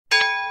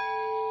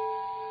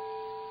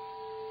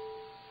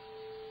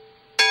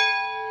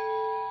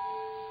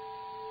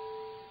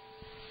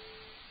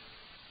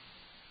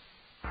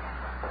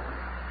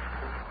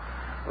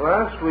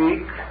Last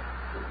week,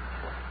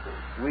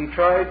 we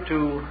tried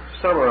to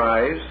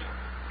summarize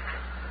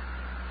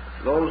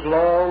those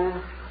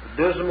long,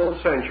 dismal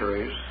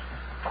centuries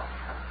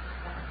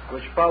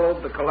which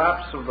followed the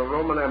collapse of the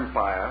Roman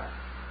Empire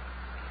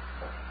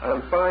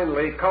and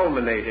finally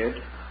culminated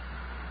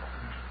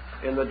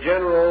in the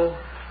general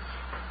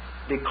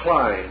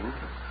decline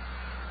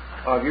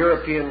of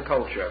European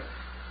culture.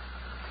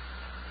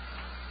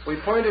 We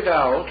pointed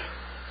out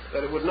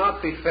that it would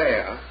not be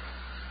fair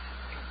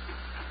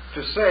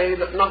to say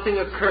that nothing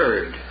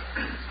occurred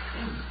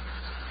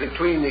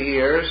between the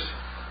years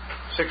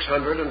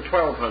 600 and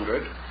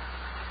 1200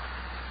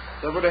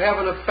 that would have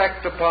an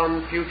effect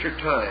upon future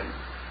time.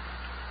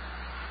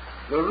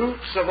 The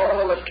roots of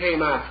all that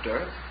came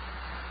after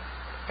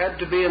had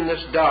to be in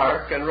this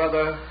dark and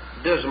rather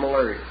dismal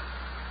earth.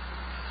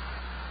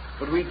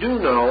 But we do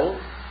know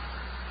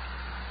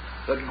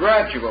that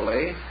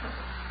gradually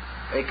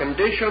a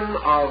condition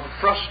of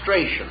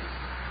frustration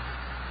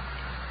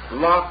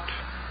locked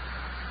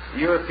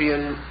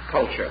European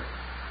culture.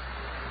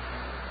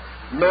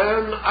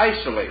 Man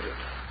isolated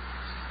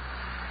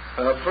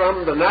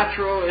from the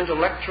natural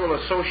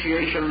intellectual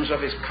associations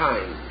of his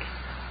kind,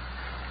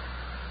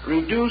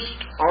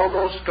 reduced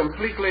almost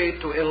completely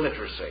to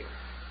illiteracy,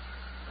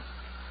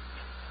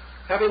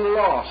 having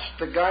lost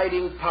the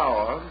guiding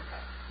power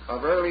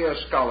of earlier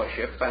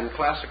scholarship and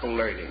classical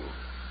learning,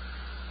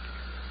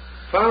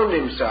 found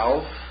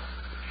himself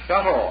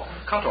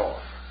cut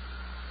off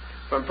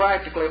from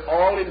practically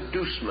all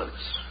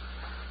inducements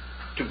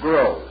to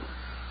grow.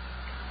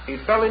 He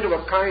fell into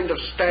a kind of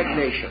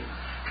stagnation.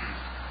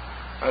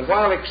 And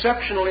while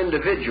exceptional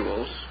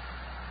individuals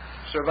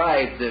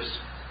survived this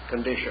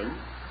condition,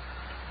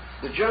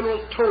 the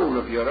general tone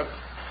of Europe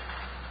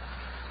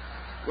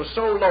was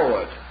so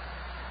lowered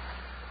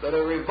that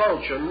a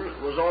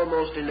revulsion was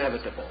almost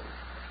inevitable.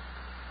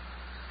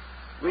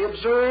 We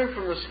observe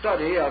from the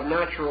study of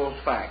natural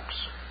facts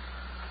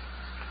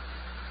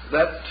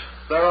that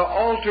there are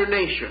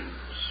alternations,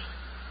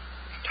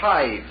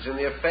 tides in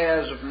the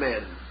affairs of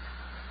men.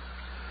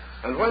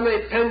 And when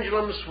a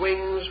pendulum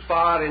swings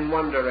far in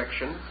one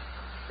direction,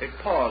 it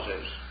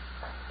pauses.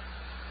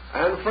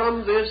 And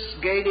from this,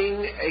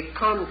 gaining a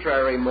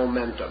contrary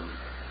momentum,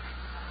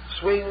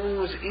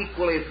 swings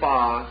equally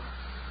far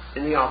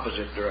in the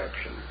opposite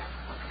direction.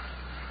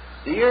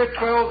 The year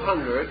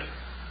 1200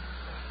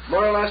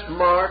 more or less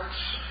marks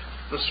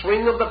the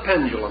swing of the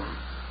pendulum,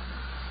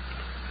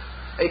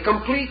 a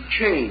complete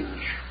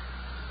change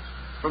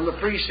from the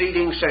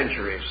preceding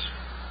centuries,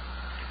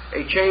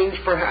 a change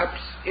perhaps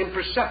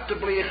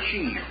imperceptibly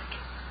achieved,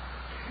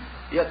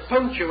 yet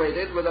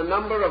punctuated with a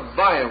number of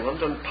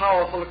violent and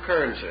powerful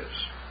occurrences,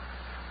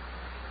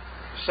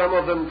 some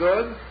of them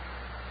good,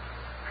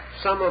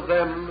 some of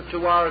them,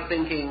 to our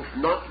thinking,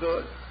 not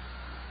good,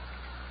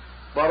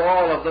 but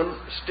all of them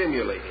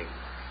stimulating,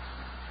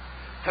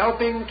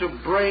 helping to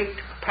break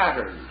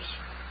patterns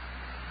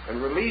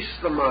and release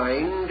the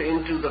mind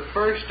into the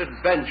first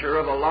adventure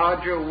of a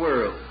larger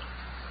world.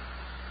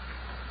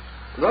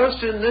 Thus,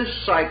 in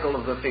this cycle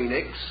of the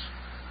Phoenix,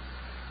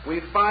 we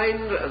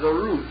find the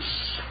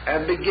roots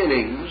and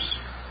beginnings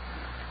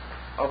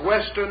of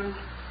Western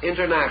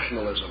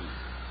internationalism.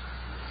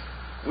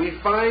 We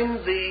find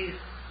the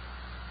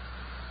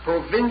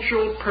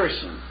provincial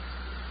person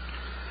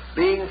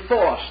being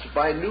forced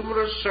by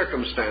numerous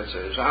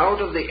circumstances out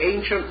of the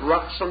ancient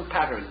ruts and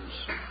patterns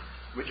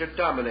which had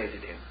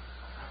dominated him.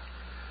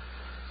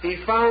 He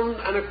found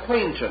an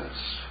acquaintance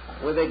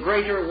with a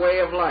greater way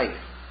of life.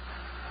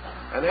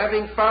 And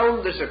having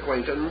found this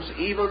acquaintance,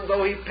 even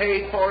though he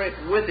paid for it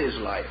with his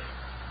life,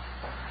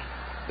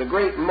 the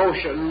great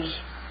motions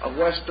of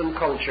Western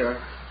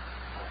culture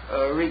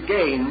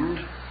regained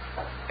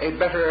a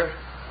better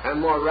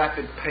and more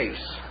rapid pace.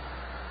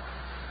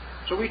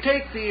 So we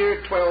take the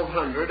year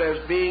 1200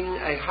 as being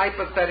a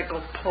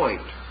hypothetical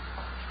point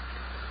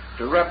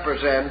to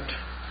represent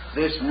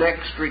this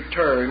next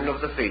return of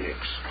the Phoenix.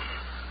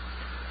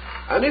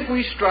 And if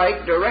we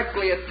strike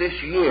directly at this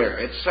year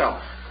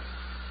itself,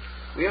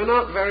 we are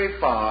not very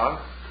far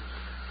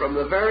from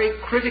the very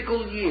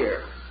critical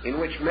year in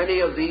which many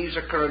of these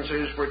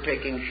occurrences were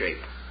taking shape.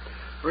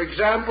 For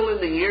example,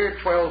 in the year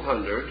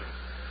 1200,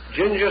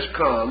 Genghis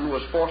Khan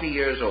was 40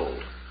 years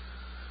old.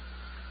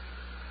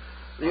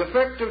 The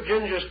effect of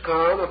Genghis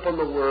Khan upon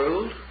the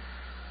world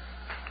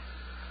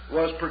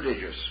was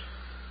prodigious.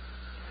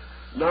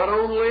 Not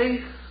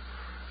only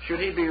should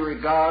he be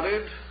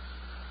regarded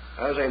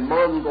as a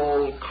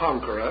Mongol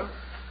conqueror,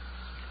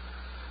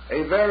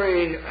 a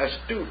very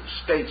astute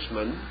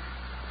statesman,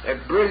 a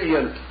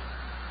brilliant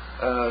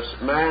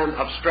man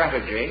of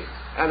strategy,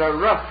 and a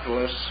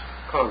ruthless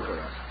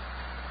conqueror.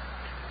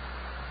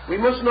 We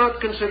must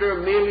not consider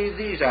merely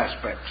these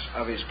aspects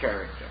of his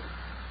character.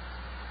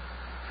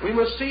 We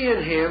must see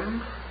in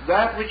him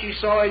that which he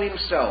saw in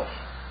himself,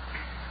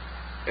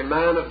 a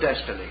man of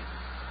destiny.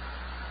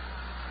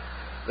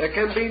 There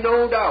can be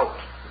no doubt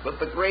that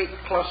the great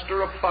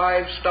cluster of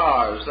 5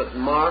 stars that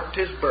marked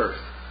his birth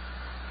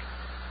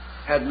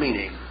had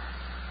meaning.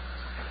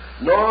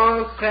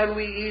 Nor can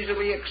we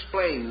easily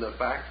explain the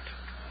fact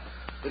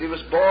that he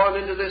was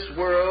born into this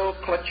world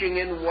clutching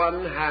in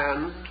one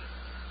hand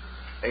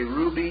a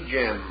ruby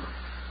gem,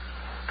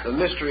 the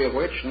mystery of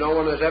which no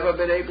one has ever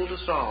been able to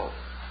solve.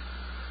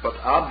 But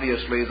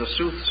obviously the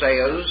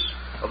soothsayers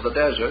of the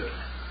desert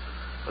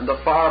and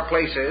the far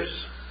places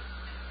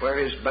where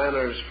his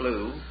banners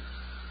flew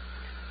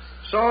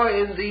saw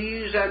in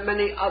these and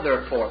many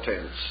other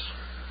portents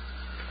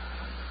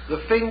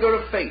the finger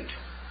of fate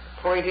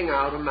pointing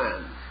out a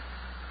man.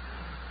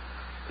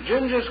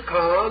 Genghis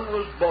Khan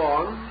was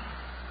born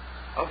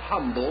of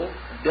humble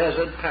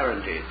desert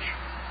parentage.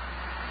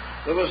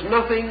 There was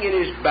nothing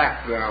in his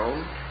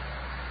background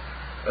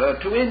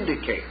to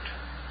indicate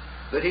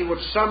that he would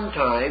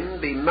sometime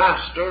be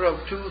master of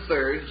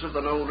 2/3 of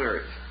the known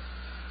earth.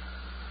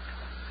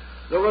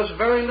 There was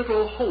very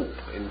little hope,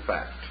 in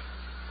fact,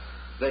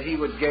 that he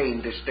would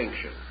gain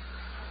distinction.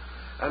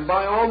 And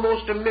by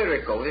almost a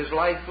miracle, his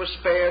life was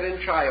spared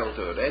in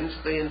childhood, hence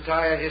the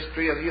entire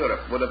history of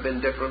Europe would have been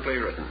differently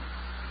written.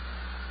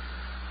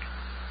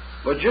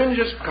 But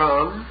Genghis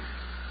Khan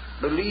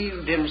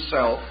believed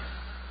himself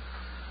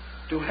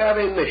to have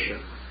a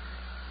mission.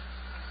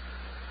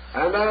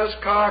 And as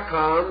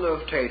Khan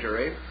of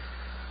Tartary,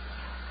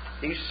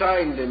 he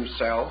signed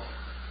himself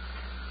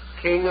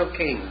King of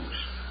Kings,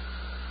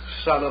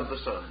 Son of the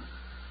Sun.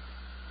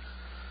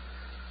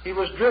 He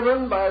was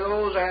driven by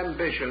those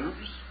ambitions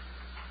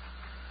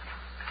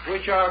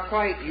which are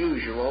quite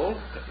usual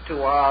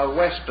to our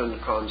Western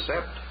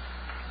concept,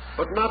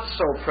 but not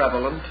so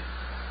prevalent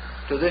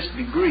to this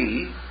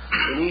degree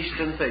in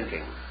Eastern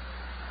thinking.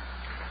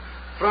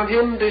 From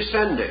him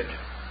descended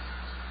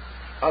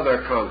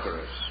other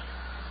conquerors,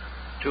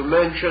 to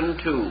mention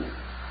two: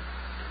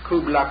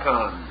 Kublai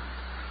Khan,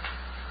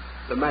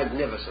 the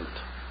Magnificent,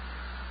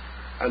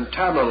 and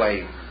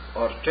Tamerlane,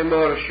 or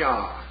Timur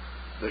Shah,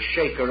 the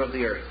Shaker of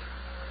the Earth.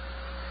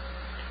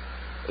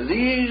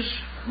 These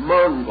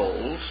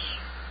Mongols,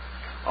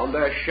 on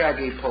their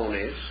shaggy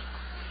ponies,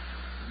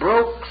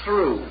 broke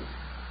through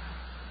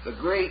the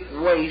great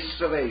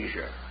wastes of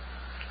Asia,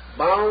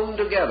 bound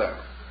together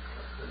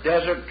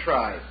desert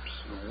tribes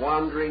and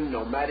wandering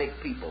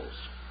nomadic peoples,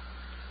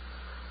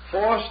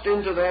 forced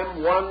into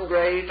them one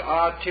great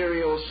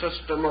arterial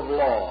system of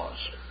laws,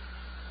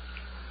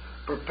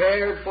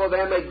 prepared for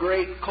them a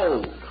great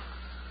code,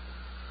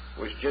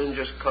 which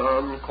Genghis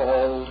Khan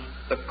called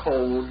the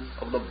Code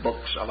of the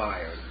Books of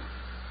Iron.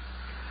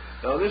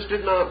 Now, this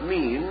did not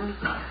mean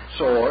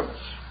swords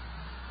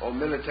or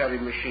military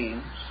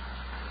machines,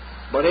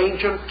 but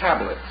ancient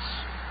tablets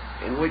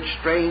in which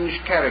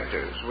strange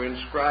characters were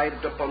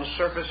inscribed upon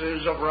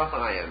surfaces of rough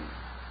iron.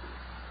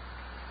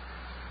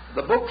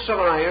 The Books of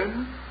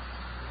Iron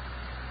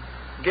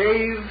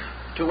gave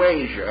to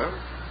Asia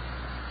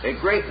a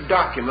great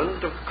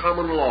document of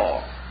common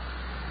law,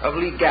 of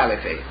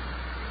legality,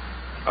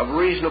 of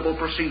reasonable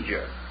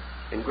procedure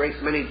in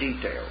great many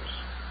details.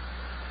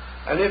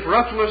 And if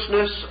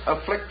roughlessness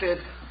afflicted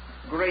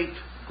great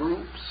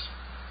groups,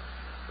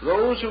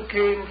 those who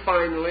came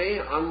finally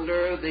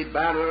under the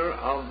banner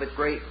of the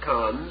great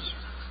Khans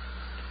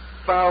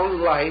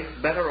found life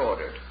better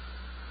ordered,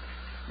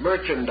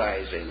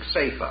 merchandising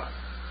safer,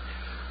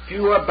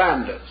 fewer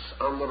bandits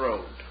on the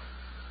road,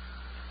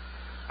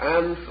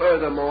 and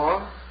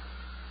furthermore,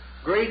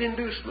 great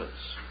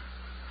inducements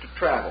to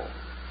travel,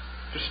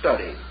 to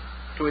study,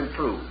 to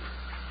improve,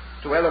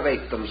 to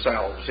elevate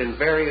themselves in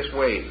various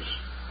ways.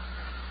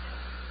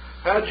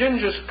 Had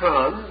Genghis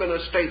Khan been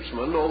a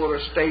statesman over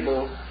a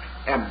stable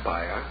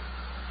empire,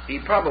 he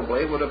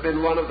probably would have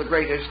been one of the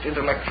greatest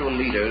intellectual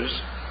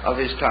leaders of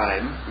his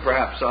time,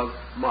 perhaps of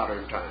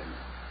modern time.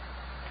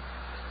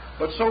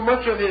 But so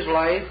much of his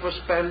life was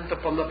spent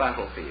upon the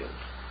battlefield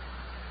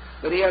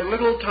that he had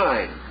little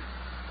time,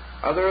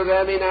 other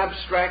than in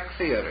abstract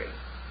theory,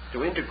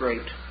 to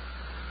integrate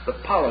the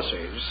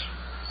policies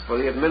for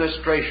the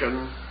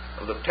administration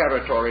of the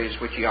territories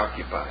which he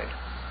occupied.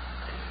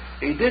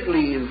 He did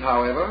leave,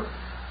 however,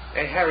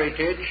 a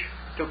heritage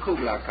to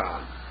Kublai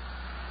Khan.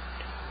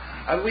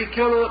 And we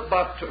cannot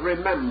but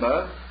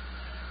remember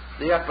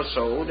the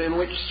episode in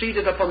which,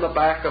 seated upon the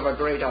back of a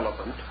great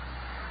elephant,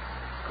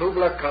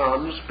 Kublai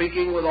Khan,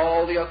 speaking with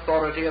all the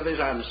authority of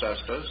his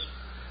ancestors,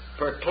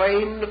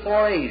 proclaimed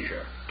for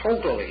Asia,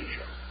 total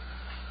Asia,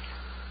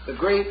 the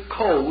great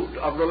code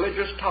of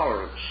religious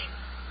tolerance,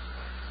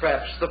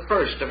 perhaps the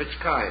first of its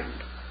kind,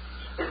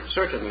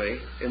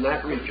 certainly in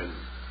that region.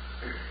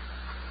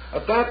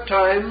 At that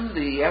time,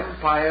 the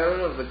empire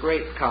of the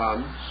great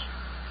Khans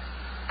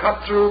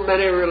cut through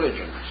many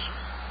religions: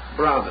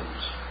 Brahmins,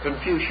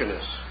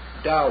 Confucianists,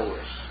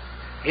 Taoists,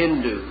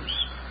 Hindus,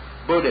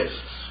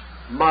 Buddhists,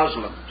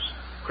 Muslims,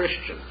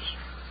 Christians,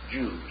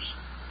 Jews.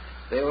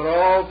 They were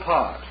all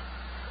part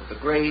of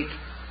the great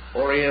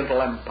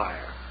Oriental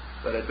Empire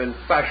that had been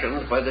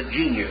fashioned by the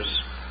genius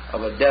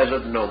of a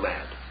desert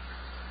nomad.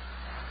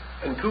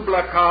 And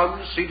Kublai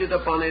Khan, seated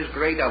upon his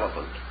great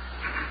elephant,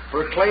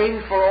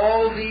 proclaimed for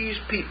all these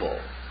people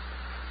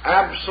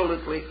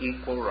absolutely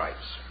equal rights.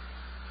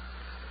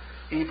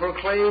 He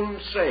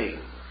proclaimed, saying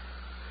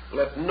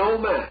let no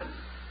man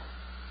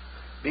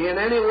be in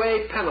any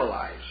way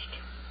penalized,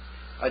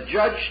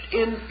 adjudged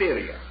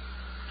inferior,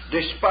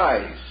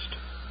 despised,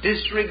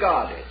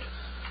 disregarded,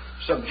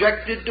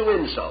 subjected to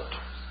insult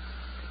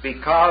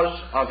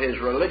because of his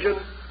religion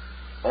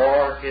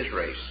or his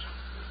race.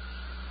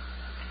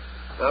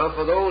 Now,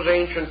 for those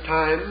ancient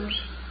times,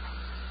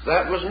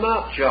 that was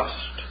not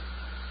just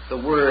the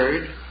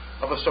word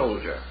of a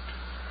soldier.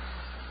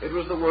 It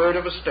was the word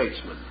of a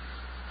statesman,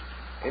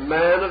 a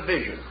man of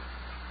vision,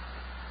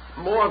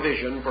 more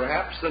vision,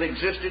 perhaps, than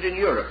existed in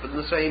Europe in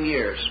the same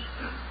years.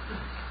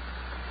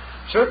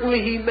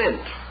 Certainly he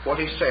meant what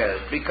he said,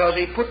 because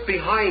he put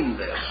behind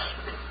this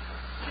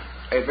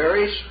a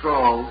very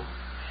strong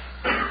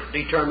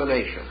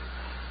determination,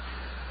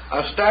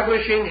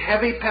 establishing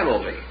heavy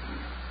penalty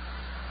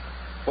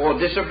for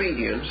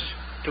disobedience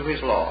to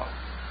his law.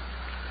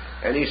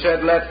 And he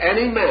said, let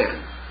any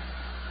man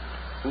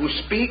who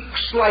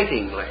speaks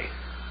slightingly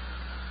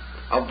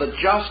of the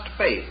just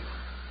faith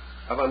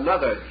of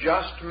another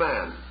just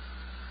man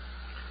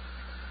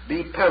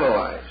be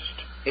penalized,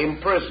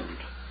 imprisoned,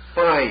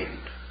 fined,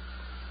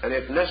 and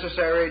if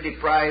necessary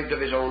deprived of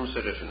his own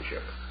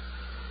citizenship.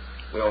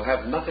 We'll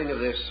have nothing of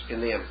this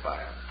in the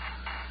empire.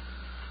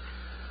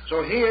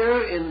 So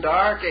here in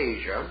dark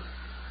Asia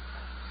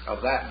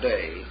of that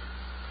day,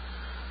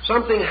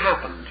 something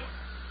happened.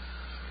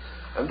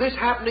 And this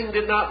happening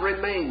did not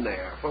remain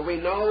there, for we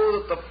know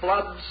that the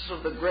floods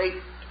of the great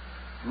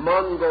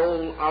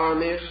Mongol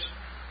armies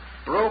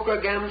broke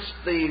against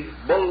the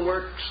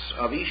bulwarks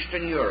of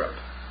Eastern Europe,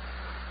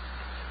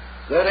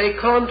 that a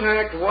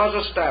contact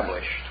was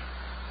established,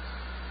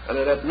 and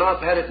had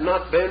it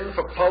not been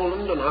for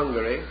Poland and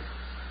Hungary,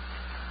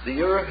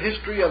 the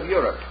history of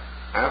Europe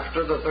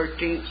after the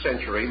 13th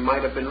century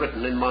might have been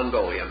written in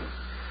Mongolian.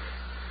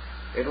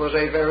 It was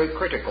a very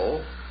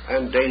critical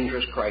and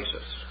dangerous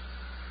crisis.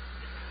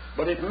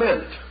 But it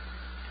meant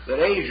that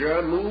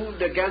Asia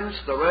moved against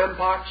the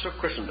ramparts of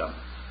Christendom.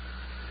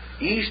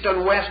 East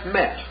and West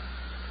met,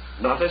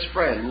 not as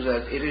friends,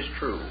 as it is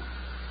true,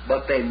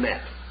 but they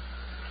met.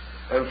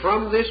 And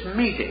from this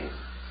meeting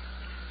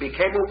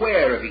became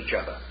aware of each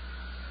other,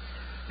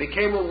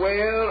 became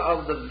aware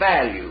of the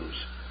values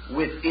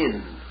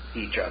within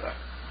each other.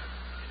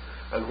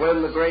 And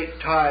when the great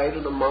tide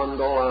of the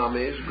Mongol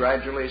armies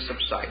gradually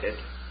subsided,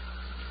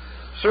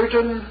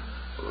 certain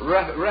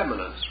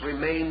remnants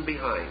remained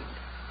behind.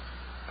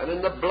 And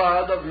in the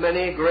blood of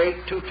many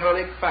great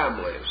Teutonic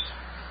families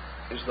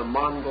is the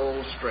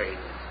Mongol strain.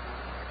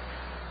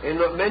 In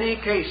many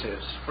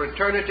cases,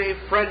 fraternity,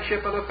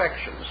 friendship, and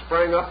affection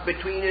sprang up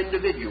between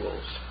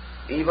individuals,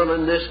 even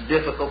in this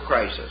difficult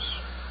crisis.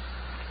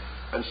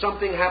 And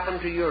something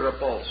happened to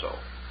Europe also.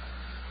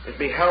 It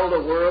beheld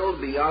a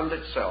world beyond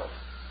itself,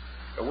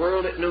 a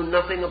world it knew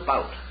nothing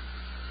about.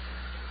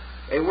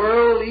 A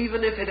world,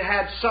 even if it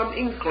had some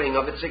inkling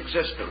of its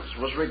existence,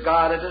 was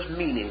regarded as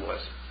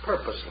meaningless,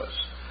 purposeless,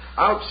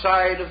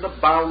 outside of the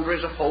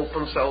boundaries of hope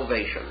and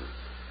salvation,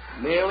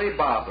 merely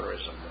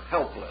barbarism,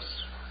 helpless,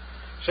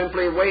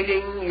 simply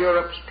waiting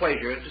Europe's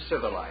pleasure to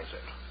civilize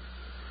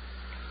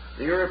it.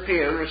 The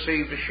European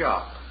received a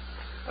shock,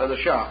 and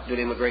the shock did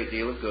him a great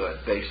deal of good,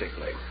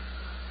 basically.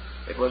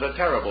 It was a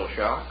terrible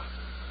shock,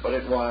 but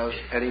it was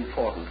an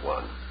important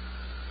one.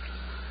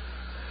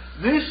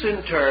 This,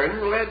 in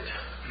turn, led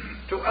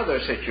to other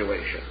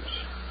situations.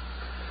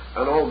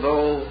 And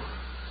although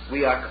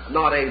we are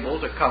not able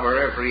to cover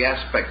every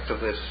aspect of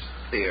this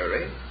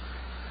theory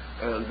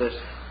and this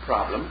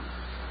problem,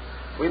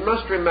 we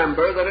must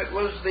remember that it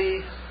was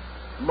the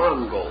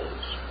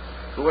Mongols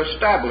who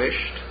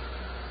established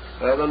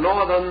the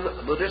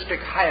northern Buddhistic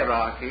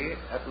hierarchy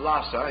at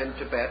Lhasa in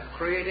Tibet,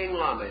 creating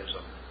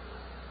Lamaism.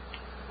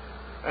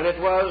 And it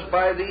was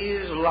by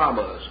these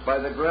lamas, by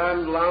the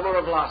Grand Lama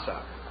of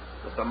Lhasa,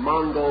 that the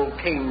Mongol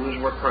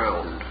kings were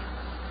crowned.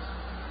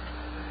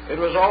 It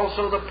was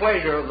also the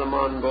pleasure of the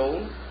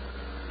Mongol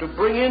to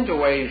bring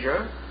into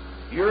Asia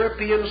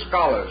European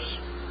scholars,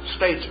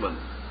 statesmen,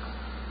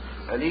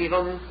 and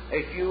even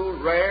a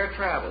few rare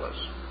travelers.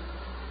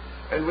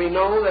 And we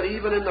know that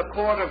even in the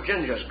court of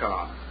Genghis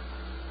Khan,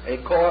 a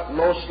court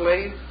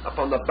mostly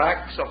upon the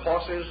backs of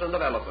horses and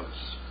of elephants,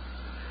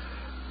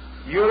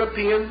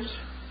 Europeans,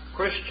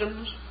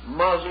 Christians,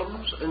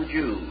 Muslims, and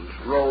Jews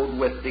rode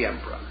with the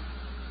emperor.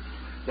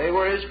 They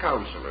were his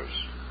counselors.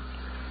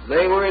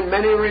 They were in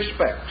many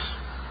respects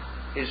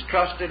his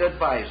trusted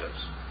advisors.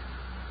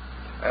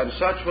 And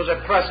such was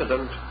a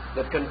precedent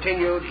that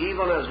continued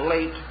even as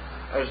late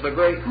as the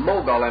great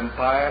Mughal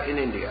Empire in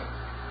India.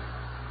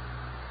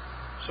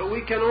 So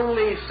we can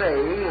only say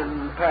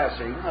in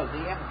passing of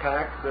the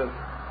impact of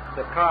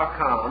the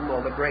Khan,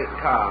 or the Great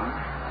Khan,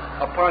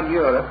 upon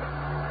Europe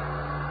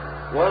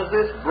was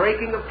this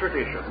breaking of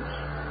traditions,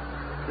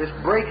 this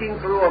breaking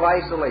through of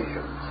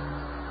isolations,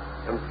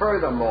 and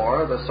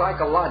furthermore the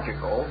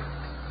psychological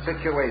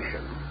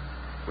situation,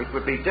 which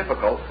would be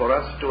difficult for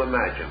us to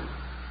imagine.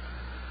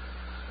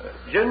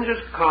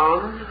 Genghis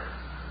Khan,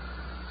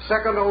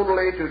 second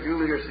only to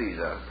Julius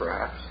Caesar,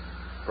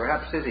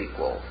 perhaps his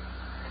equal,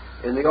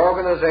 in the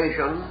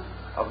organization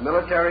of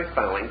military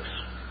phalanx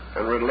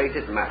and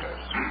related matters,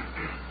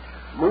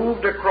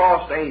 moved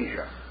across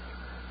Asia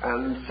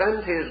and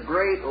sent his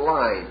great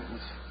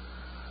lines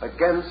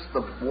against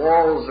the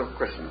walls of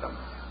Christendom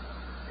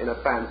in a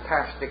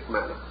fantastic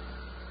manner.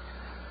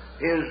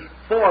 His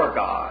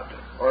foreguard,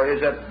 or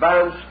his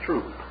advance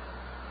troop,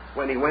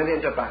 when he went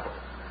into battle,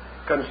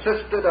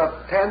 consisted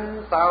of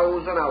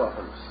 10,000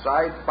 elephants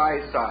side by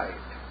side,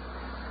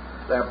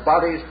 their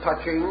bodies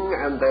touching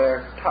and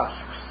their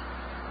tusks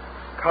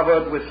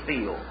covered with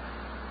steel,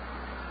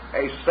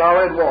 a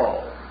solid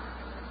wall,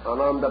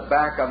 and on the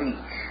back of each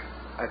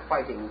a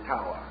fighting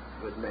tower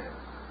with men.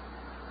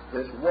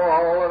 This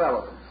wall of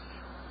elephants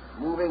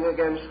moving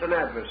against an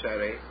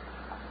adversary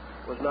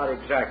was not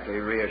exactly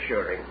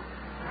reassuring,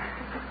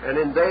 and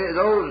in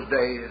those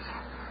days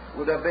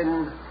would have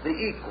been the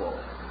equal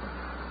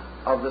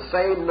of the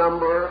same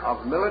number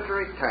of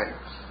military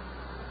tanks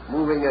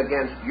moving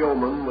against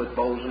yeomen with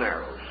bows and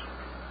arrows.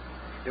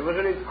 It was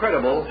an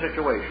incredible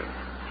situation,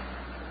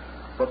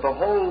 but the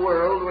whole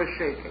world was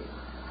shaking.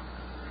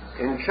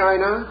 In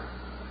China,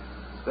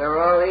 there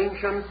are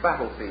ancient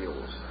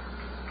battlefields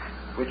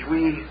which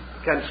we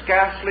can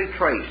scarcely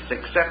trace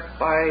except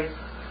by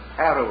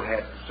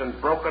arrowheads and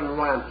broken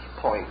lance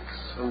points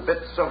and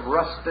bits of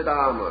rusted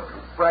armor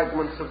and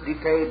fragments of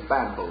decayed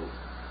bamboo.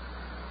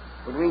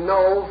 But we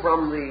know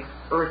from the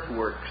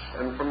earthworks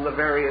and from the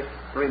various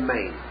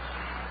remains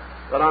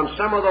that on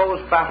some of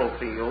those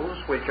battlefields,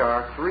 which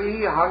are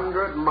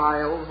 300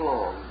 miles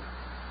long,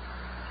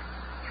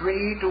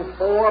 3 to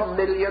 4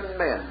 million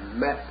men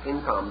met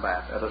in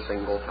combat at a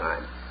single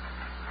time.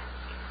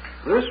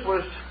 This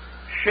was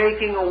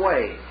shaking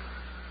away.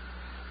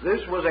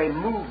 This was a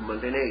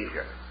movement in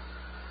Asia,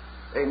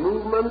 a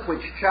movement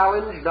which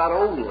challenged not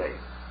only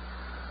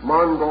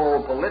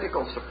Mongol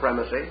political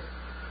supremacy,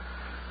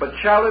 but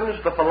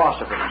challenged the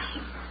philosophers,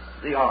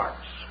 the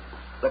arts,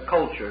 the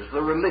cultures,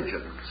 the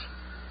religions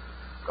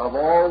of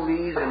all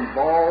these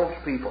involved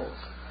peoples,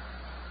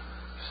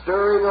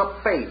 stirring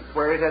up faith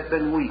where it had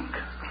been weak,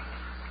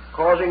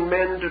 causing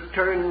men to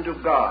turn to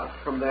God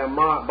from their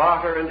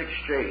barter and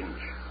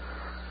exchange,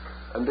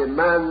 and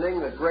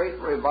demanding a great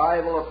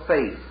revival of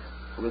faith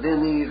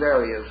within these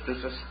areas to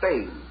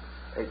sustain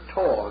a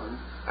torn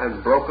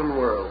and broken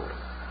world.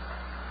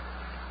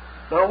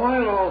 Now,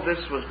 while all this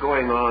was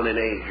going on in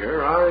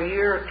Asia, our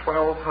year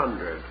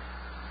 1200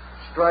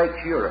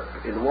 strikes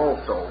Europe in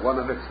also one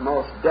of its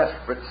most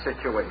desperate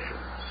situations,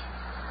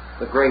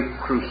 the Great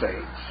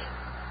Crusades.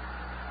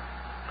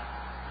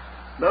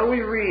 Now,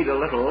 we read a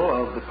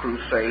little of the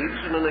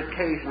Crusades in an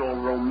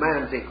occasional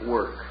romantic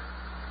work,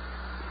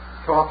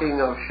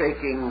 talking of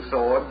shaking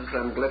swords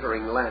and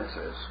glittering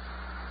lances.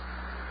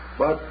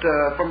 But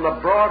from the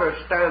broader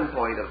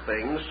standpoint of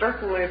things,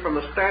 certainly from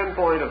the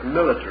standpoint of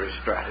military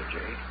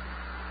strategy,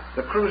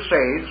 the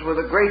Crusades were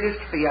the greatest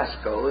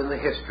fiasco in the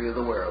history of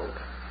the world.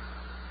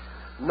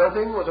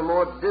 Nothing was a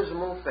more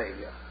dismal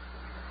failure.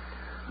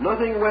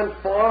 Nothing went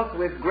forth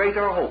with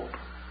greater hope,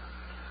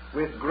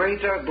 with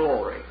greater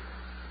glory,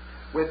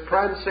 with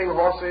prancing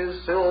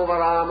horses, silver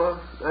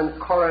armor, and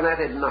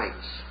coroneted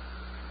knights.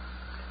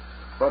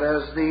 But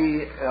as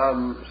the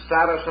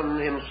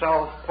Saracen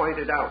himself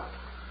pointed out,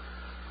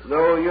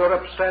 though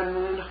Europe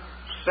send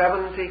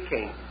 70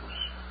 kings,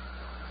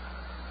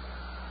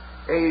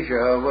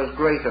 Asia was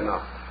great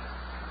enough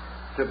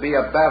to be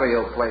a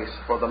burial place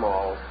for them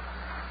all.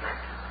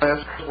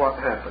 That's what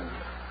happened.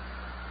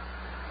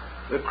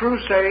 The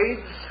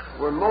Crusades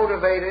were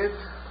motivated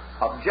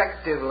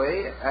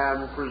objectively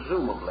and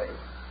presumably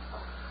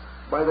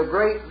by the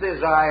great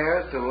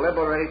desire to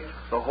liberate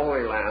the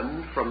Holy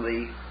Land from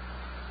the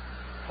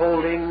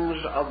holdings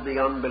of the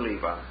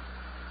unbeliever.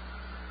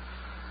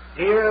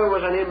 Here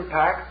was an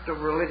impact of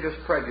religious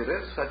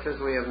prejudice such as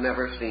we have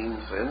never seen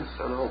since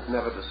and hope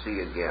never to see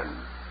again.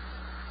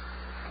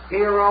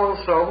 Here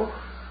also,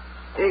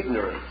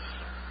 ignorance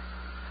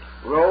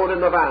rode in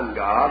the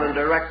vanguard and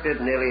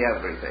directed nearly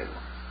everything.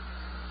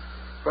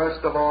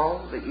 First of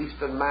all, the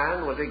Eastern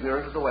man was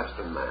ignorant of the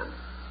Western man.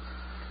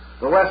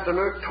 The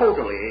Westerner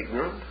totally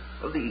ignorant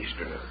of the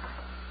Easterner.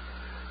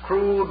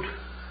 Crude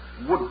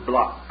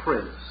woodblock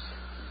prints,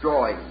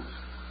 drawings,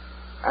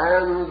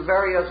 and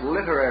various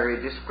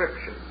literary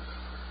descriptions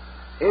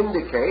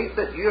indicate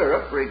that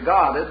Europe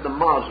regarded the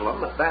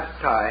Moslem at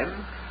that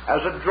time as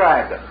a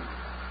dragon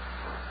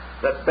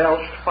that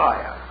belched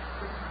fire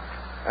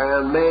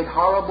and made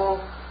horrible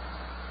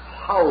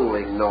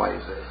howling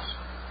noises,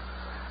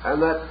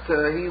 and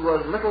that he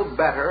was little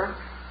better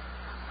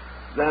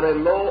than a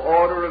low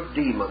order of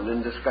demon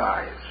in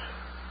disguise.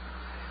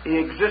 He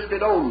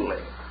existed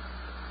only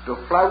to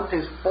flout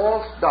his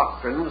false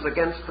doctrines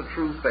against the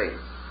true faith.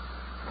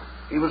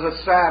 He was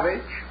a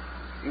savage.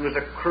 He was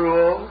a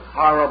cruel,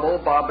 horrible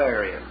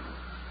barbarian.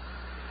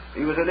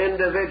 He was an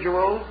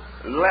individual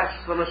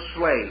less than a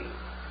slave.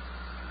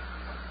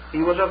 He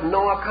was of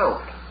no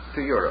account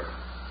to Europe.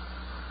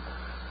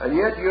 And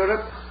yet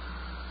Europe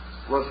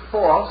was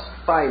forced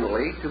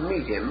finally to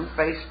meet him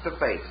face to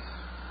face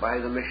by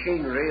the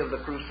machinery of the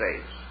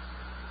Crusades.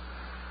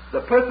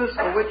 The purpose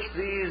for which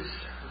these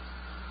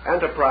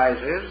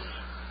enterprises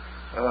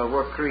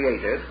were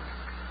created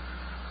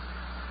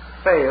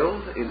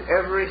failed in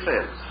every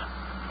sense,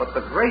 but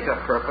the greater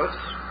purpose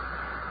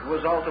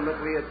was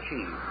ultimately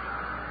achieved.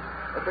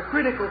 At the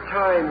critical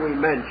time we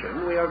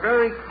mention, we are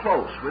very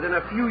close, within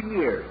a few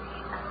years,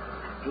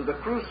 to the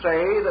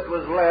crusade that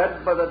was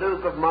led by the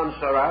Duke of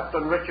Montserrat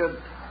and Richard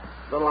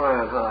the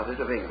Lion-Hearted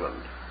of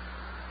England.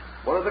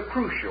 One of the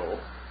crucial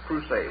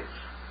crusades.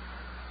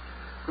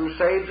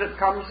 Crusades had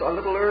come a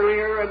little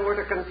earlier and were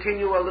to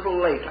continue a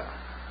little later.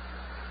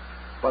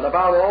 But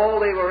about all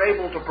they were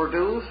able to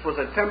produce was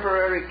a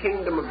temporary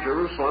kingdom of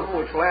Jerusalem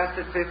which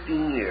lasted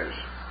 15 years.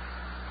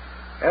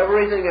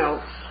 Everything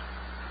else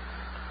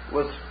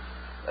was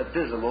a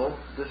dismal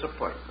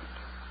disappointment.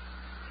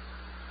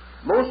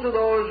 Most of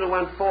those who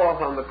went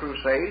forth on the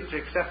Crusades,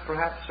 except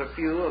perhaps a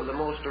few of the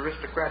most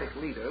aristocratic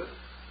leaders,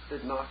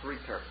 did not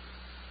return.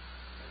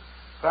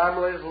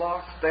 Families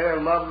lost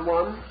their loved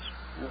ones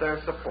and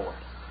their support.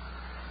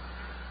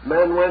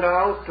 Men went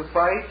out to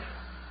fight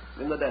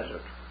in the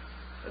desert,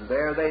 and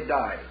there they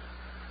died,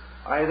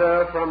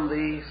 either from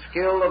the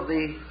skill of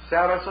the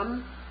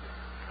Saracen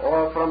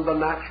or from the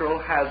natural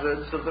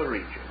hazards of the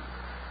region.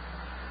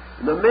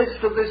 In the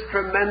midst of this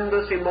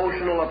tremendous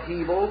emotional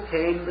upheaval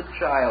came the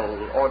child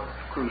or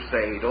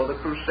crusade, or the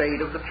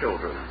crusade of the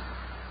children.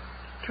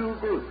 Two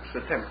groups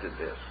attempted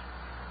this.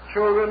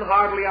 Children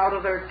hardly out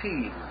of their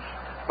teens,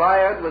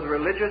 fired with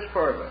religious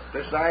fervor,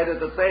 decided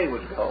that they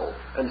would go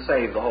and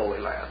save the Holy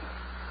Land.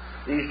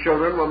 These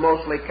children were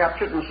mostly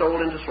captured and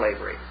sold into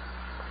slavery.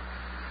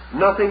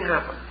 Nothing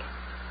happened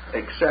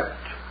except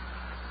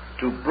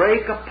to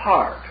break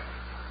apart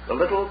the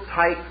little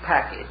tight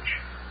package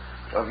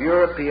of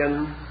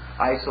European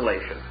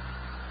isolation.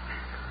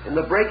 In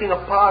the breaking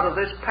apart of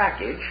this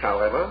package,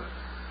 however,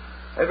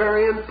 a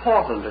very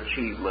important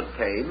achievement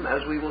came,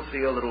 as we will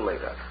see a little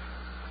later.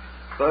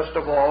 First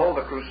of all,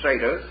 the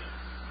Crusaders,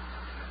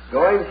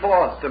 going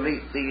forth to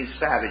meet these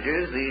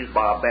savages, these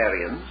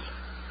barbarians,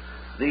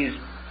 these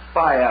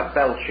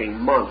fire-belching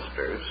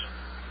monsters,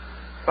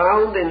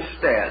 found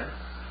instead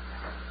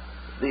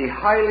the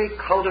highly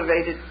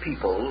cultivated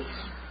peoples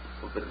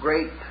of the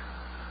great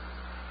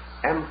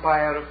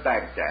empire of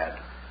Baghdad,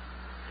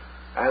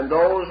 and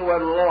those who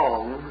had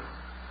long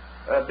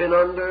been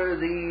under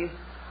the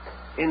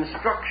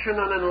instruction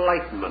and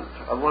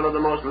enlightenment of one of the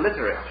most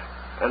literate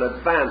and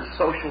advanced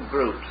social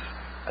groups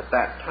at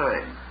that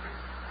time.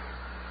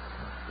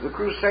 The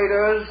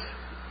Crusaders,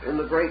 in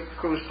the Great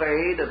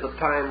Crusade at the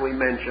time we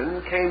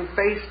mentioned, came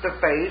face to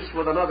face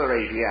with another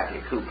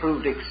Asiatic who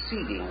proved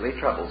exceedingly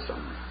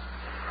troublesome,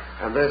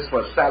 and this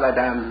was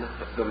Saladin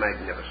the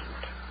Magnificent.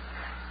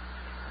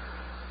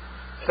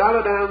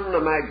 Saladin the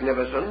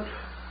Magnificent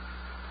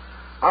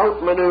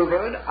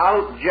outmaneuvered,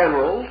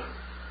 outgeneraled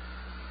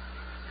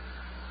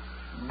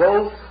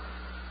both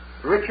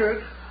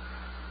Richard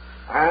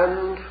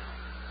and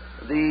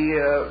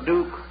the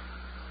Duke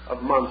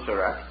of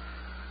Montserrat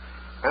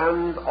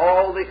and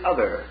all the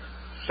other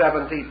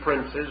 70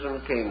 princes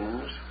and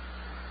kings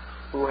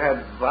who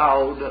had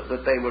vowed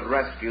that they would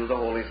rescue the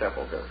Holy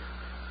Sepulchre.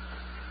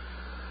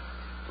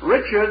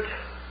 Richard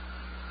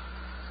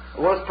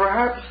was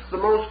perhaps the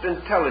most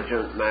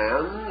intelligent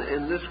man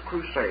in this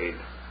crusade,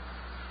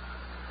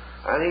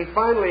 and he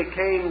finally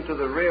came to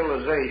the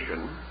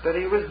realization that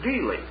he was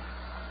dealing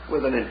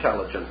with an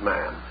intelligent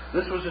man.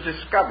 This was a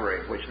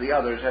discovery which the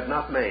others had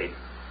not made.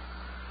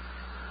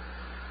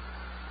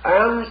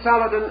 And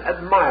Saladin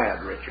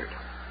admired Richard.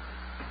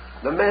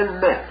 The men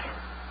met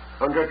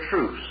under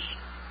truce,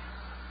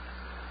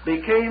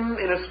 became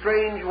in a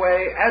strange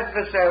way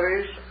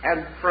adversaries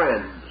and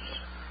friends,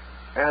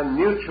 and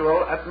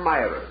mutual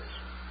admirers.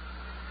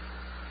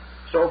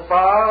 So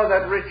far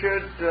that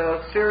Richard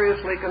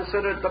seriously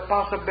considered the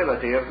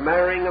possibility of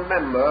marrying a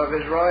member of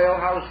his royal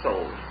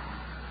household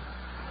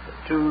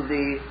to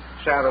the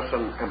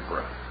Saracen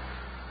emperor.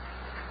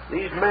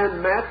 These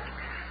men met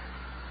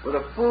with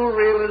a full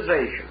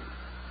realization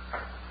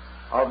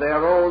of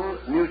their own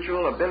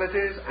mutual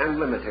abilities and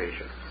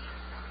limitations.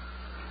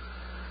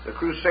 The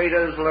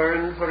Crusaders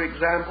learned, for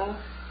example,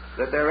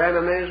 that their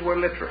enemies were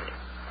literate.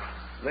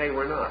 They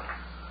were not.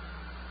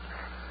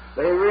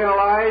 They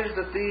realized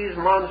that these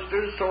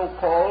monsters,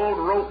 so-called,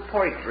 wrote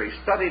poetry,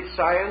 studied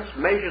science,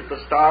 measured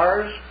the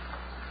stars,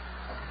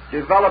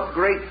 developed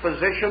great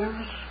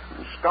physicians,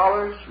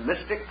 scholars,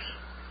 mystics,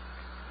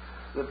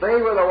 that they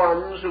were the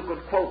ones who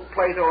could quote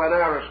Plato and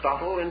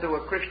Aristotle into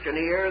a Christian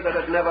ear that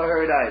had never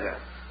heard either.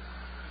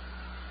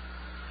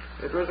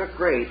 It was a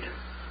great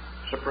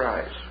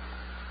surprise.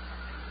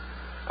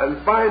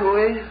 And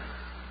finally,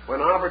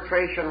 when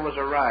arbitration was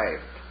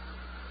arrived,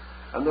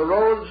 and the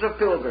roads of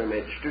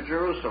pilgrimage to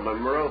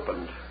Jerusalem were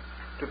opened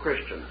to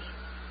Christians,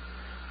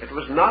 it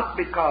was not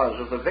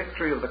because of the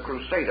victory of the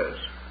Crusaders,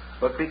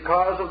 but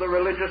because of the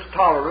religious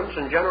tolerance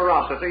and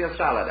generosity of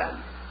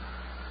Saladin,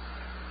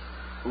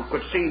 who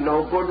could see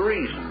no good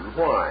reason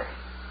why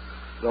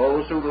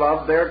those who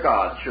loved their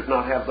God should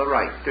not have the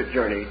right to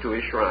journey to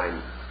his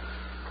shrine.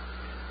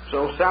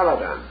 So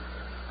Saladin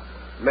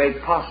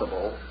made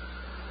possible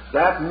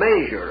that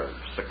measure of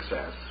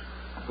success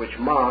which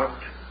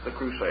marked the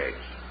Crusades.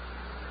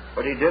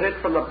 But he did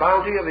it from the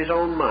bounty of his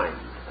own mind,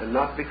 and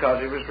not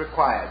because he was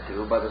required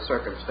to by the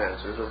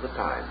circumstances of the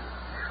time.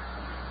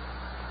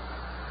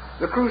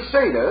 The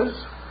Crusaders,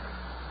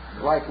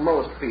 like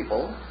most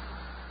people,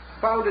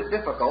 found it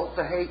difficult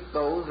to hate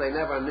those they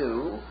never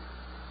knew,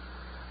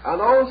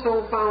 and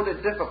also found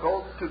it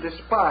difficult to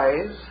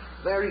despise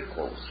their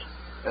equals,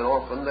 and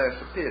often their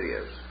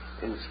superiors,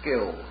 in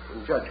skill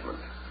and judgment,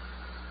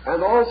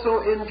 and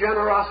also in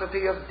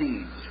generosity of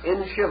deeds,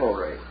 in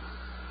chivalry,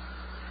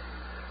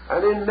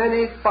 and in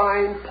many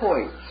fine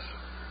points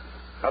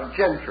of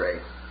gentry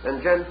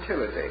and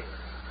gentility,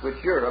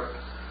 which Europe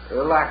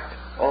lacked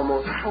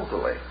almost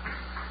totally.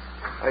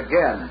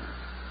 Again,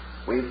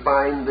 we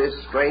find this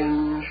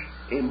strange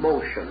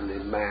emotion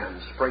in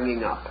man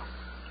springing up.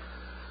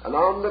 And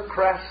on the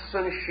crests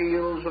and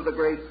shields of the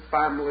great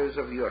families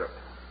of Europe,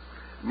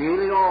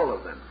 nearly all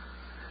of them,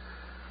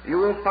 you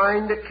will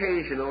find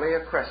occasionally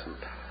a crescent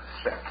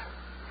set,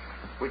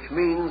 which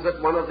means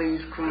that one of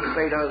these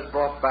crusaders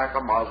brought back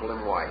a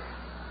Muslim wife.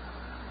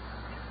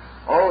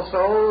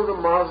 Also,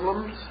 the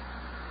Muslims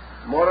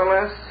more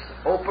or less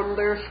opened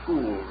their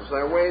schools,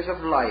 their ways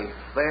of life,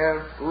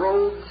 their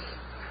roads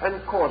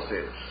and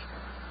courses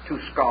to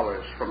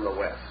scholars from the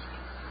West,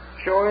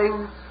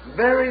 showing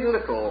very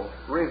little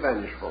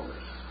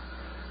revengefulness,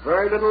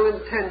 very little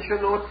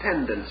intention or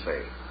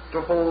tendency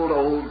to hold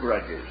old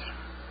grudges.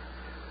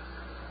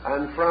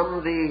 And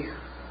from the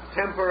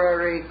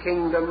temporary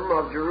kingdom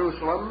of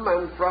Jerusalem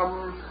and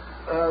from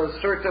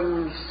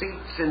certain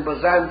seats in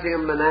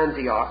Byzantium and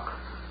Antioch,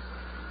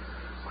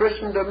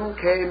 Christendom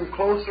came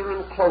closer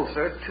and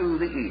closer to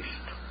the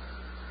East.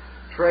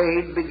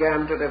 Trade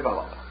began to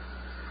develop,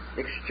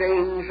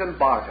 exchange and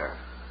barter.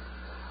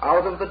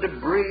 Out of the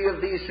debris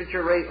of these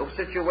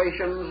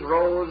situations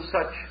rose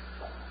such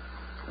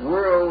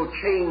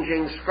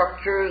world-changing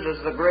structures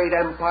as the great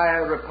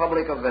Empire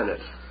Republic of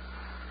Venice,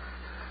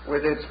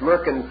 with its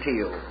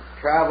mercantile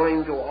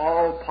traveling to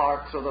all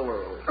parts of the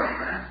world.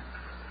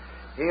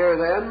 Here,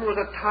 then, was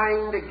a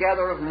tying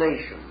together of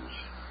nations,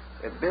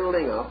 a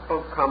building up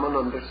of common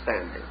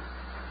understanding.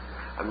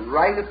 And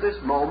right at this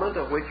moment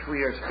of which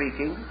we are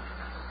speaking,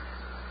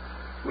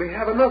 we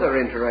have another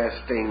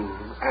interesting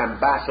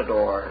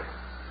ambassador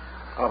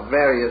of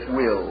various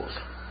wills.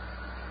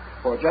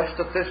 For just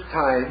at this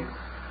time,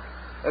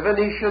 a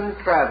Venetian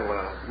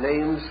traveler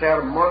named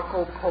Ser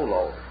Marco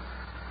Polo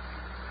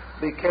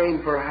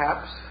became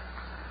perhaps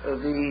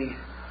the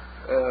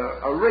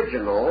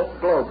original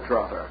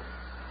globetrotter.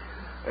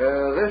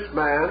 This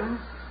man,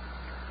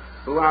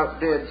 who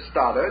outdid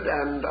Stoddard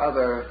and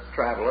other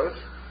travelers,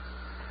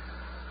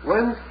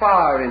 went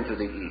far into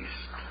the East.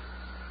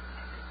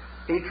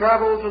 He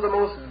traveled to the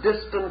most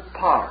distant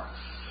parts.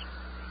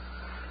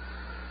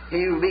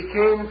 He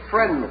became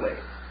friendly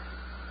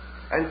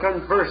and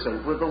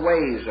conversant with the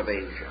ways of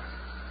Asia.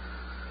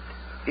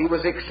 He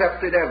was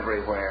accepted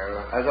everywhere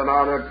as an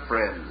honored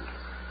friend.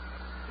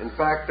 In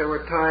fact, there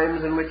were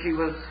times in which he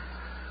was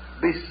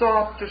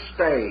besought to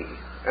stay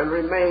and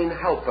remain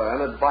helper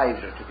and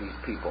advisor to these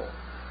people.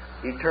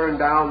 He turned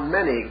down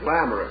many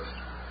glamorous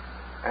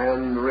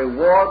and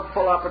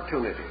rewardful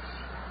opportunities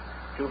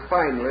to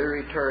finally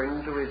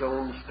return to his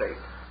own state.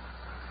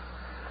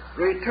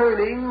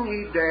 Returning,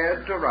 he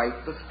dared to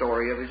write the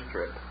story of his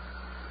trip.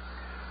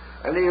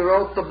 And he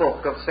wrote the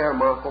book of Ser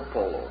Marco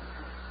Polo.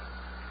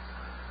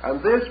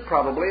 And this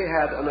probably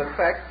had an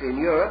effect in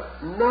Europe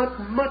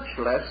not much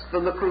less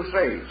than the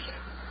Crusades.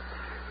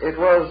 It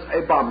was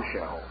a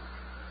bombshell.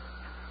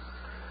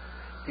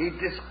 He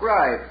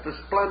described the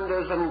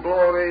splendors and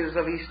glories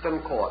of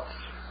Eastern courts.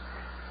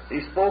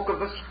 He spoke of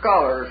the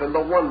scholars and the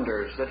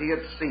wonders that he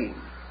had seen,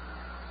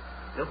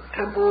 of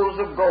temples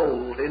of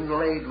gold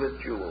inlaid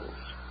with jewels,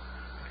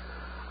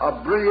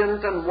 of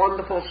brilliant and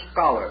wonderful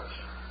scholars,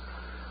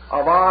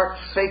 of art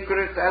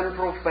sacred and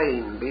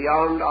profane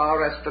beyond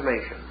our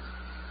estimation,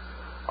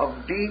 of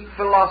deep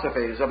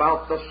philosophies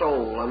about the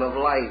soul and of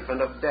life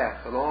and of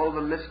death and all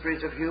the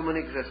mysteries of human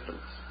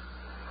existence,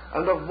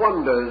 and of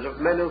wonders of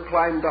men who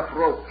climbed up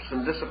ropes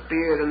and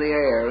disappeared in the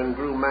air and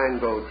grew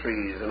mango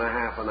trees in a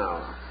half an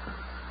hour.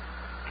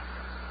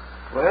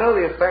 Well,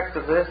 the effect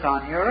of this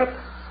on Europe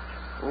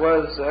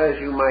was as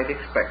you might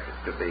expect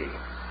it to be.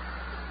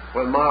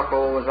 When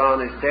Marco was on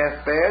his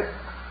deathbed,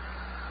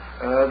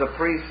 the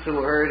priests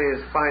who heard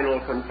his final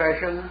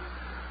confession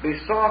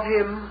besought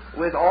him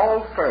with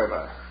all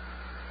fervor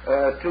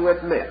to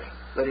admit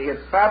that he had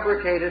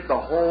fabricated the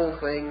whole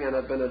thing and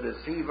had been a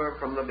deceiver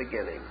from the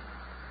beginning.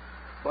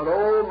 But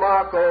old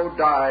Marco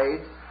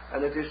died,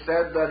 and it is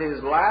said that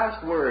his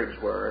last words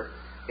were,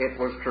 "It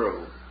was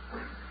true."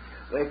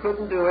 They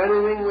couldn't do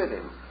anything with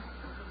him.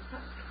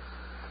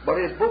 But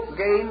his book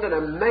gained an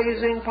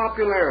amazing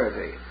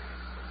popularity,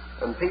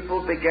 and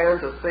people began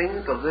to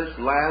think of this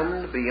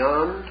land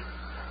beyond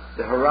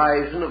the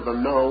horizon of the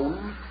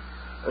known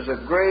as a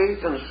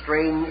great and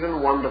strange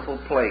and wonderful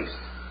place.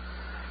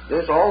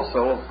 This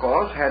also, of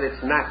course, had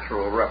its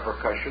natural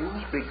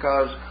repercussions,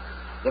 because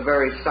the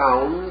very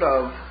sound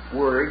of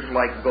words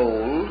like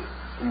gold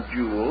and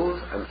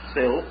jewels and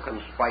silk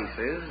and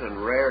spices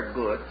and rare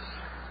goods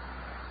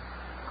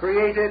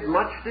created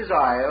much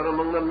desire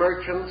among the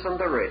merchants and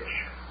the rich.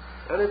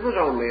 And it was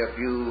only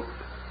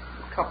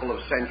a couple of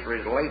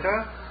centuries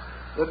later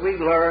that we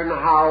learn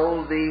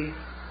how the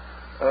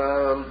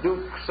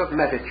Dukes of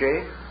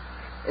Medici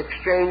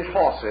exchanged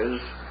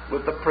horses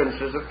with the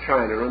princes of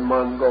China and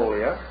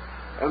Mongolia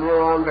and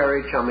were on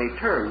very chummy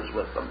terms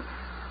with them.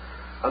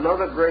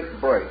 Another great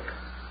break,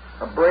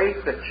 a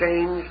break that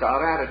changed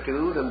our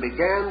attitude and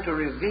began to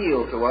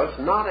reveal to us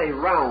not a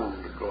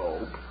round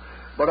globe,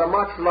 but a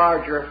much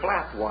larger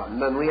flat one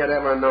than we had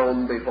ever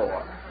known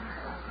before.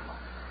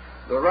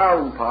 The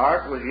round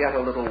part was yet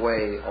a little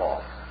way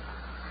off.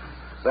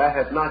 That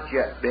had not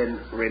yet been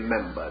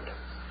remembered.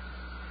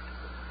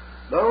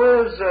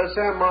 Though as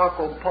Sir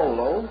Marco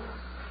Polo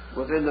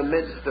was in the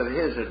midst of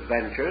his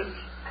adventures,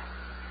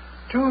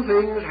 two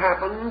things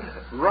happened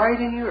right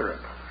in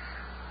Europe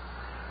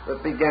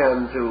that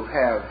began to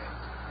have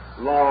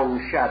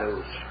long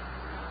shadows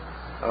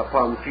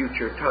upon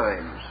future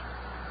times.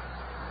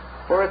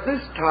 For at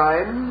this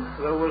time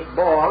there was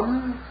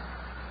born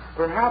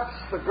perhaps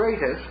the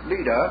greatest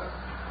leader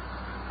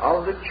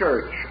of the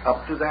church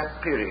up to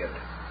that period,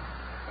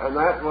 and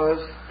that was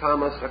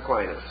Thomas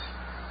Aquinas,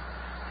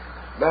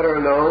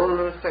 better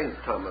known as St.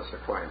 Thomas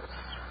Aquinas,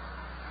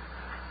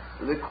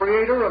 the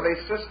creator of a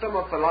system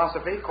of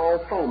philosophy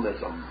called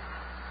Thomism.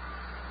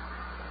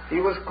 He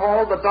was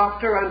called the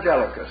Doctor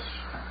Angelicus.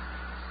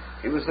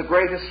 He was the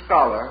greatest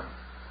scholar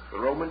the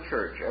Roman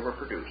Church ever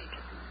produced.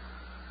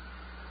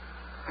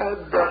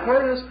 Had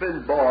Aquinas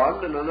been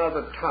born in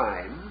another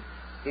time,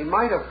 he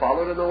might have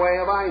followed in the way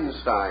of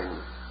Einstein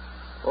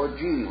or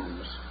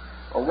Jeans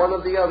or one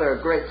of the other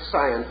great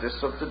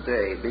scientists of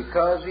today,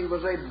 because he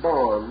was a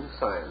born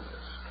scientist.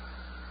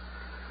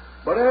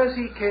 But as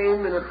he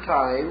came in a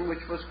time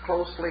which was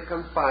closely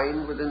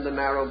confined within the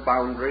narrow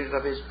boundaries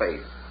of his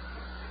faith,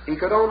 he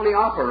could only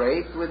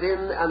operate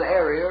within an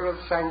area of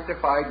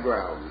sanctified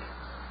ground.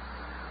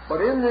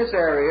 But in this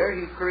area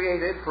he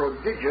created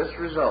prodigious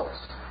results.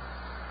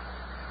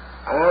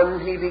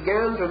 And he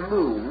began to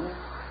move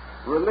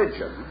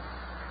religion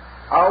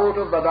out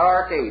of the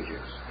Dark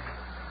Ages,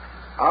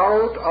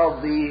 out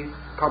of the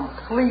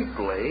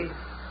completely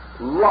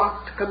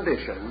locked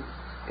condition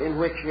in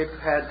which it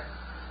had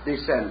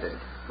descended,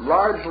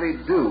 largely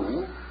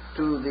due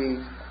to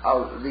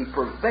the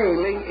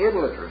prevailing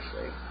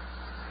illiteracy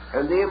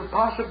and the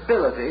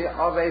impossibility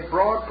of a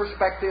broad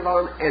perspective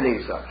on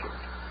any subject.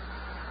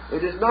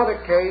 It is not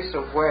a case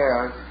of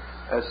where,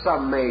 as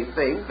some may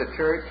think, the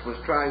church was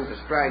trying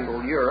to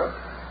strangle Europe.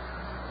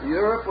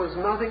 Europe was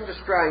nothing to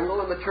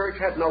strangle, and the church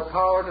had no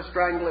power to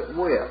strangle it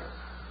with.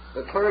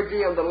 The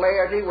clergy and the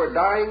laity were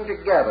dying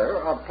together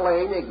of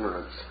plain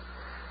ignorance,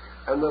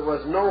 and there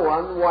was no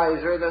one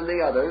wiser than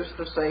the others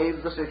to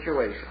save the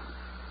situation.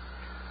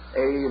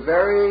 A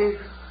very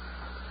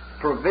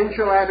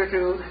provincial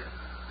attitude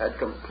had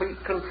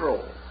complete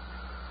control.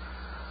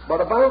 But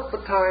about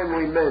the time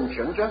we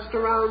mentioned, just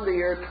around the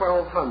year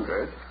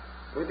 1200,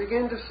 we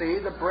begin to see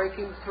the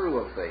breaking through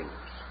of things.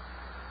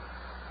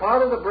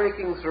 Part of the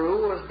breaking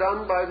through was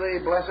done by the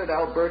blessed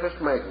Albertus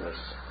Magnus,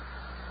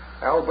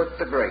 Albert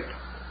the Great,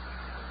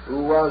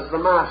 who was the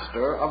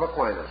master of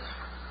Aquinas.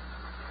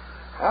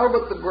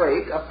 Albert the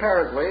Great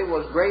apparently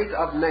was great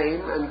of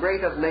name and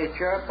great of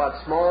nature,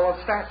 but small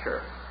of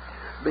stature,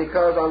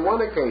 because on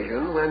one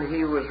occasion when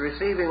he was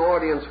receiving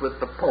audience with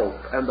the Pope,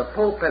 and the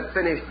Pope had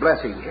finished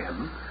blessing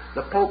him,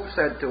 the Pope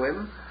said to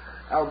him,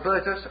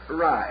 "Albertus,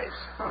 rise."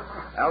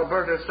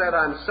 Albertus said,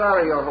 "I'm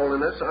sorry, Your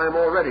Holiness, I'm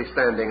already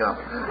standing up,"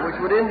 which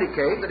would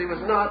indicate that he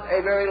was not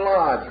a very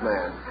large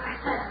man.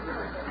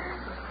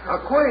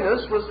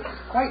 Aquinas was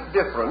quite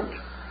different,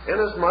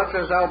 inasmuch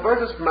as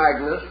Albertus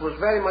Magnus was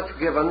very much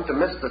given to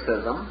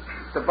mysticism,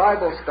 to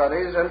Bible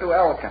studies, and to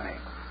alchemy.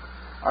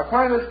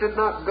 Aquinas did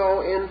not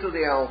go into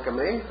the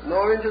alchemy,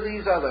 nor into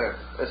these other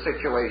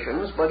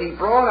situations, but he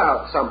brought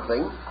out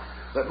something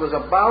that was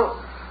about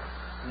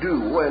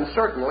due and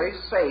certainly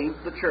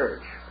saved the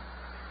church.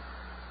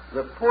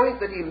 The point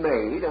that he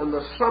made, and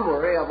the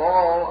summary of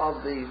all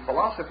of the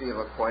philosophy of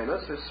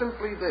Aquinas, is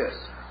simply this: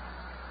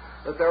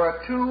 that there are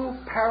two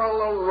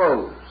parallel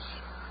roads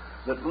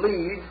that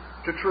lead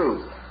to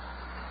truth.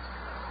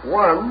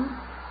 One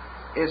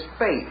is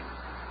faith,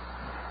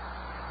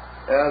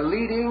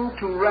 leading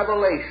to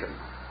revelation,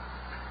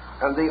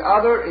 and the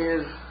other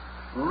is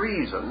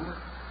reason,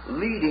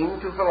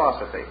 leading to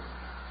philosophy.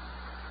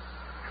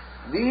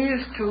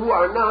 These two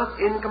are not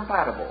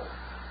incompatible,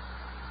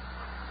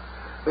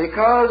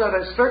 because at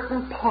a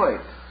certain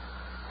point,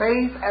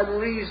 faith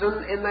and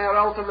reason in their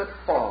ultimate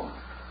form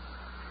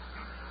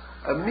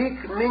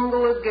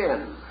mingle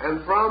again,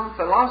 and from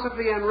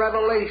philosophy and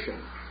revelation,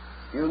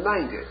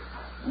 united,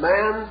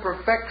 man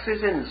perfects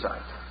his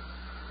insight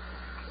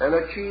and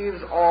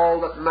achieves all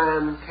that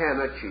man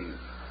can achieve.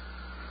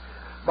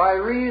 By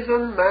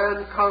reason,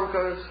 man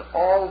conquers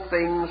all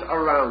things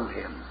around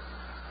him.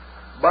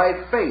 By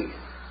faith,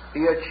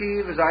 he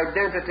achieves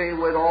identity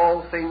with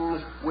all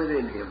things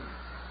within him.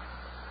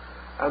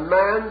 a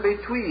man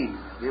between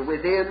the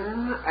within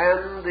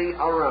and the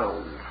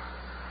around,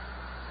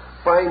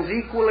 finds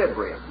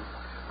equilibrium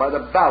by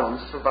the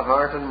balance of the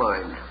heart and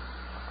mind.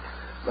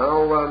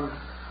 Now,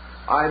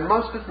 I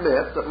must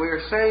admit that we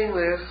are saying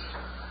this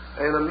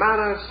in a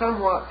manner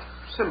somewhat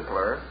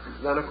simpler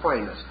than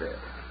Aquinas did,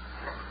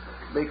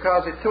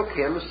 because it took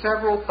him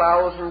several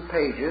thousand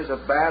pages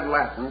of bad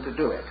Latin to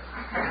do it.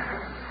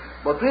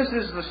 But this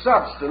is the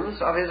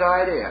substance of his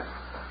idea.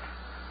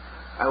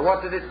 And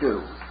what did it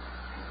do?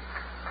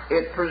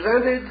 It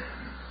presented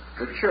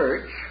the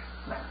church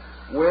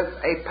with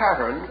a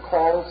pattern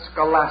called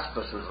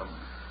scholasticism.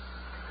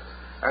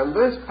 And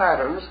this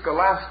pattern,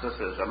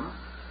 scholasticism,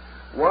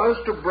 was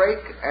to break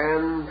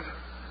and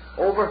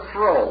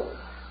overthrow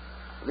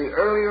the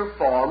earlier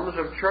forms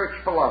of church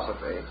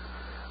philosophy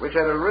which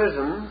had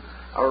arisen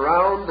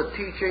around the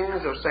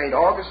teachings of St.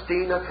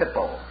 Augustine of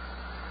Hippo.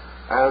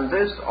 And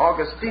this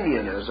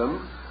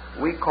Augustinianism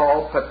we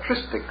call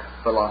patristic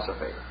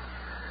philosophy.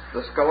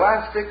 The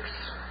scholastics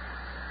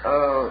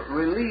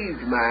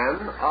relieved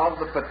man of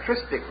the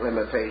patristic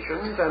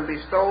limitations and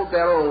bestowed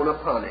their own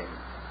upon him.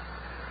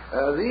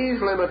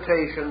 These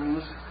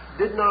limitations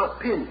did not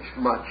pinch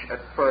much at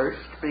first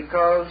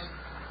because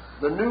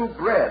the new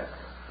bread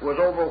was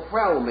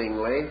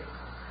overwhelmingly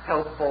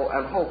helpful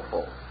and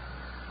hopeful.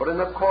 But in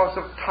the course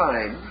of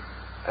time,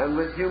 and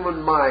with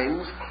human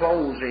minds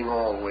closing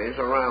always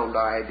around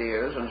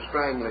ideas and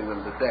strangling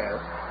them to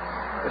death,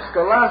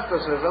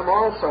 scholasticism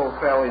also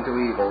fell into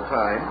evil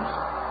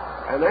times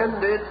and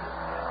ended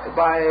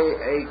by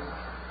a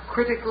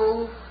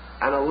critical,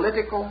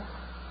 analytical,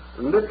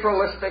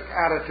 literalistic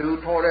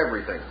attitude toward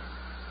everything.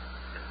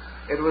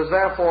 It was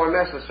therefore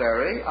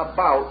necessary,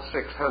 about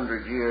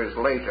 600 years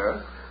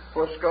later,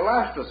 for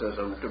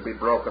scholasticism to be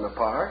broken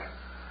apart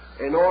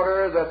in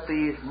order that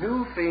the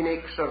new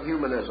phoenix of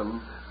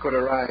humanism could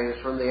arise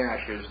from the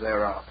ashes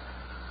thereof.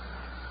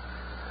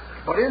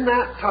 But in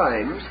that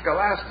time,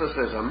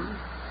 scholasticism,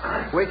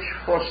 which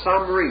for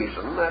some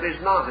reason that is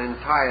not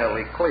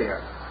entirely clear,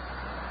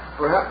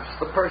 perhaps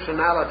the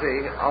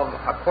personality of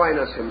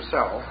Aquinas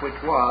himself, which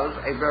was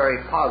a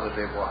very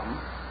positive one,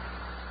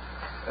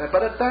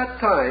 but at that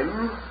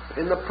time,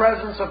 in the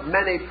presence of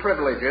many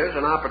privileges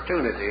and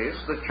opportunities,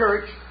 the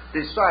church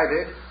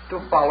decided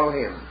to follow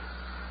him.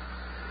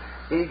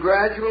 He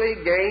gradually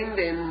gained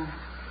in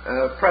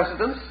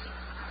precedence.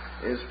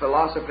 His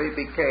philosophy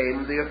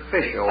became the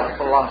official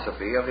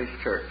philosophy of his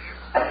church.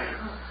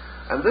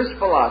 And this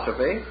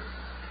philosophy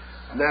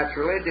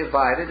naturally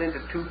divided into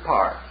two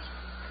parts.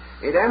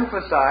 It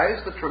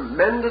emphasized the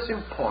tremendous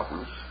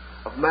importance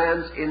of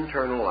man's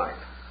internal life.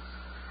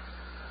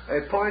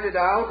 It pointed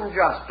out and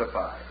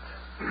justified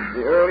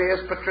the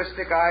earliest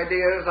patristic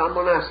ideas on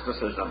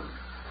monasticism,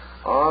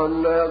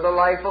 on the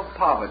life of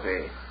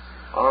poverty,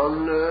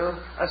 on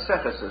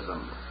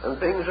asceticism, and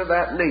things of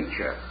that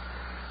nature.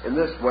 In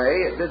this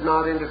way, it did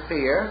not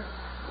interfere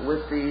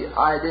with the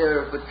idea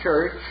of the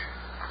church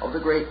of the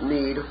great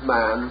need of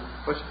man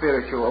for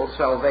spiritual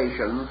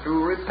salvation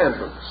through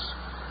repentance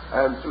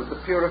and through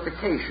the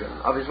purification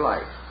of his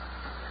life.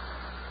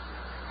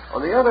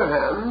 On the other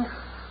hand,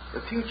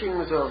 the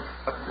teachings of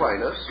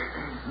Aquinas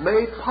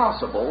made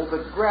possible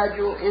the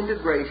gradual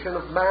integration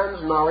of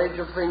man's knowledge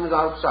of things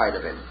outside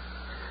of him.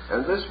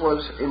 And this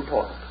was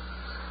important.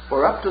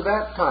 For up to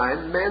that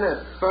time, men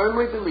had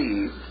firmly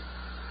believed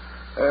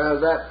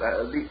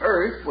that the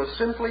earth was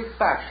simply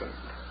fashioned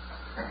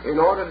in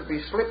order to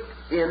be slipped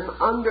in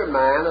under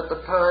man at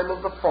the time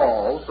of the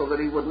fall so that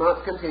he would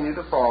not continue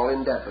to fall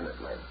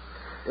indefinitely.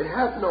 It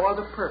had no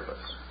other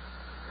purpose.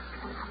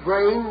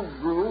 Grain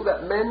grew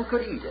that men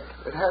could eat it.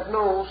 It had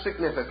no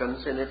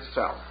significance in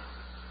itself.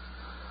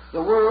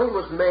 The world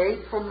was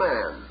made for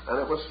man, and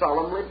it was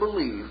solemnly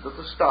believed that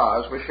the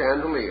stars were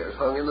chandeliers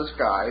hung in the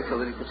sky so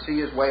that he could see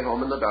his way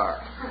home in the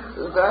dark.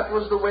 That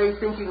was the way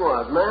thinking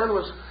was. Man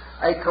was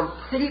a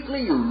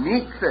completely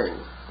unique thing,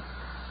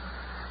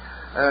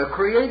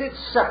 created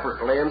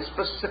separately and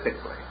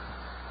specifically,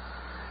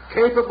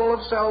 capable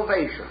of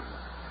salvation,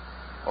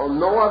 or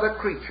no other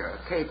creature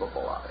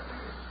capable of it.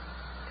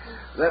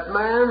 That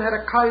man had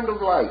a kind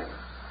of life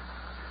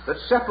that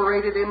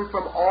separated him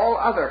from all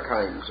other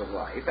kinds of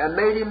life and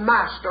made him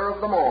master of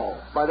them all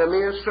by the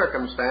mere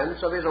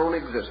circumstance of his own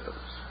existence.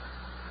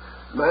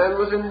 Man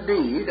was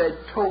indeed a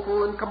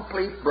total and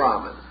complete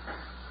Brahman.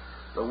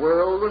 The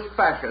world was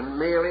fashioned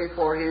merely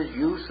for his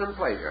use and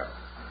pleasure.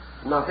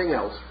 Nothing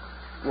else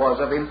was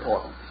of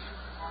importance.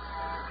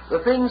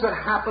 The things that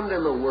happened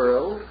in the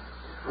world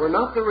were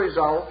not the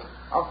result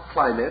of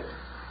climate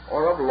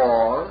or of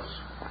laws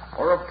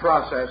or of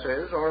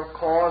processes or of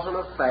cause and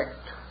effect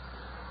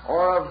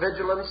or of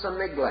vigilance and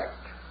neglect.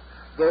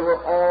 They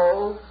were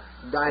all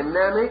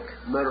dynamic,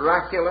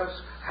 miraculous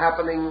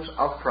happenings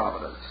of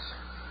providence.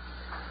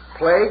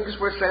 Plagues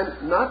were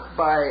sent not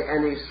by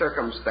any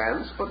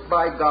circumstance, but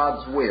by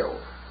God's will.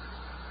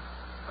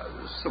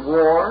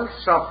 War,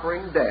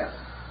 suffering, death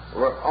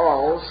were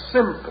all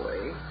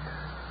simply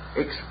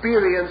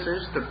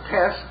experiences to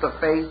test the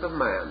faith of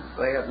man.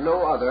 They had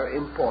no other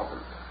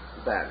important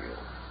value.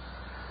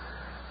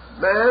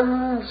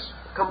 Man's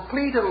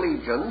complete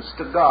allegiance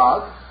to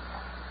God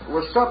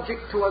was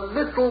subject to a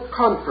little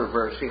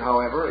controversy,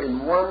 however,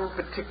 in one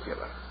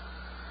particular.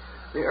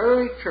 The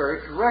early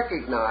church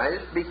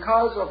recognized,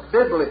 because of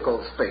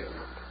biblical statement,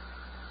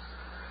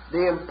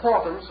 the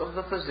importance of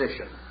the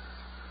physician.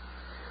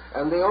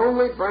 And the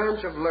only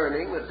branch of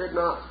learning that did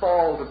not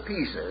fall to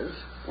pieces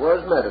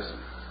was medicine.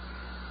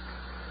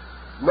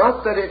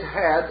 Not that it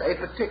had a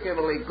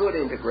particularly good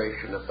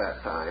integration at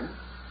that time,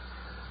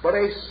 but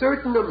a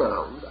certain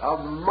amount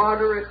of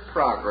moderate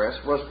progress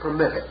was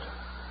permitted.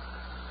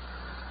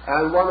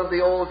 And one of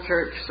the old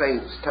church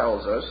saints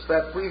tells us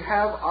that we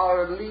have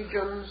our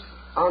allegiance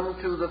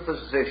unto the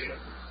physician,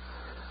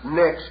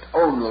 next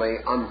only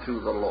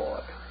unto the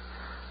Lord.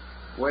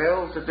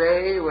 Well,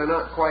 today we're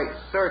not quite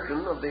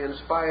certain of the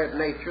inspired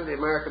nature of the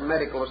American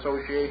Medical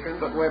Association,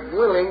 but we're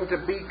willing to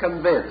be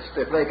convinced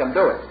if they can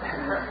do it.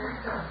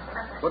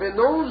 But in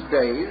those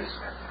days,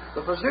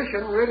 the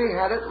physician really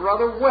had it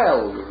rather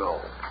well, you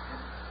know,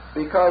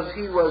 because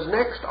he was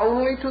next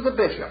only to the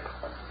bishop,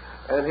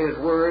 and his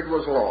word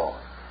was law.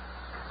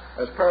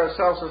 As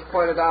Paracelsus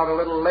pointed out a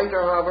little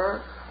later,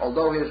 however,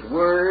 although his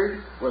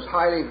word was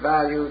highly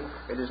valued,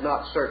 it is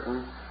not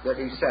certain that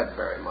he said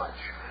very much,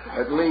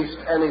 at least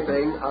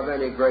anything of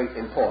any great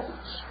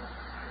importance.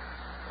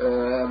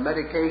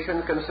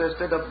 Medication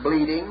consisted of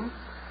bleeding,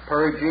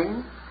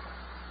 purging,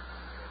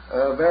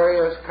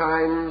 various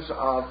kinds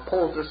of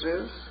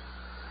poultices,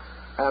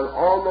 and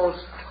almost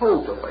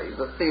totally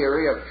the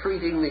theory of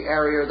treating the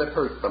area that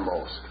hurt the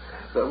most.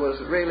 There was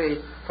really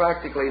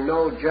practically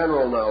no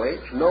general knowledge,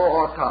 no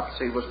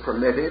autopsy was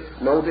permitted,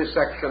 no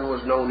dissection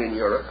was known in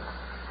Europe,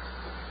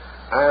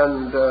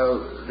 and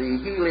the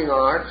healing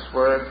arts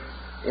were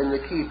in the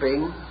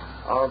keeping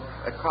of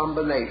a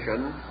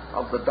combination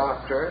of the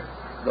doctor,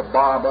 the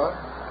barber,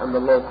 and the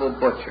local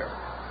butcher.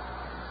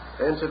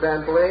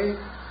 Incidentally,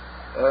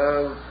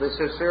 the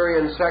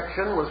Caesarean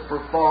section was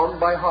performed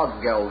by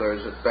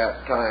hoggelders at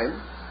that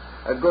time.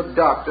 A good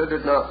doctor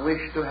did not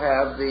wish to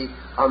have the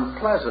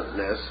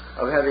unpleasantness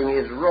of having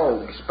his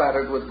robe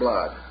spattered with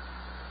blood.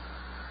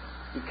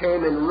 He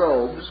came in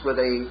robes with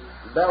a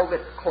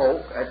velvet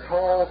cloak, a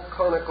tall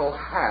conical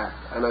hat,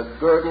 and a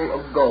girdle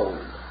of gold.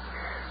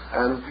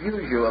 And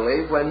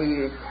usually, when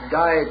he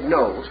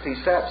diagnosed, he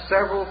sat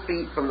several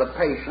feet from the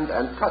patient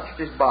and touched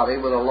his body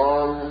with a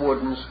long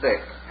wooden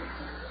stick.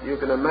 You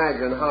can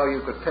imagine how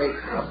you could take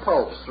a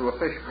pulse through a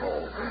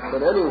fishbowl.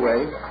 But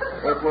anyway,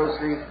 it was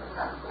the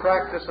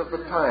practice of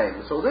the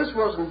time. So this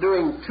wasn't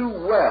doing too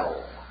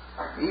well,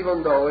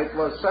 even though it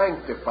was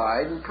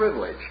sanctified and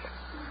privileged.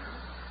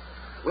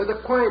 With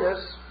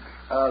Aquinas,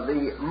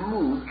 the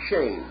mood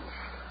changed.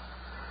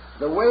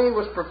 The way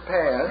was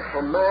prepared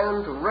for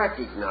man to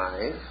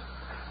recognize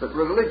that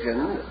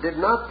religion did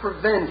not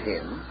prevent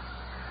him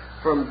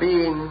from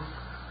being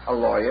a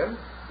lawyer,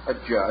 a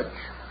judge,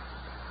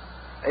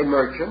 a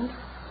merchant,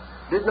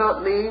 did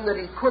not mean that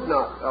he could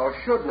not or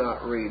should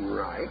not read and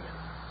write.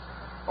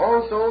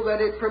 Also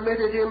that it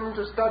permitted him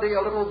to study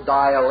a little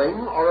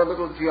dialing or a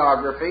little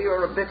geography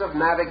or a bit of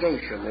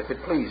navigation if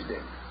it pleased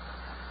him.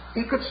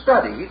 He could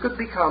study, he could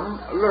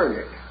become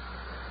learned.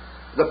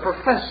 The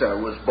professor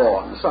was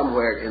born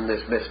somewhere in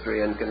this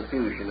mystery and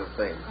confusion of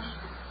things.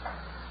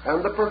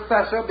 And the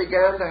professor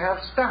began to have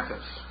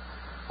status,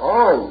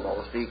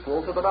 almost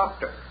equal to the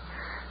doctor.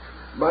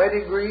 By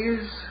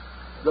degrees,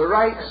 the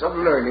rights of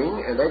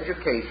learning and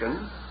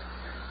education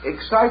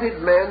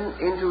excited men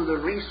into the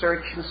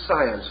research in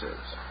sciences.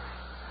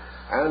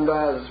 And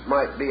as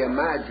might be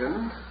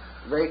imagined,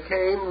 they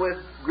came with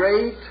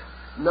great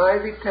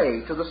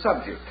naivete to the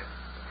subject.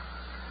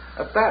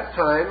 At that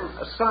time,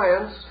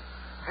 science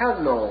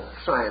had no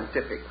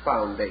scientific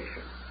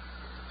foundation.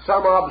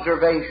 Some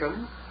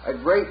observation, a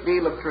great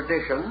deal of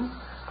tradition,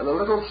 and a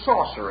little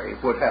sorcery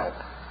would help.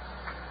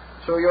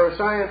 So your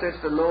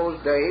scientist in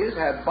those days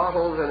had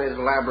bottles in his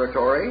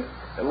laboratory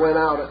and went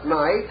out at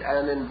night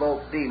and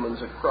invoked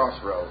demons at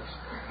crossroads.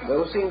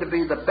 Those seem to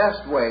be the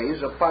best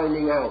ways of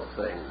finding out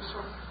things.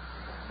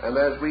 And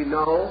as we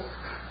know,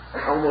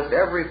 almost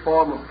every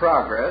form of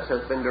progress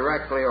has been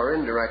directly or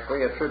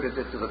indirectly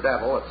attributed to the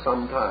devil at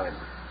some time.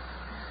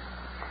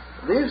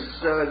 This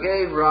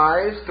gave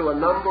rise to a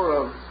number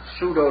of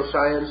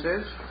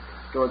pseudosciences,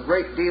 to a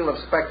great deal of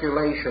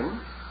speculation,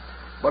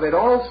 but it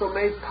also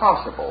made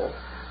possible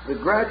the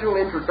gradual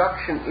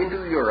introduction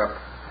into Europe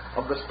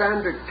of the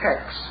standard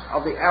texts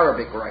of the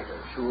Arabic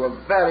writers, who were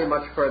very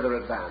much further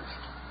advanced.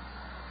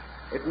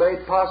 It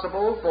made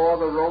possible for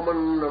the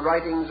Roman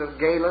writings of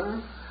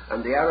Galen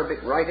and the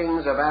Arabic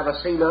writings of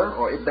Avicenna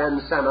or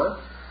Ibn Sina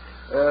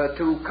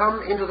to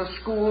come into the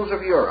schools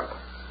of Europe.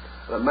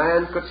 A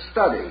man could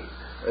study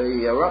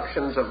the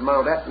eruptions of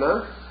Mount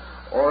Etna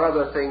or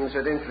other things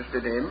that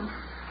interested him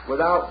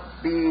without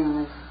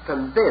being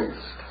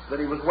convinced that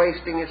he was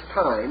wasting his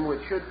time,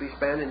 which should be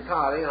spent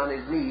entirely on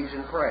his knees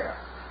in prayer.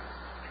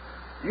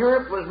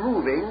 Europe was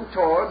moving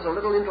towards a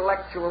little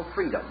intellectual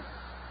freedom,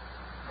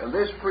 and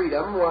this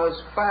freedom was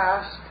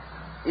fast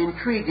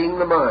intriguing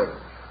the mind.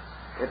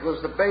 It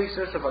was the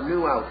basis of a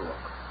new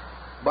outlook.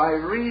 by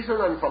reason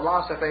and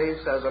philosophy,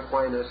 says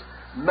Aquinas,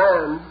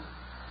 man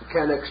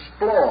can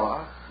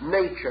explore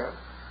nature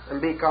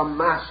and become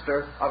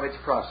master of its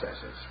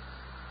processes.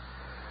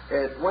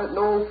 It went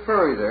no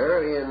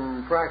further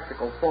in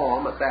practical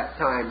form at that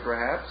time,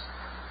 perhaps,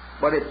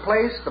 but it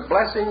placed the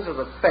blessings of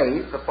the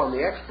faith upon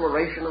the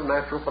exploration of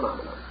natural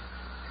phenomena.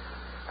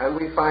 And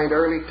we find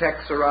early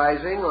texts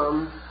arising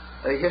on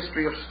a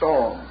history of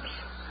storms.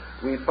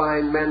 We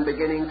find men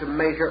beginning to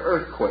measure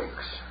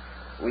earthquakes.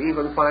 We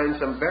even find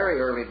some very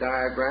early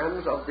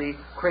diagrams of the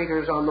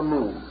craters on the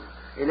moon.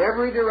 In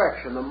every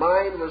direction, the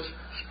mind was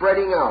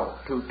spreading out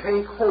to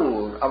take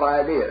hold of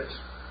ideas.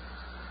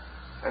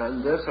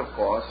 And this, of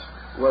course,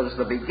 was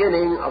the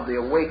beginning of the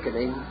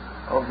awakening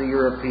of the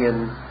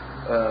European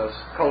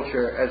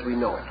culture as we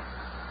know it.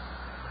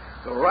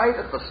 So right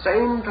at the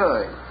same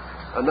time,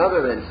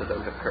 another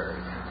incident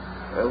occurred,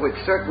 which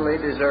certainly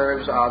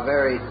deserves our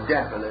very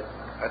definite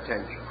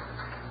attention.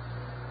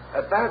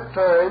 At that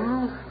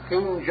time,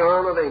 King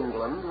John of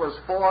England was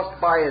forced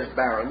by his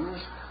barons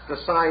to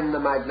sign the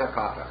Magna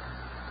Carta.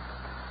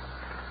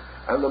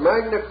 And the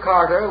Magna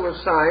Carta was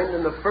signed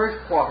in the first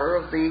quarter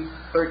of the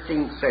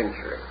 13th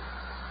century,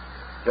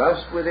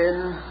 just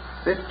within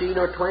 15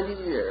 or 20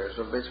 years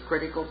of this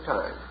critical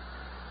time.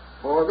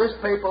 For this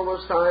paper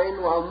was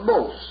signed while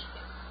most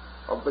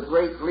of the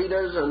great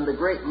leaders and the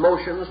great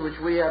motions which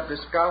we have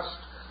discussed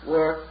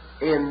were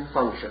in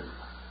function.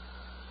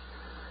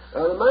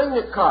 The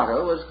Magna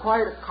Carta was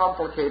quite a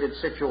complicated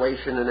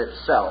situation in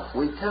itself.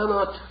 We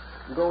cannot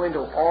go into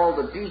all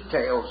the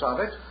details of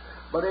it,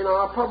 but in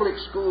our public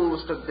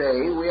schools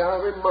today we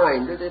are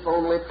reminded, if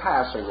only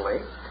passingly,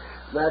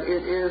 that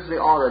it is the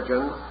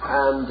origin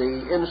and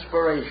the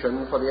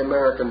inspiration for the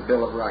American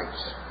Bill of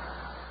Rights.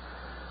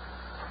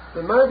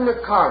 The Magna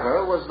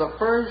Carta was the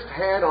first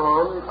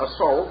head-on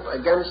assault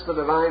against the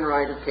divine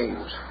right of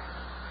kings.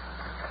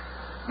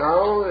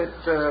 Now,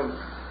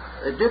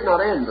 it did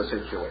not end the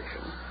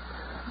situation,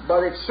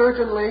 but it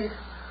certainly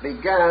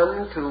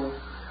began to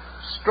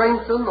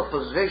strengthen the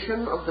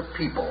position of the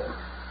people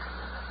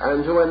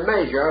and to a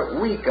measure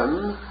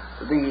weaken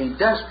the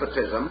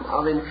despotism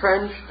of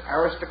entrenched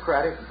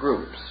aristocratic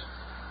groups.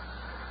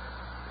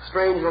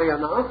 Strangely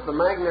enough, the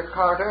Magna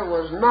Carta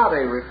was not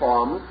a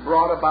reform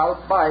brought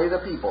about by the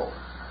people.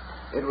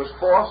 It was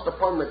forced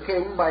upon the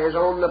king by his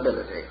own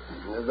nobility,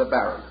 the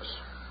barons,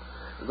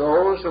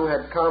 those who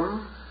had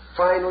come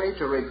finally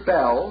to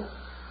rebel,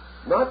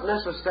 not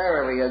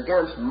necessarily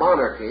against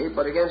monarchy,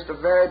 but against a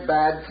very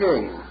bad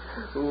king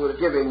who was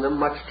giving them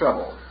much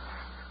trouble.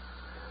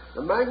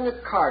 The Magna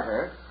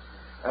Carta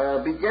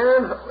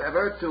began,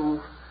 however,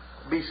 to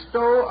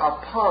bestow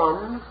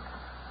upon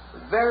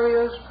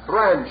various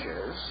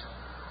branches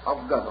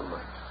of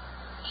government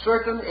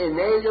certain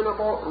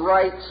inalienable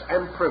rights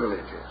and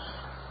privileges.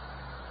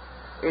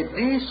 It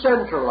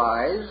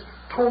decentralized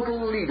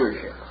total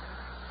leadership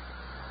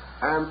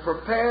and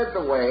prepared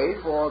the way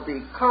for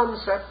the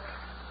concept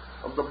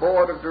of the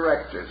board of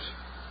directors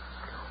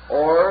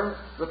or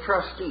the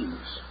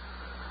trustees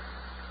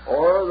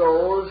or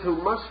those who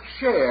must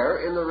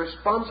share in the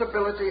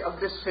responsibility of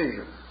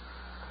decision.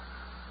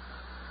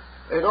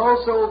 It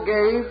also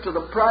gave to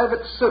the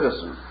private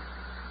citizen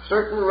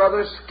certain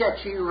rather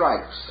sketchy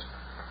rights.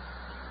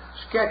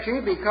 Sketchy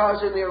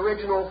because in the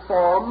original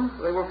form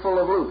they were full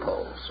of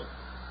loopholes,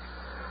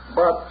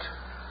 but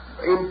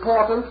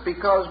important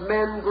because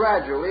men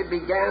gradually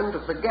began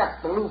to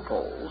forget the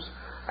loopholes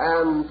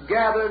and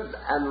gathered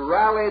and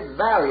rallied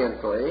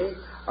valiantly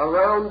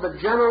around the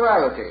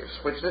generalities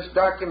which this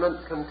document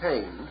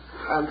contained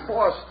and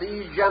forced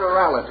these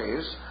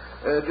generalities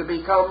to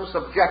become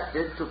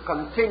subjected to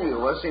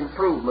continuous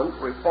improvement,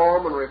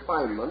 reform, and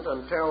refinement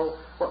until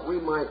what we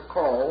might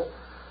call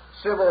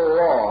civil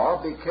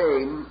law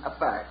became a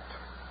fact.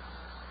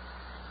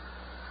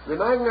 The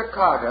Magna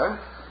Carta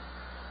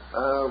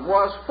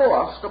was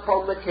forced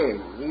upon the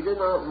king. He did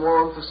not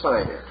want to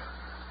sign it.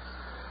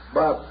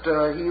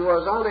 But he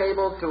was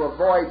unable to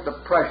avoid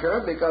the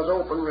pressure because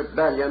open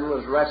rebellion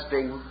was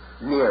resting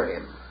near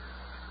him.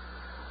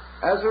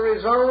 As a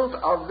result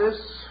of this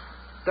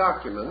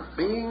document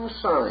being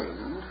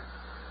signed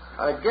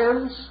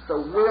against the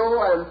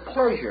will and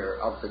pleasure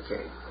of the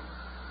king,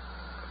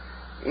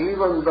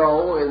 even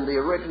though in the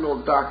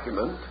original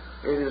document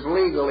it is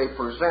legally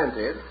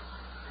presented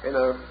in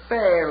a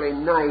fairly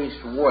nice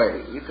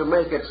way to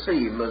make it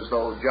seem as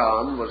though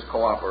John was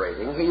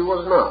cooperating, he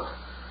was not.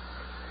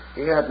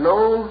 He had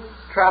no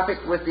traffic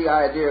with the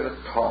idea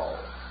at all,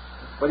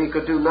 but he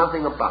could do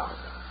nothing about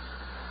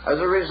it. As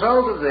a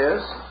result of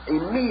this,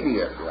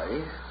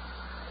 immediately,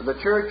 the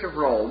Church of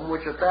Rome,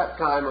 which at that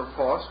time, of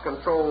course,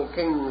 controlled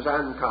kings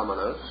and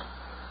commoners,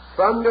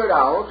 thundered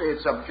out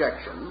its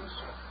objections,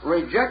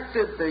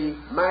 rejected the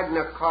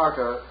Magna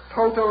Carta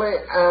totally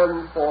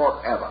and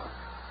forever.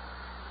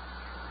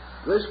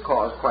 This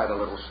caused quite a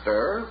little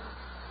stir,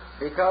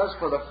 because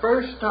for the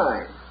first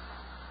time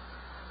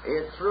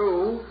it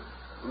threw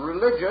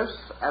religious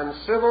and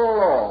civil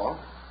law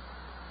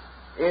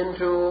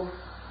into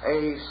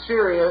a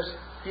serious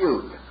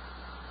feud.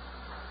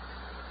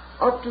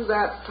 Up to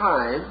that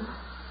time,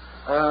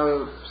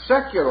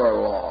 secular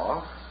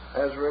law,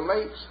 as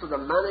relates to the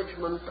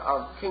management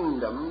of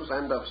kingdoms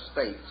and of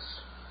states,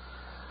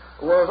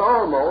 was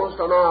almost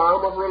an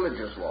arm of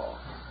religious law.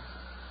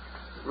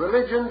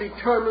 Religion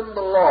determined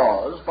the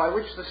laws by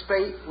which the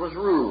state was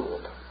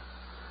ruled,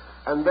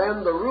 and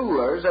then the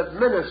rulers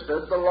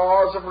administered the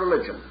laws of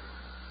religion.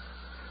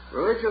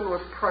 Religion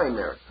was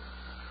primary.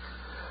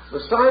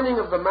 The signing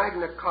of the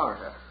Magna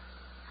Carta,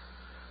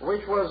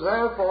 which was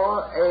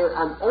therefore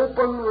an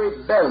open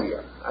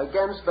rebellion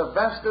against the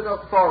vested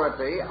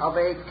authority of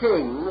a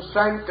king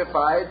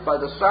sanctified by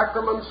the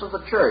sacraments of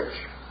the church,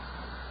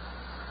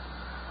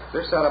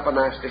 this set up a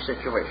nasty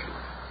situation.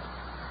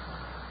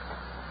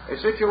 A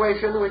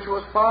situation which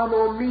was far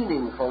more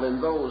meaningful in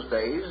those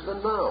days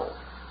than now.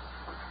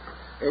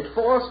 It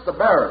forced the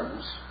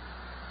barons,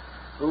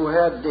 who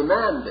had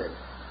demanded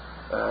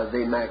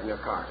the Magna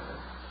Carta,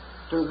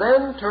 to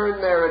then turn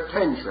their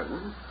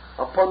attention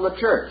upon the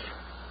church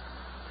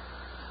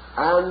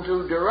and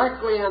to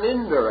directly and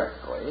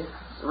indirectly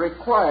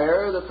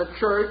require that the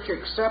church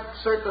accept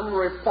certain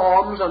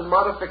reforms and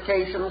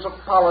modifications of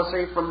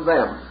policy from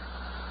them.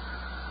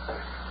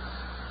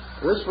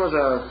 This was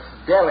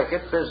a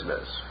delicate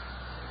business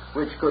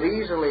which could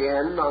easily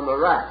end on the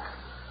rack.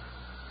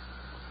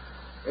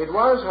 It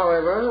was,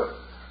 however,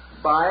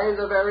 by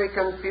the very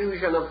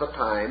confusion of the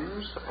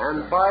times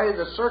and by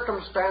the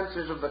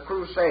circumstances of the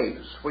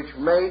Crusades, which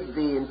made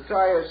the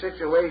entire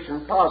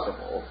situation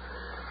possible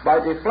by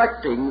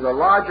deflecting the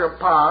larger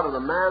part of the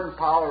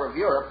manpower of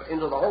Europe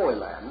into the Holy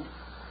Land,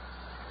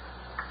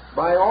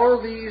 by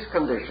all these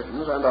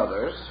conditions and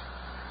others,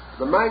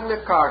 the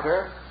Magna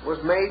Carta was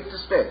made to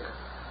stick.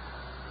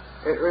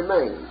 It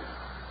remained.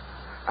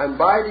 And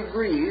by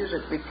degrees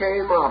it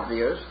became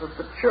obvious that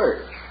the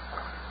church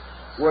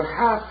would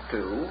have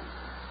to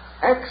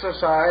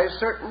exercise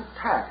certain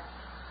tact,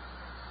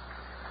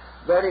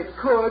 that it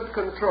could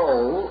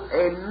control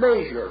a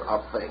measure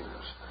of things.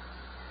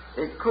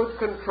 It could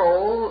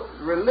control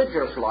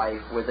religious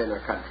life within a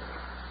country.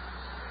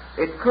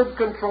 It could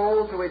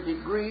control to a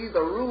degree the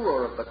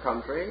ruler of the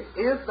country,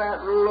 if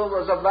that ruler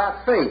was of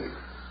that faith.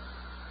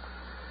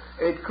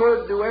 It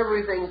could do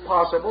everything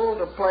possible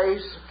to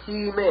place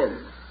key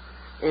men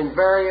in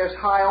various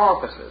high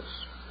offices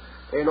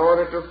in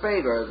order to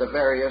favor the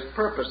various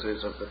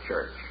purposes of the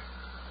church.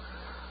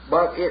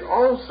 But it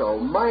also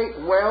might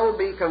well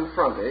be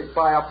confronted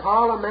by a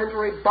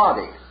parliamentary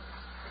body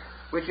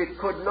which it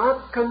could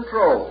not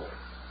control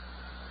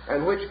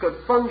and which could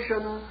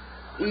function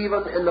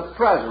even in the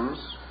presence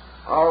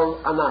of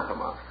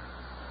anathema.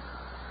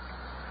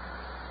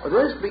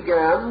 This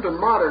began to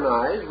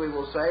modernize, we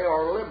will say,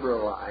 or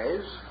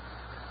liberalize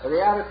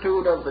the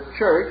attitude of the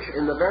church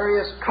in the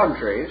various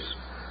countries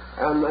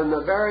and in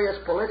the various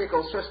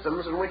political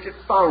systems in which it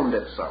found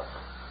itself.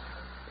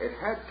 It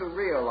had to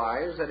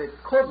realize that it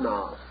could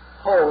not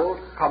hold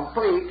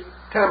complete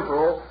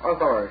temporal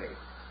authority.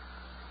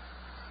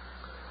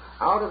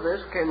 Out of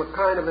this came a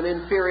kind of an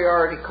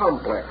inferiority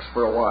complex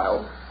for a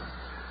while,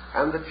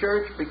 and the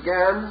church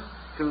began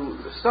to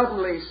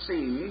suddenly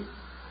see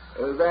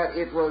that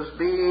it was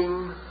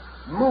being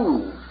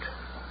moved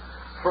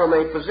from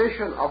a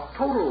position of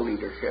total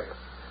leadership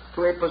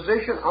to a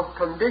position of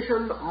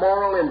conditioned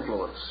moral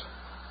influence.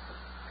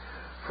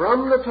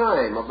 From the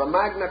time of the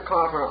Magna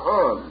Carta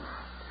on,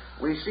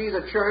 we see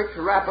the church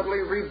rapidly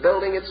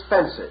rebuilding its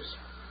fences.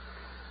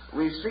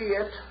 We see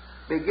it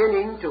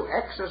beginning to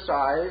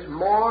exercise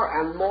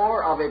more and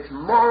more of its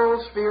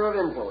moral sphere of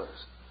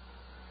influence,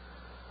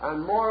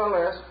 and more or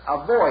less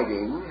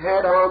avoiding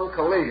head-on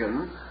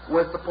collision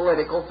with the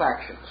political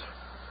factions.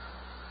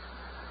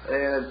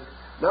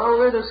 Now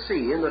let us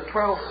see in the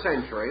 12th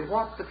century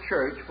what the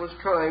church was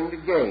trying to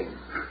gain.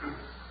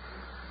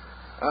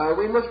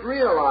 We must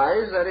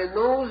realize that in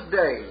those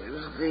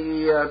days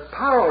the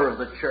power of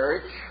the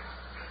church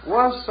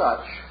was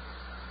such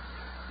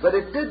that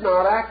it did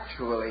not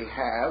actually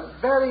have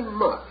very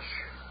much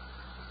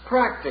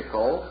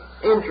practical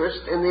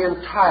interest in the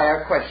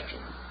entire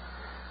question.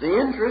 The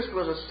interest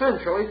was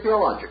essentially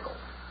theological.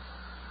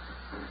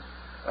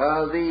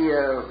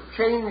 The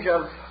change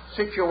of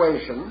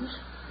situations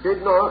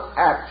did not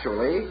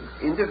actually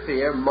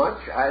interfere much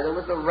either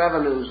with the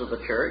revenues of the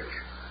church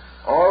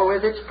or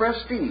with its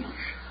prestige,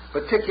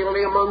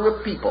 particularly among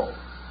the people.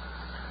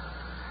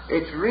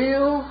 Its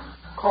real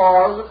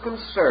cause of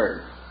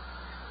concern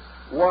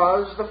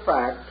was the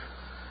fact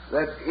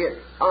that it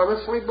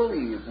honestly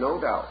believed, no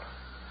doubt,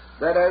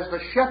 that as the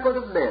shepherd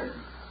of men,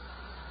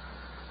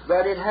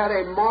 that it had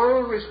a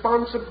moral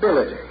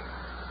responsibility,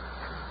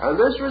 and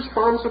this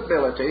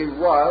responsibility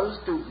was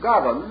to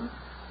govern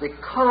the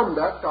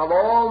conduct of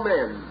all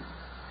men,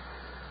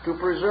 to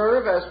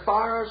preserve as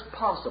far as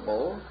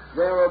possible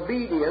their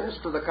obedience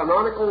to the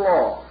canonical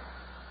law.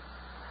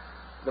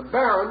 The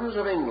barons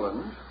of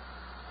England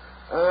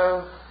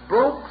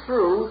broke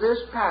through this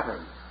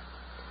pattern.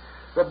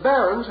 The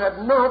barons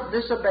had not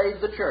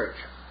disobeyed the church.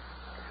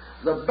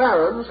 The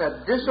barons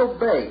had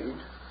disobeyed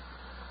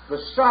the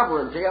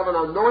sovereignty of an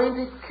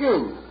anointed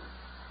king.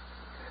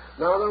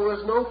 Now, there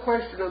was no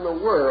question in the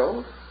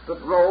world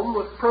that Rome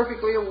was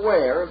perfectly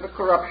aware of the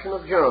corruption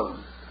of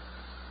John,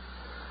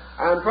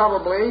 and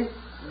probably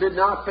did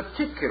not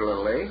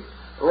particularly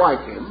like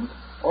him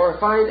or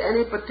find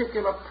any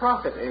particular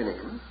profit in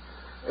him,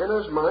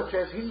 inasmuch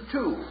as he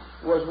too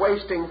was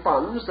wasting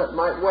funds that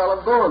might well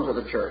have gone to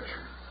the church.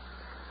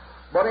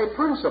 But a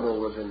principle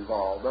was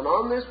involved, and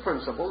on this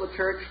principle the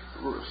church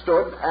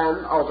stood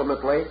and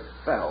ultimately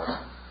fell.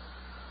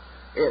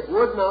 It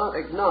would not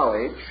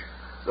acknowledge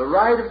the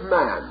right of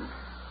man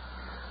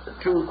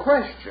to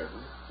question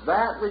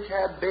that which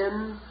had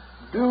been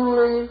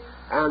duly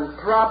and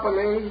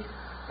properly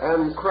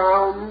and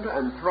crowned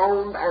and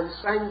throned and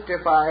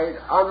sanctified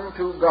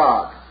unto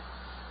God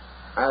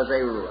as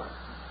a ruler.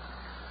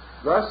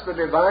 Thus the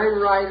divine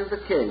right of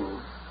the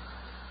king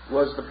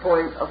was the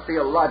point of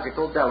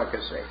theological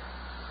delicacy.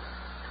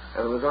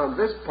 And it was on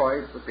this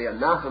point that the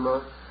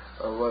anathema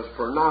was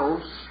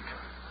pronounced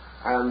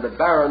and the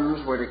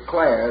barons were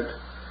declared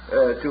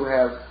to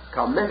have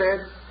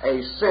committed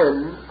a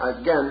sin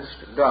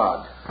against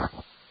God.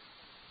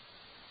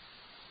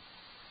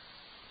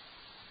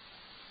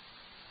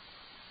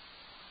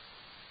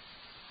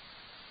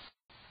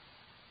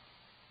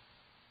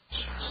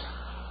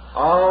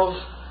 Of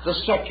the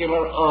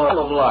secular arm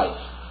of life.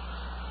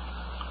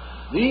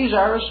 These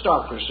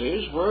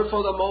aristocracies were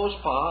for the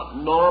most part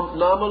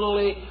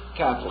nominally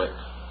Catholic,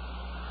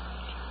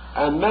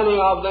 and many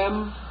of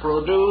them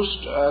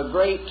produced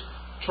great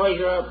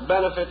treasure,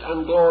 benefit,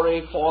 and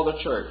glory for the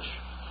church.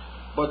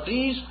 But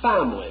these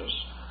families,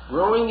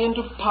 growing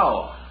into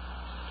power,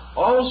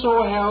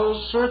 also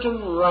held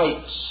certain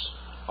rights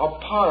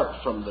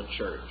apart from the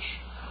church,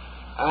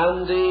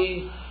 and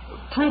the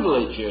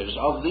privileges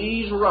of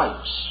these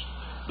rights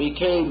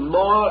became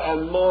more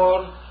and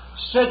more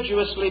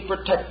sedulously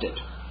protected.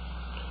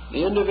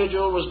 The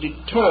individual was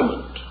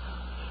determined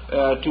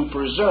to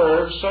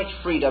preserve such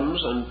freedoms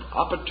and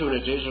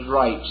opportunities and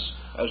rights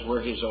as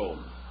were his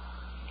own.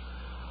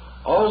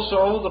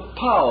 Also, the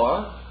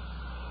power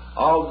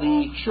of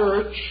the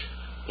church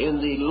in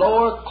the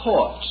lower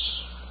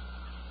courts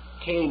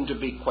came to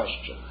be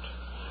questioned,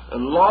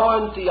 and law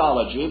and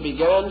theology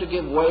began to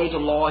give way to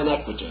law and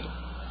equity.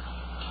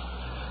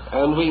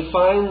 And we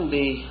find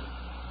the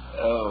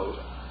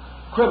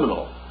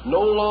criminal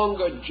no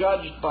longer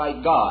judged by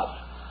God,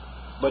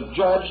 but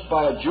judged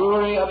by a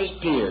jury of his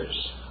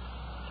peers,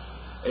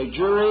 a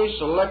jury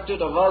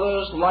selected of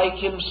others like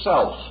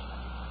himself,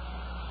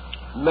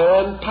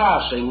 man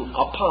passing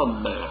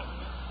upon man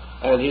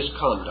and his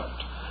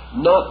conduct,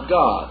 not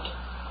God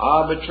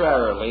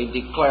arbitrarily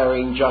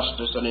declaring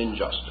justice and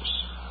injustice.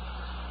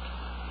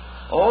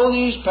 All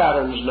these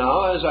patterns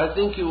now, as I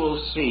think you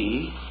will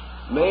see,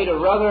 made a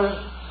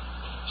rather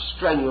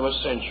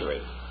strenuous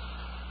century.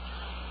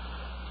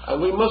 And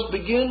we must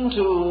begin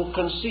to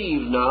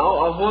conceive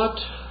now of what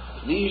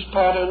these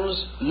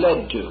patterns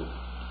led to,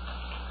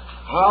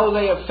 how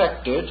they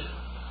affected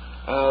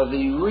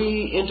the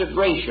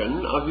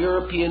reintegration of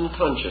European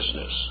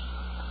consciousness.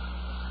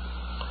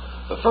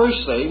 The first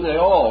thing they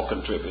all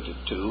contributed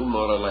to,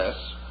 more or less,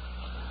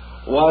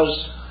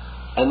 was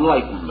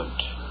enlightenment,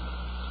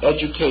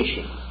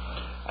 education,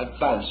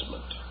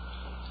 advancement.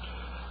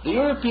 The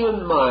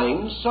European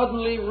mind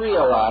suddenly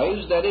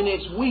realized that in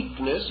its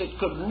weakness it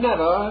could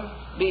never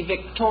be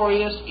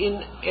victorious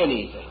in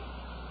anything.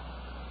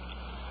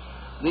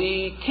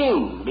 The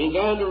king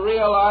began to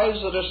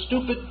realize that a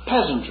stupid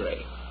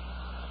peasantry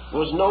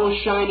was no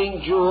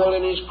shining jewel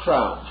in his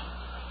crown,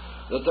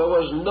 that there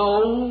was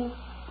no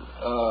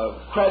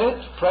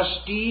credit,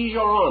 prestige,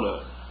 or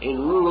honor in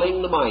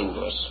ruling the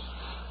mindless.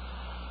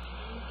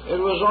 It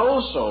was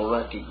also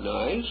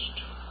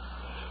recognized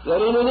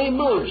that in an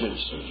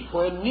emergency,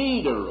 when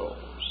need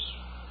arose,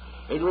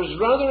 it was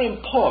rather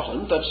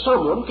important that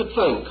someone could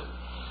think,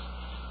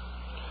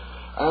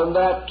 and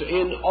that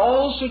in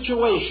all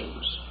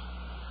situations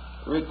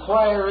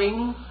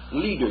requiring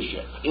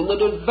leadership in the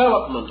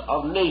development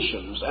of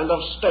nations and of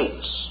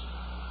states,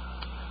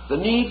 the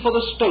need for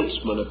the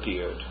statesman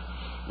appeared,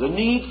 the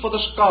need for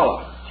the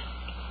scholar,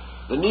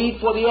 the need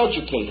for the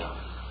educator,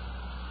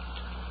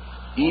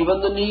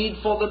 even the need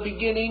for the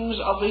beginnings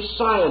of a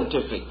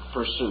scientific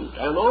pursuit,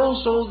 and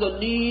also the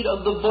need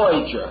of the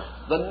voyager,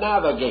 the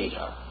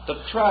navigator,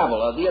 the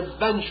traveler, the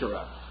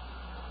adventurer.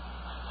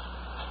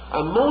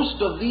 And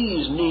most of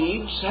these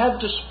needs had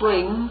to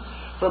spring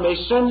from a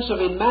sense of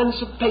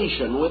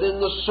emancipation within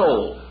the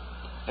soul.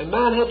 A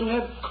man had to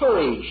have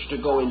courage to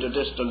go into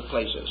distant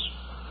places.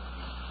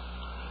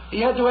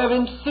 He had to have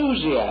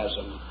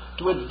enthusiasm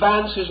to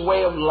advance his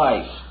way of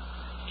life.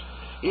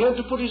 He had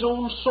to put his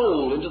own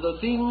soul into the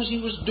things he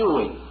was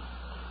doing.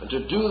 And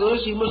to do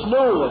this, he must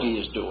know what he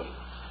is doing.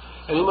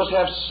 And he must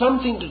have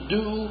something to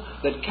do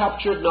that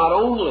captured not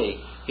only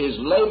his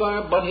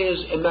labor, but his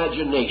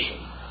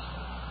imagination.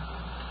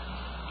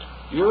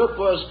 Europe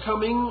was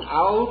coming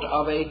out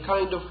of a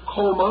kind of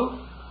coma,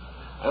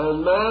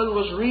 and man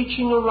was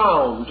reaching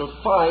around to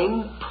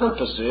find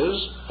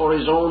purposes for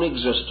his own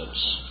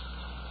existence.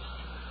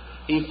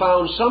 He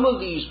found some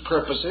of these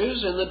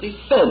purposes in the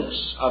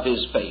defense of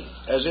his faith,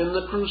 as in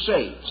the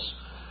Crusades,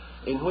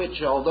 in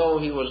which, although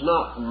he was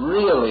not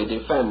really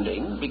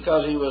defending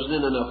because he was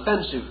in an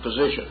offensive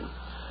position,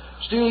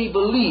 still he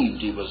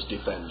believed he was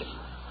defending.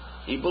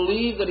 He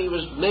believed that he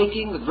was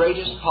making the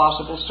greatest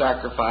possible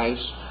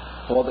sacrifice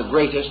for the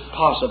greatest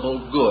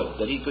possible good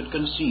that he could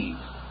conceive.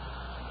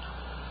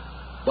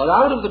 But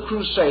out of the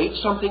crusade,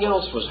 something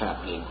else was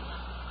happening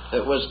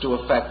that was to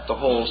affect the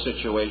whole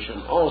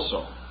situation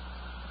also.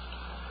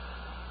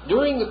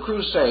 During the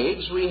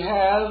Crusades, we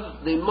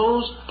have the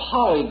most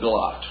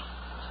polyglot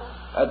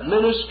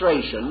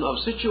administration of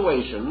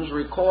situations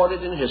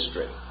recorded in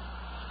history.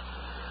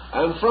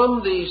 And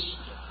from the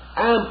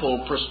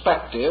ample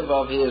perspective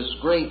of his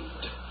great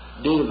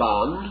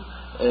divan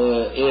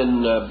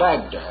in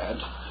Baghdad,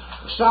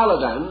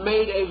 Saladin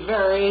made a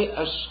very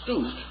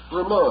astute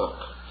remark,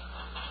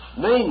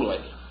 namely,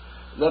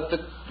 that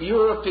the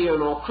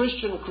European or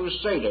Christian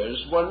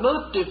crusaders were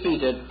not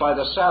defeated by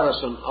the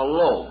Saracen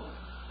alone.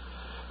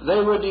 They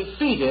were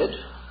defeated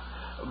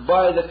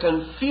by the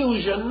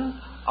confusion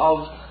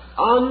of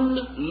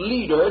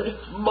unleadered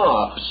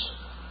mobs,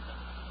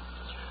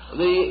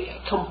 the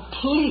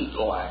complete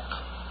lack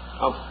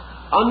of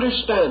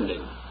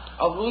understanding,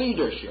 of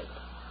leadership,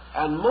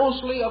 and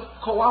mostly of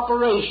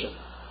cooperation.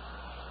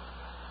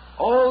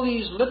 All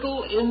these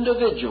little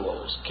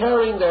individuals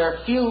carrying their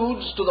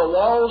feuds to the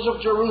walls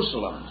of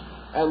Jerusalem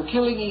and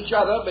killing each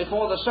other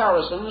before the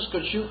Saracens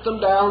could shoot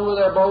them down with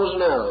their bows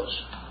and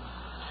arrows.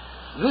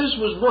 This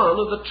was one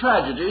of the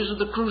tragedies of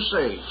the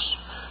Crusades,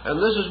 and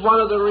this is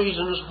one of the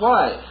reasons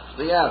why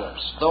the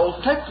Arabs,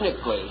 though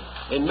technically,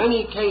 in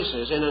many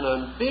cases, in an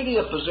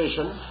inferior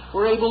position,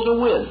 were able to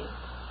win.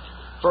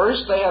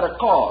 First, they had a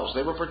cause.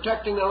 They were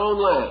protecting their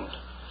own land.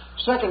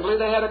 Secondly,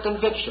 they had a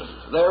conviction,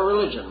 their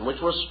religion,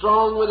 which was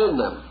strong within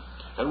them,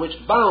 and which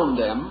bound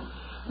them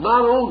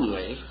not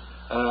only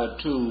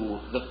to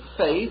the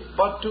faith,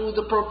 but to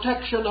the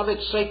protection of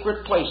its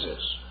sacred places.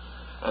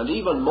 And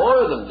even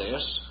more than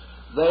this,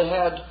 they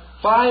had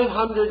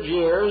 500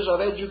 years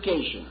of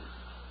education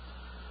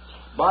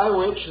by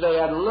which they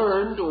had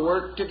learned to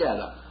work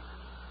together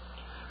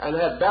and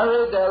had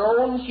buried their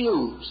own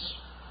feuds.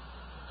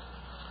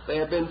 They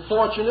had been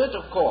fortunate,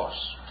 of course,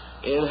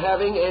 in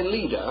having a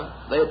leader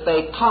that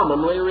they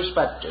commonly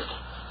respected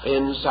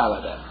in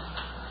Saladin.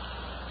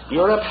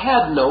 Europe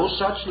had no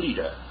such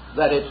leader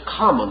that it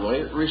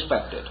commonly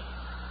respected.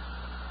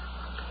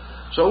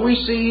 So we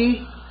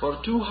see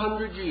for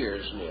 200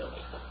 years nearly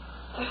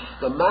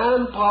the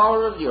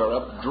manpower of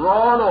Europe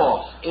drawn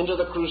off into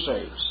the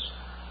Crusades.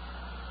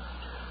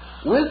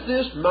 With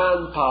this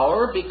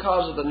manpower,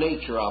 because of the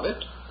nature of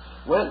it,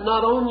 went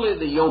not only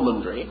the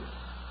yeomanry,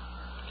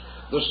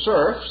 the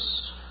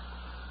serfs,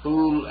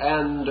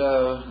 and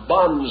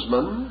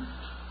bondsmen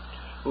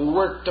who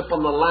worked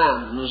upon the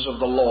lands of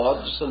the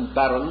lords and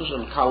barons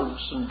and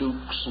counts and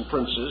dukes and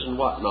princes and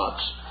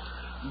whatnots,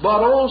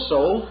 but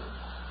also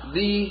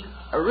the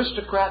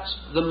aristocrats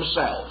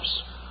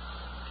themselves.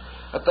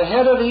 At the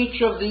head of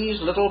each of these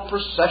little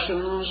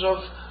processions of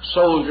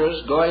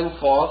soldiers going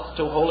forth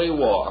to holy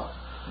war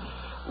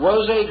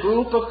was a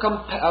group of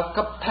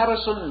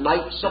caparisoned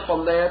knights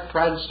upon their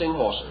prancing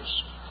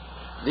horses.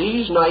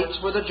 These knights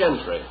were the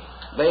gentry.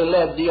 They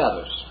led the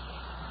others.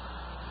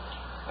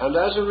 And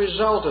as a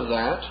result of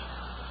that,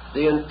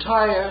 the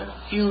entire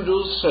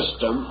feudal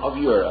system of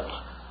Europe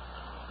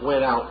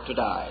went out to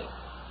die.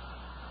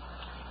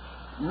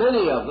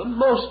 Many of them,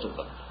 most of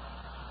them,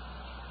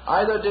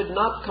 either did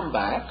not come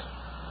back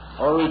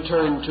or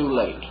returned too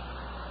late.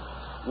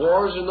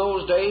 Wars in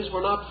those days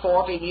were not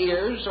 40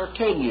 years or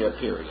 10-year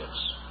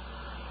periods.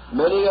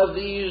 Many of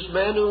these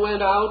men who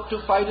went out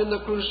to fight in the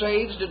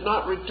Crusades did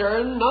not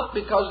return, not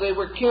because they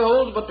were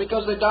killed, but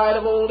because they died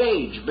of old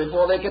age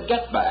before they could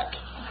get back.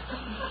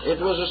 It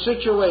was a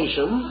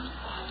situation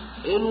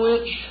in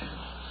which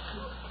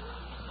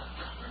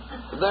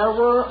there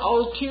were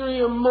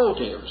ulterior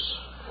motives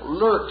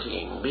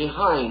lurking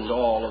behind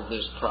all of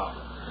this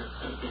problem.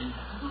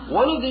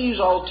 One of these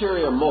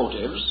ulterior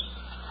motives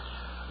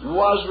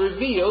was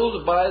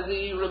revealed by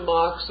the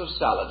remarks of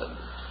Saladin.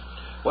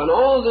 When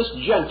all this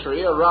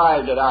gentry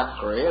arrived at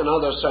Acre and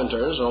other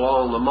centers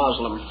along the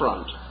Muslim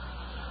front,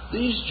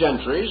 these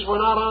gentries were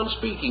not on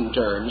speaking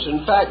terms.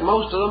 In fact,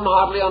 most of them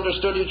hardly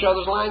understood each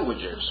other's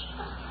languages.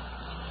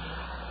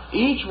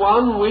 Each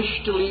one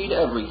wished to lead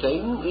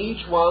everything.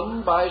 Each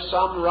one, by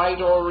some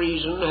right or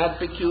reason, had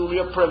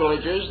peculiar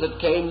privileges that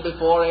came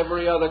before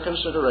every other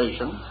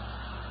consideration.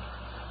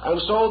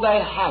 And so they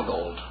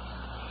haggled,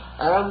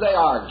 and they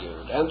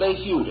argued, and they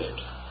feuded,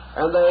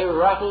 and they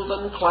rattled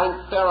and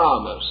clanked their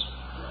armors.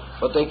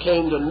 But they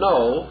came to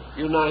no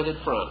united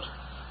front.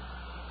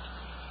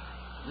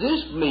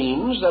 This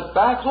means that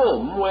back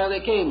home, where they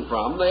came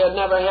from, they had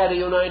never had a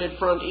united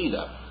front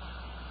either.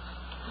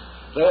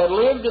 They had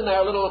lived in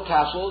their little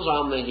castles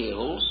on the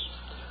hills,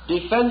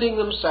 defending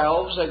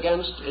themselves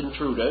against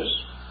intruders,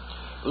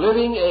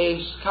 living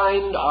a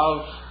kind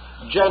of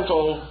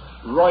gentle,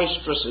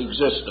 roisterous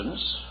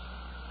existence,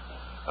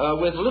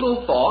 with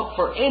little thought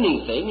for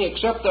anything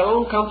except their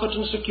own comfort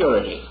and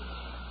security.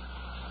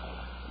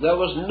 There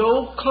was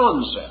no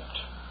concept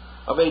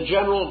of a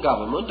general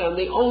government, and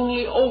the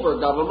only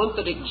over-government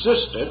that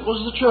existed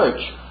was the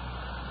church.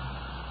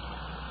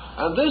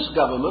 And this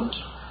government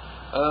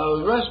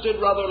rested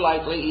rather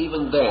lightly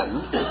even then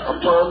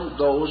upon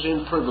those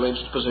in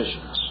privileged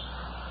positions.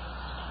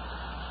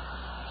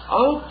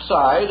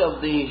 Outside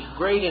of the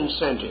great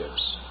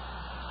incentives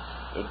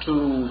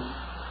to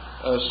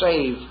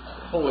save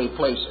holy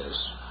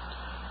places,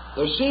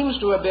 there seems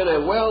to have been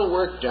a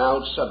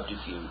well-worked-out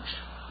subterfuge,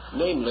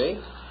 namely,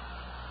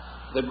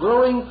 the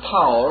growing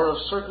power of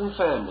certain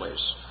families,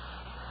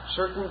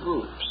 certain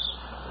groups.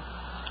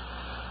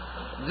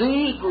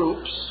 These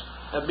groups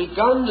have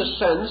begun to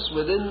sense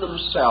within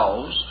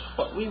themselves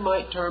what we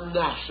might term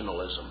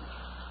nationalism.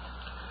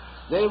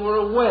 They were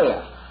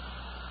aware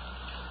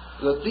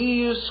that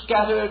these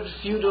scattered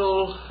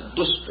feudal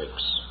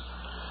districts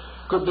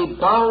could be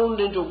bound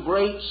into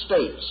great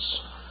states,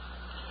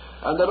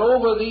 and that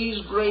over these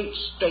great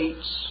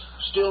states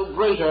still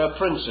greater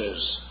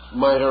princes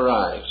might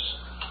arise.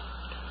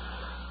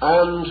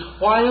 And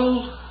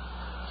while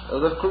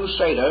the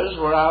Crusaders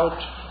were out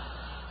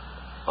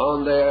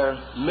on their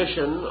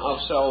mission of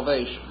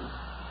salvation,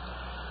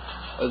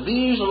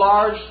 these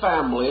large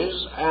families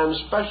and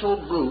special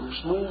groups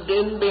moved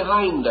in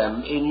behind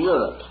them in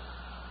Europe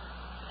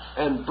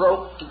and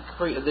broke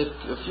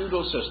the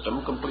feudal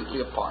system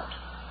completely apart.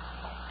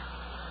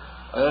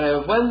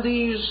 When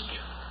these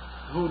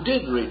who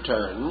did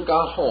return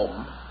got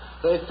home,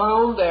 they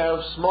found their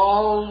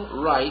small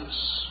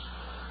rights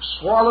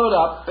swallowed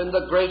up in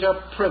the greater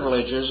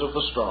privileges of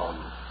the strong.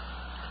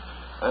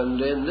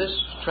 And in this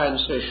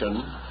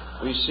transition,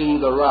 we see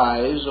the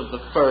rise of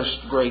the first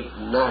great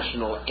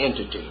national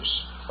entities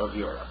of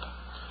Europe.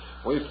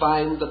 We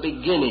find the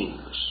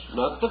beginnings,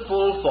 not the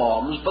full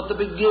forms, but the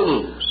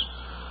beginnings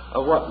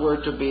of what were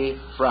to be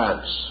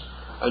France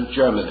and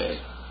Germany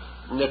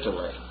and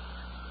Italy.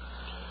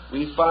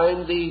 We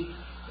find the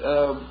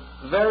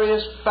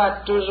various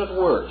factors at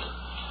work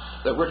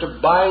that were to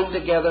bind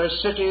together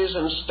cities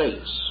and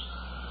states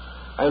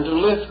and to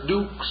lift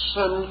dukes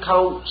and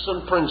counts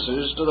and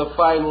princes to the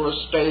final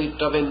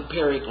estate of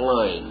empiric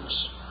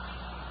lines.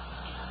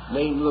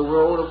 Naming the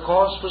road, of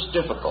course, was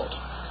difficult.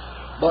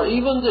 But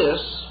even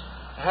this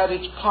had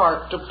its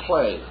part to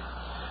play,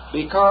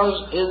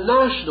 because in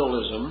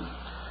nationalism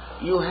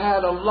you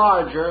had a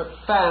larger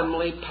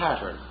family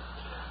pattern,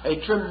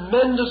 a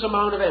tremendous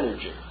amount of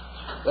energy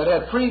that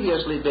had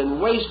previously been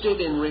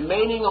wasted in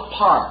remaining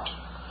apart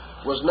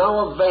was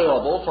now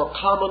available for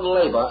common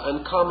labor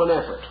and common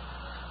effort.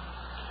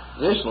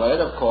 This led,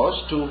 of course,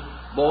 to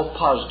both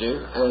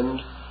positive and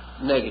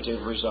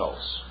negative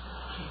results.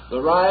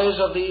 The rise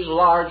of these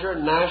larger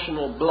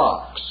national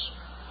blocs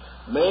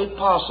made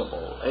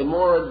possible a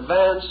more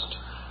advanced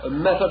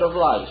method of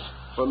life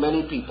for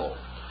many people.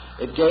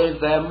 It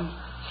gave them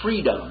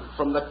freedom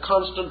from the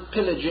constant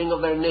pillaging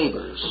of their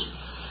neighbors.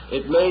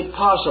 It made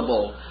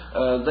possible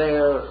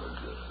their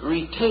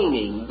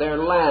retaining their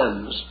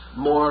lands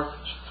more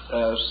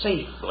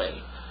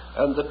safely,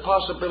 and the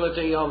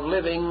possibility of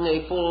living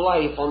a full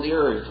life on the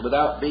earth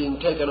without being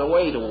taken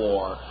away to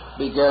war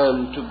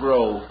began to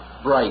grow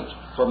bright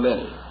for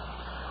many.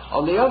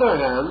 On the other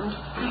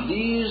hand,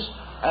 these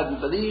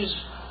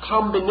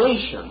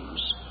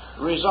combinations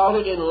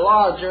resulted in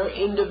larger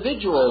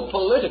individual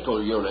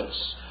political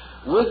units,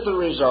 with the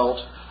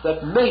result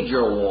that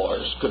major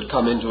wars could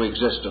come into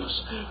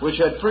existence, which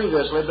had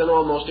previously been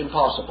almost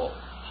impossible.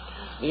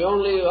 The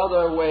only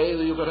other way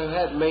that you could have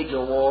had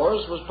major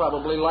wars was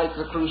probably like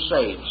the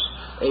Crusades,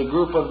 a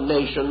group of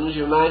nations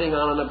uniting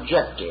on an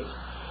objective.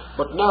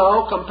 But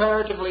now,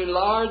 comparatively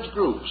large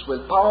groups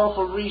with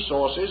powerful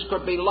resources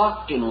could be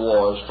locked in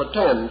wars for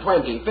 10,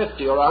 20,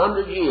 50, or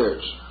 100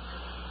 years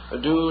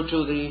due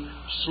to the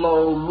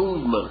slow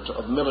movement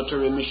of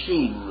military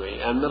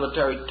machinery and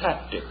military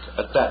tactic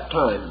at that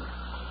time.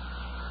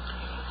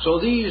 So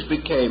these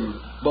became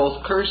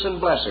both curse and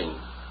blessing.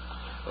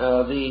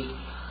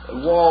 The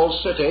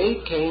walled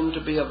city came to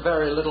be of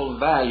very little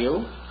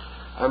value,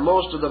 and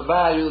most of the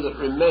value that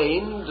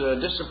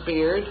remained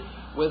disappeared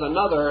with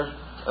another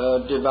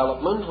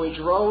development which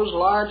rose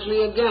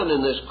largely again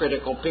in this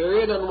critical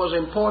period and was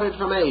imported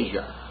from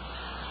Asia.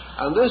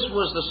 And this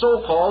was the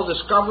so-called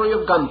discovery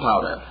of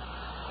gunpowder.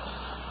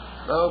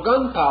 Now,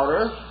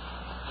 gunpowder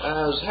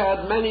has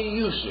had many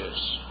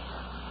uses,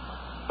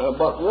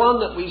 but one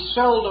that we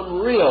seldom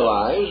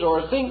realize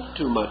or think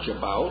too much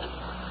about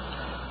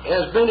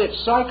has been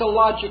its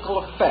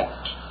psychological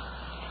effect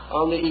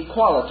on the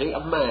equality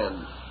of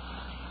man.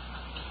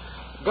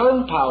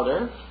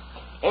 Gunpowder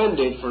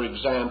ended, for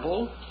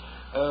example,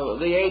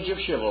 the age of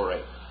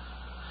chivalry.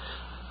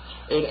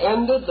 It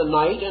ended the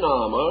knight in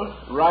armor,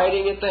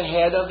 riding at the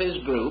head of his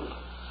group,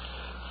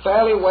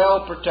 fairly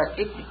well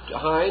protected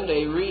behind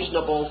a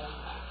reasonable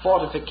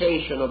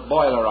fortification of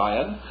boiler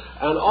iron,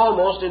 and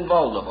almost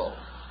invulnerable.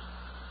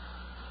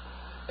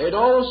 It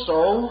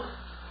also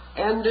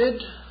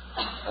ended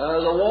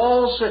the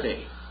walled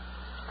city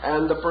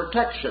and the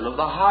protection of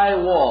the high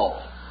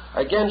wall,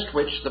 against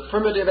which the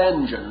primitive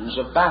engines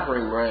of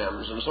battering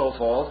rams and so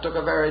forth took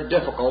a very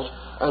difficult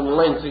and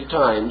lengthy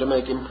time to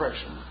make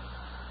impression.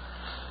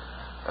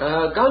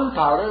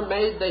 Gunpowder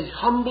made the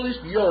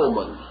humblest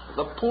yeoman,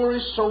 the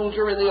poorest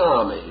soldier in the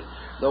army,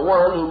 the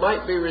one who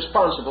might be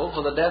responsible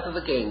for the death of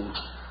the king.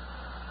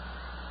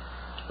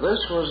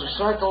 This was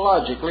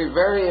psychologically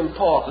very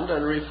important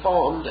and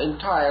reformed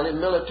entirely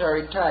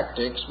military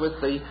tactics, with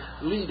the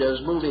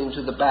leaders moving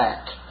to the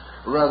back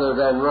rather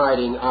than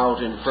riding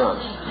out in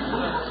front.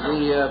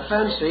 The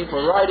fancy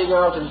for riding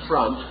out in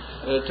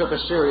front took a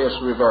serious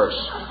reverse.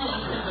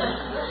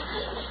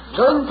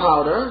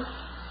 Gunpowder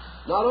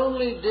not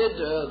only did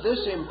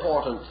this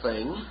important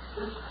thing,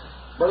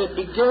 but it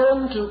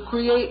began to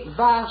create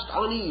vast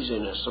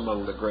uneasiness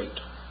among the great.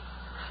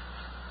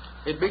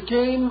 It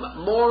became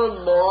more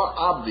and more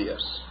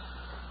obvious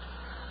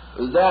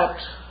that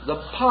the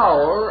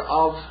power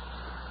of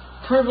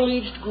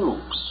privileged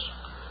groups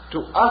to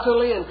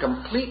utterly and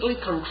completely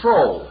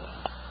control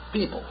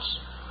peoples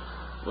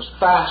was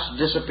fast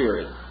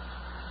disappearing.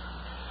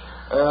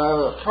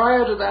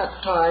 Prior to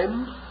that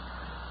time,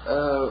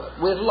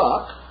 with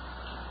luck,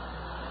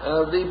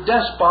 the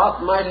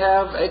despot might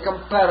have a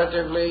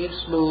comparatively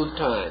smooth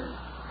time.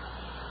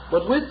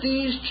 But with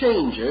these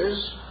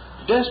changes,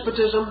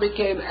 despotism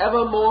became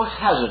ever more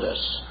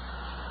hazardous,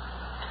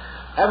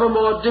 ever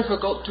more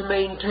difficult to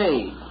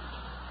maintain,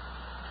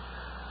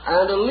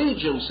 and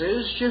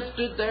allegiances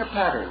shifted their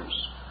patterns.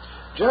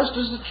 Just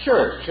as the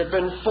Church had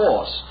been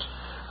forced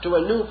to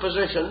a new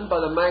position by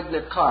the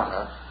Magna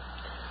Carta,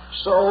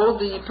 so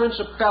the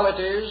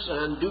principalities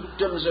and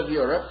dukedoms of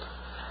Europe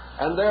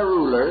and their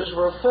rulers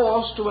were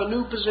forced to a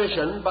new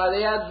position by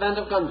the advent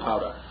of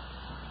gunpowder.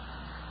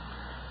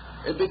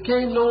 It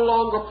became no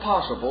longer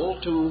possible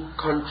to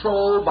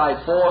control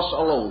by force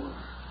alone.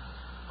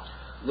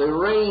 The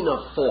reign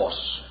of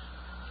force,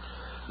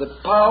 the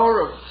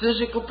power of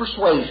physical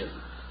persuasion,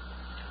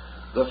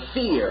 the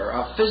fear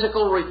of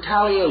physical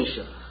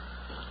retaliation,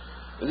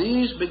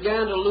 these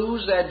began to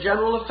lose their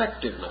general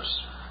effectiveness.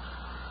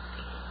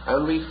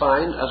 And we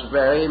find a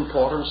very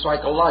important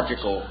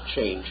psychological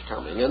change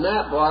coming, and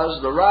that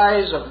was the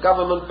rise of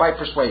government by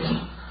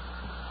persuasion.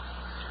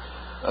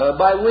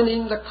 By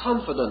winning the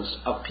confidence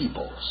of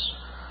peoples,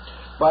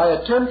 by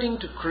attempting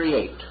to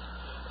create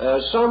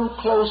some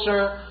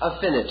closer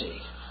affinity,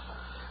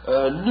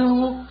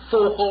 new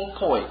focal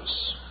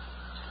points,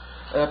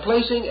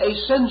 placing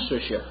a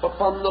censorship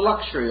upon the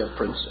luxury of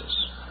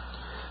princes,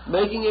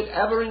 making it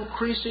ever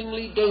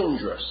increasingly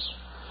dangerous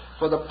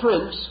for the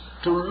prince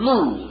to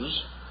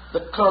lose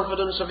the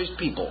confidence of his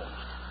people.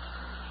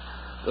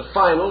 The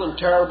final and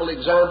terrible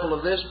example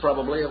of this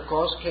probably, of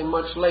course, came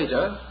much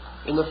later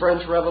in the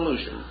French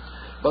Revolution.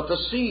 But the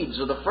seeds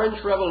of the French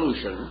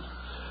Revolution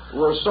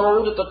were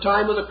sowed at the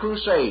time of the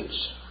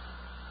Crusades,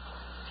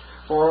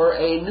 for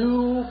a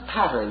new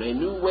pattern, a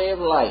new way of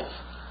life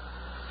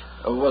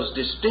was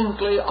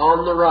distinctly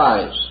on the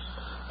rise,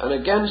 and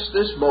against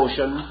this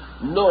motion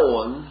no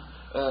one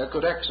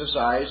could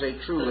exercise a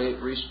truly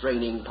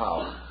restraining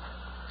power.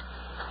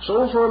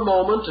 So for a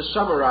moment, to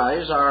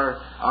summarize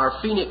our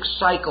Phoenix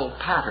cycle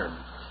pattern,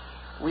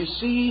 we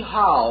see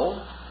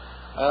how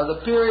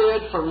the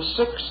period from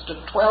 6 to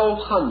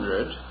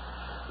 1200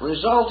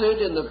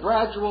 resulted in the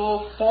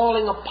gradual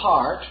falling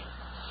apart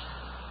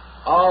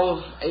of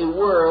a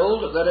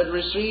world that had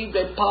received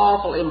a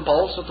powerful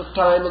impulse at the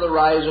time of the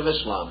rise of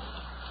Islam.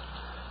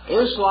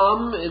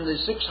 Islam, in the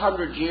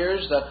 600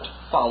 years that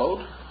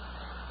followed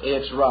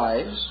its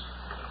rise,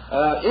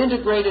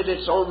 integrated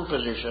its own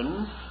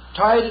position,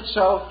 tied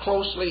itself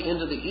closely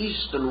into the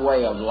Eastern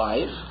way of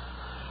life,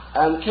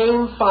 and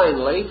came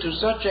finally to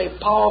such a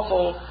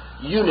powerful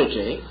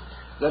unity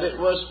that it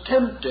was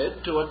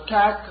tempted to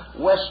attack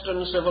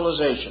Western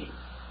civilization.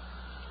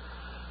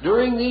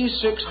 During these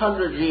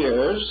 600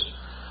 years,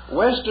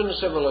 Western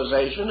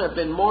civilization had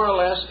been more or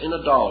less in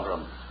a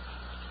doldrum.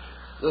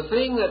 The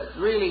thing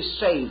that really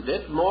saved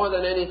it more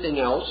than anything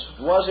else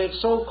was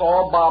its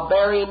so-called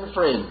barbarian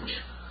fringe.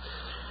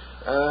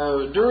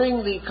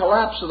 During the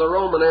collapse of the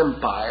Roman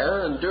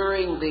Empire and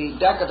during the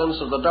decadence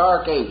of the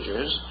Dark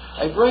Ages,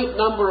 a great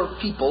number of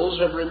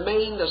peoples had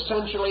remained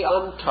essentially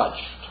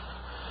untouched.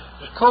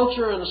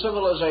 Culture and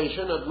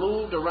civilization had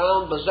moved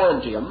around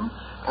Byzantium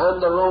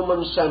and the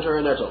Roman center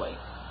in Italy.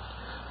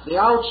 The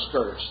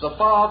outskirts, the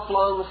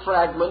far-flung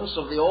fragments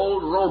of the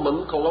old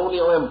Roman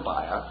colonial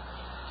empire,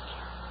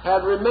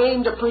 had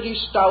remained a pretty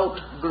stout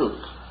group.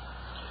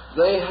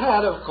 They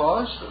had, of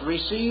course,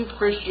 received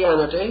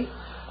Christianity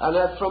and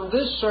had from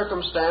this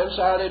circumstance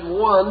added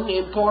one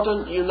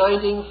important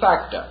uniting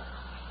factor.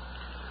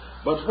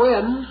 But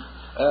when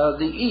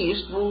the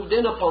East moved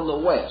in upon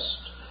the West,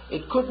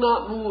 it could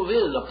not move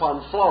in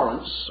upon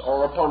Florence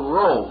or upon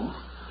Rome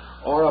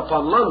or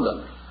upon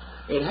London.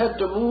 It had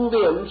to move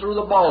in through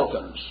the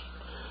Balkans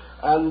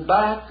and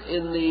back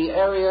in the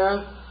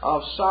area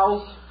of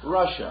South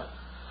Russia.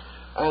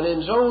 And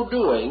in so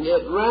doing,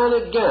 it ran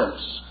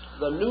against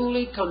the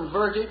newly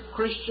converted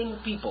Christian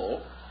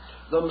people,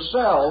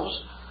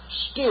 themselves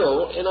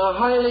still in a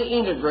highly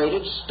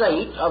integrated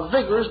state of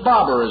vigorous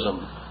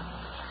barbarism.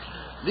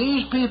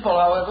 These people,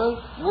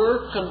 however,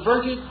 were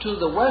converted to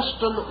the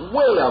Western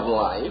way of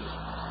life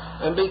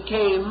and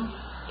became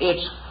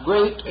its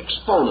great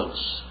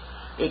exponents,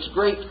 its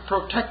great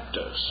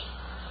protectors.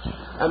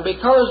 And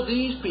because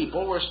these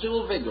people were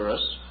still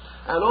vigorous,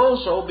 and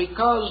also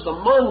because the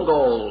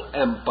Mongol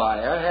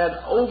Empire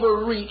had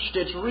overreached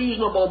its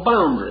reasonable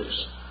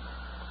boundaries,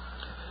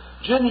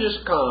 Genghis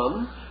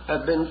Khan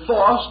had been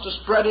forced to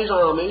spread his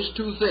armies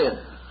too thin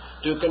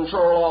to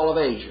control all of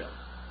Asia.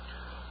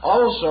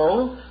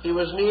 Also, he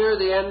was near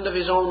the end of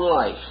his own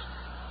life.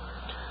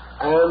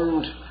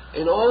 And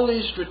in all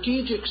these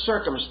strategic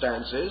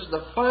circumstances,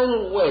 the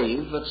final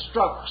wave that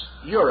struck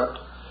Europe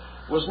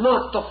was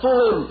not the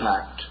full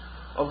impact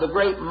of the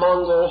great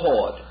Mongol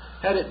horde.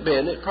 Had it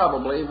been, it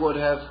probably would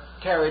have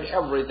carried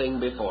everything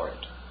before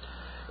it.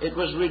 It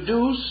was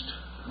reduced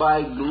by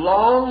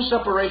long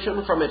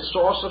separation from its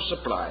source of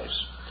supplies.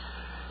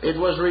 It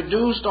was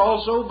reduced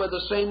also by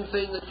the same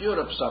thing that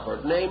Europe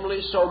suffered,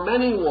 namely so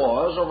many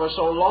wars over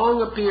so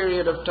long a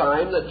period of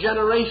time that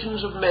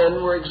generations of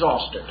men were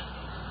exhausted.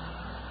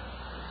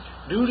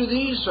 Due to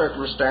these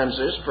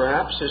circumstances,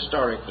 perhaps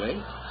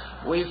historically,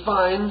 we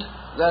find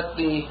that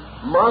the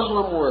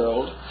Muslim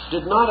world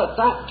did not at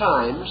that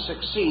time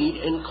succeed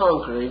in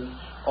conquering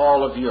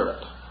all of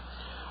Europe.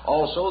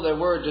 Also, there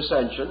were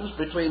dissensions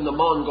between the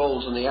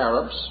Mongols and the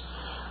Arabs.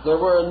 There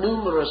were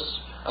numerous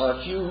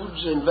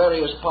feuds in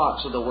various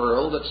parts of the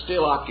world that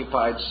still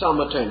occupied some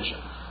attention.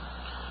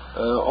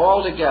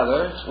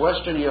 Altogether,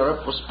 Western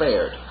Europe was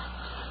spared.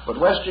 But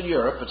Western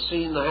Europe had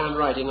seen the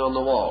handwriting on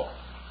the wall.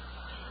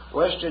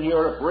 Western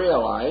Europe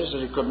realized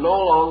that it could no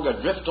longer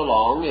drift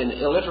along in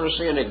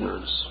illiteracy and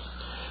ignorance.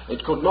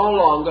 It could no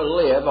longer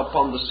live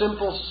upon the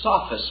simple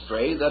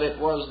sophistry that it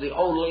was the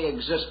only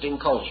existing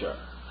culture.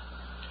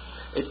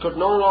 It could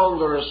no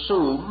longer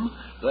assume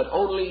that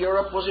only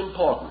Europe was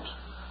important.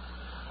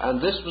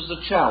 And this was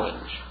the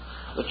challenge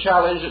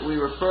that we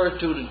refer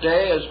to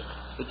today as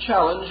the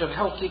challenge of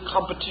healthy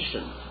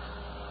competition.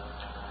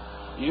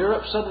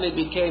 Europe suddenly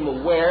became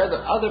aware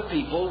that other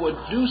people would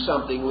do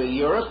something with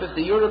Europe if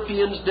the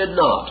Europeans did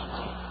not.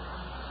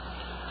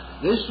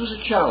 This was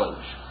a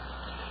challenge.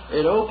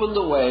 It opened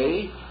the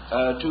way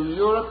to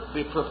Europe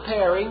be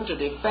preparing to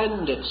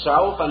defend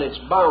itself and its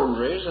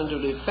boundaries and to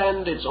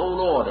defend its own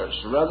orders,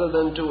 rather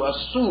than to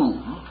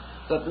assume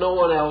that no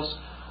one else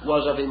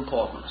was of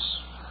importance.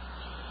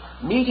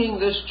 Meeting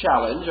this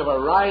challenge of a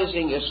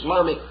rising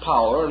Islamic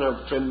power and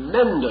a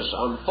tremendous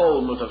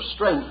unfoldment of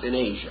strength in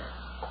Asia,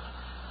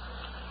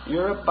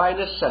 Europe, by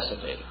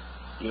necessity,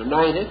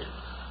 united,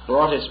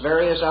 brought its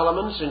various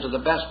elements into the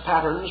best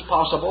patterns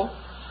possible,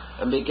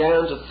 and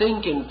began to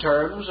think in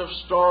terms of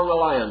strong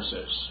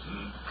alliances,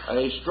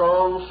 a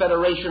strong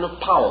federation of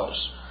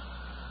powers.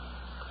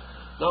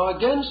 Now,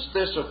 against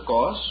this, of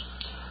course,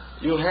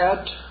 you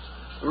had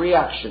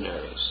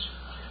reactionaries.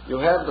 You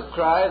have the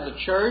cry of the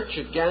church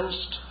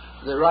against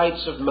the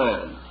rights of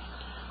man.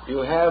 You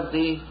have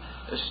the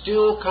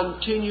still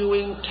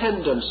continuing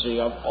tendency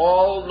of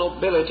all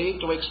nobility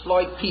to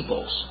exploit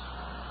peoples.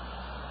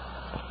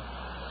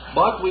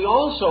 But we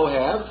also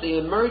have the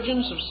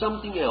emergence of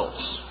something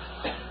else,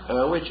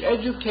 which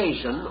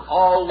education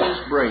always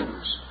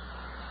brings.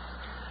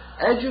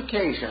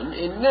 Education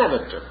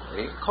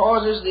inevitably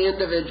causes the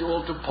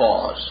individual to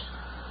pause.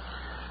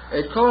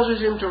 It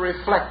causes him to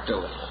reflect a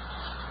little.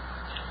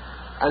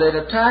 And it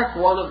attacked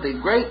one of the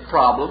great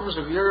problems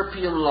of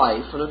European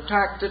life, and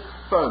attacked it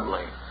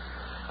firmly.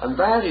 And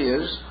that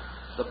is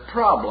the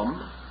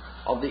problem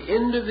of the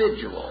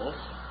individual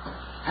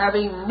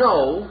having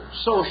no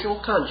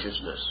social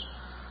consciousness,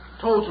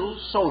 total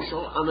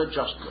social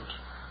unadjustment.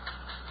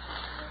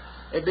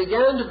 It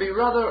began to be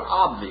rather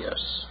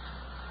obvious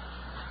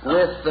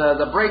with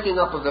the breaking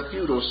up of the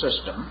feudal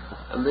system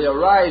and the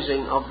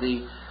arising of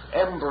the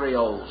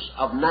embryos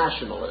of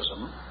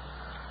nationalism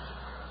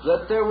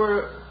that there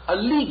were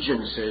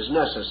allegiances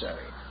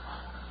necessary.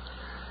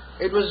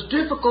 It was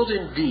difficult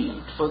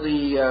indeed for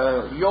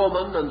the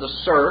yeoman and the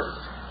serf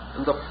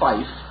and the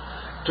fief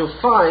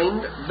to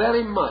find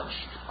very much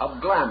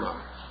of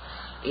glamour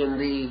in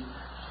the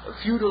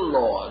feudal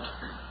lord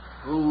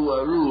who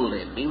ruled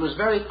him. He was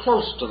very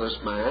close to this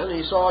man.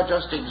 He saw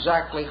just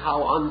exactly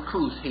how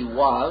uncouth he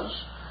was,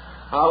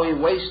 how he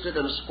wasted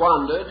and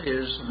squandered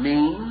his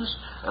means,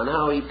 and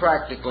how he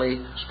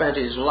practically spent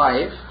his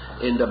life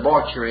in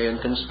debauchery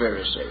and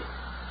conspiracy.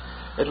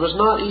 It was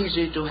not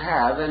easy to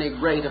have any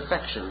great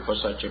affection for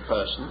such a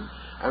person,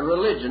 and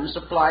religion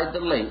supplied the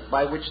link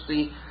by which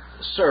the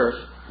serf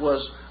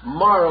was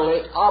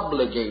morally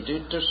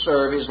obligated to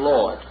serve his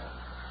lord.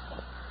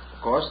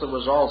 Of course, there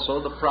was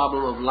also the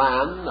problem of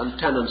land and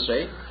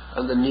tenancy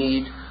and the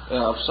need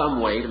of some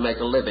way to make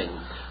a living.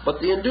 But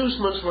the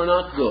inducements were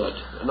not good,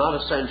 not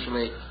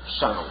essentially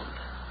sound.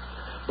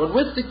 But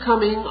with the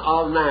coming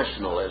of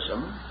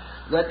nationalism,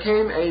 there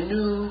came a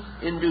new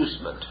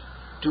inducement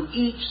to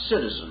each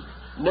citizen,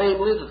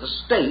 namely that the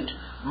state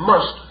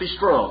must be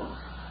strong.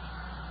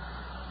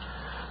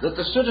 That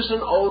the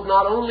citizen owed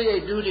not only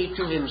a duty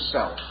to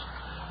himself,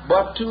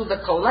 but to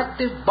the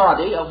collective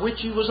body of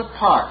which he was a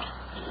part.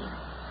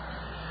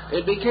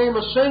 It became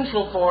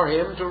essential for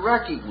him to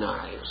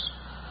recognize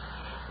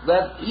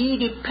that he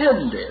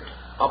depended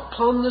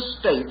upon the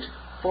state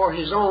for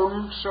his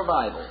own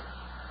survival.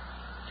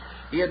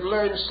 He had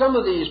learned some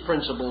of these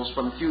principles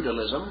from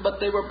feudalism, but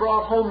they were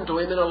brought home to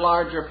him in a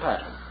larger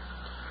pattern.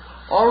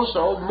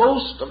 Also,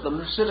 most of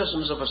the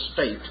citizens of a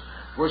state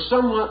were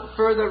somewhat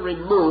further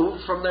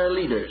removed from their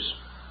leaders.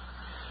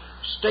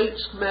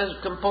 States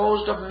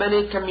composed of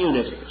many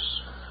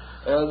communities.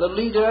 The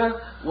leader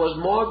was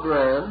more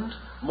grand,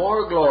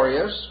 more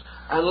glorious,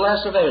 and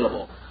less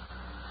available.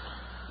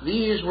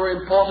 These were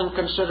important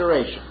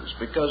considerations,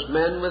 because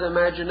men with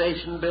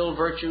imagination build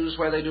virtues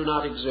where they do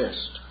not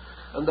exist.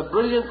 And the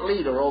brilliant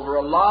leader over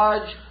a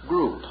large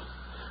group,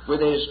 with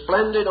a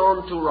splendid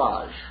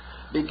entourage,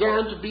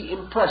 began to be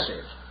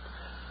impressive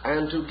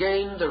and to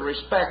gain the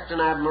respect and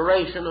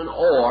admiration and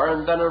awe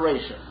and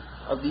veneration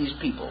of these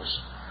peoples.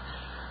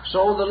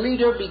 So the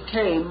leader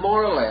became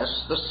more or less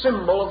the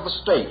symbol of the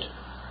state,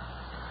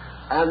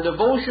 and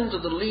devotion to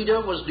the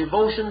leader was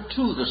devotion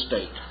to the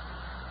state,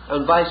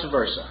 and vice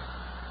versa.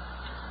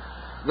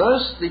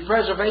 Thus, the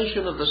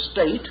preservation of the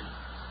state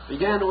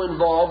began to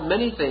involve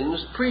many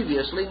things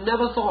previously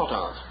never thought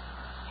of.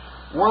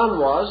 One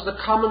was the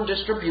common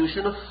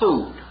distribution of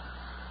food.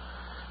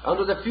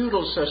 Under the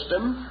feudal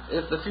system,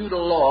 if the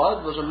feudal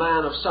lord was a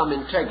man of some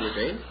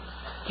integrity,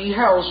 he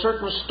held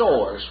certain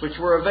stores which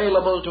were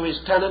available to his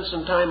tenants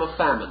in time of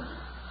famine.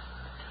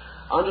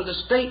 Under the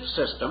state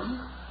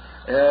system,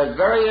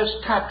 various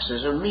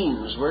taxes and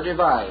means were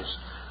devised,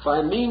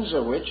 by means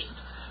of which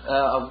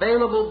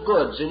available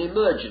goods in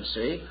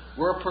emergency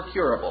were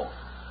procurable.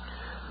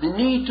 The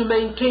need to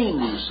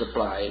maintain these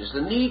supplies,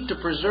 the need to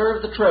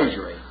preserve the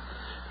treasury,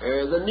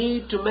 the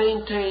need to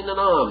maintain an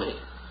army,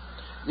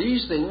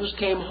 these things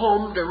came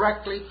home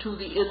directly to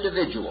the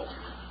individual.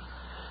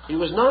 He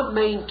was not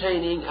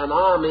maintaining an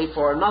army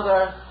for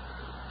another,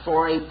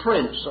 for a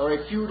prince or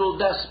a feudal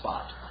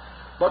despot,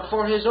 but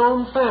for his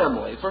own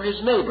family, for his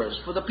neighbors,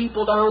 for the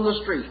people down the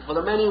street, for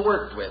the men he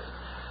worked with.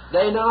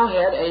 They now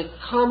had a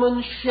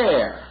common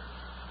share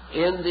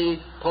in the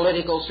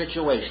political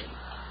situation.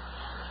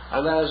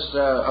 And as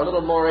a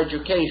little more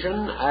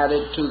education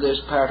added to this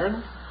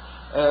pattern,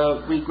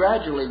 we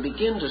gradually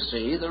begin to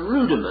see the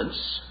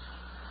rudiments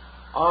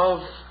of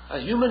a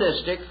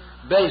humanistic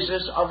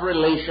basis of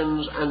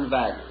relations and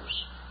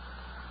values.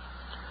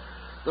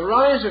 The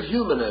rise of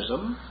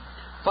humanism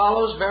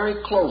follows very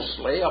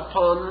closely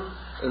upon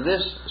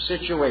this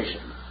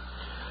situation.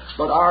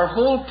 But our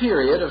whole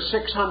period of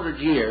 600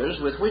 years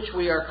with which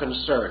we are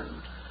concerned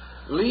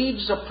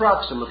leads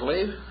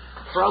approximately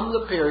from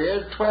the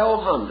period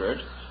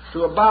 1200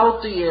 to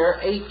about the year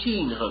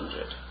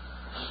 1800.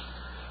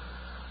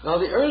 Now,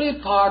 the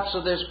early parts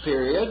of this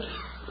period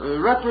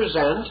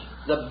represent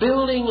the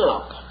building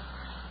up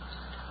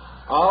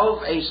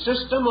of a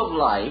system of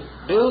life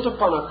built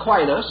upon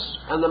Aquinas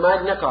and the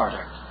Magna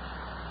Carta.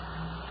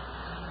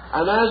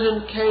 And as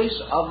in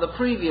case of the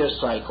previous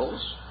cycles,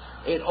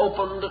 it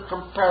opened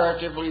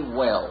comparatively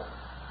well.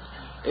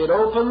 It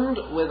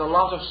opened with a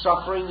lot of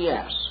suffering,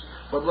 yes,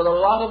 but with a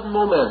lot of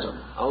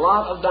momentum, a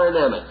lot of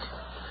dynamic,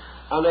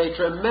 and a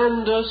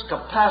tremendous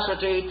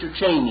capacity to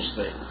change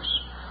things.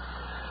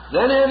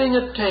 Then, having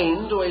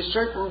attained to a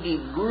certain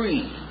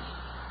degree,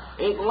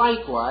 it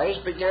likewise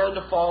began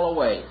to fall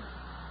away.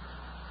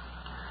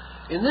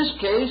 In this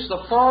case,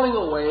 the falling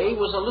away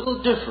was a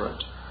little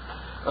different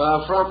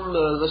from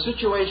the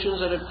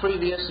situations that had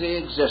previously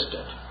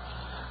existed.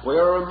 We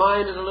are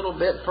reminded a little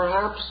bit,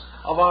 perhaps,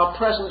 of our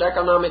present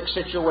economic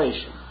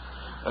situation,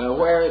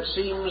 where it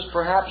seems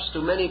perhaps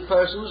to many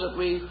persons that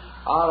we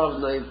are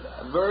on the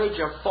verge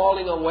of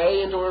falling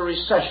away into a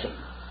recession.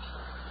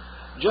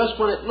 Just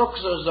when it looks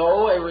as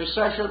though a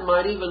recession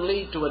might even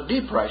lead to a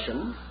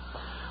depression,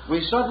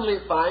 we suddenly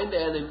find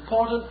an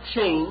important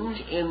change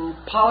in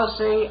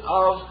policy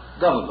of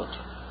government.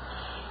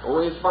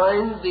 We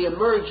find the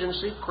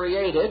emergency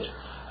created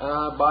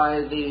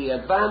by the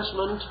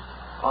advancement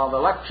of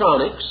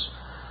electronics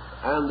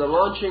and the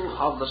launching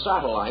of the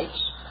satellites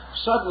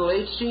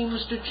suddenly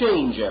seems to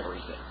change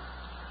everything.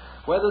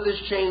 Whether this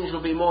change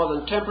will be more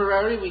than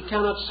temporary, we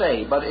cannot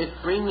say, but it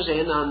brings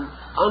in an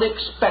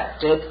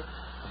unexpected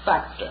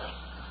factor,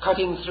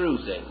 cutting through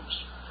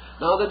things.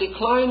 Now, the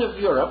decline of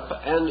Europe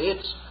and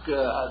its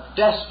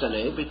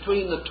destiny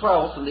between the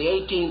 12th and the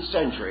 18th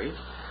century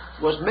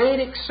was made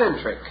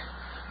eccentric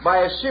by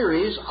a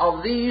series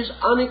of these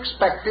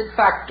unexpected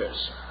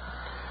factors.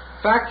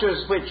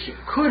 Factors which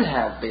could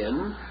have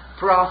been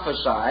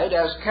prophesied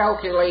as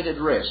calculated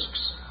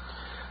risks,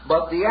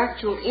 but the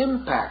actual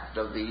impact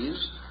of these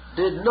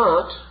did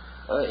not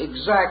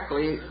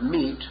exactly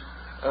meet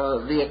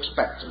the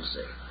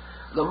expectancy.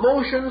 The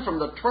motion from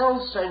the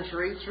 12th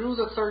century through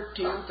the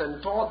 13th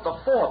and toward the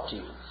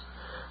 14th,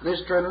 this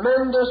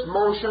tremendous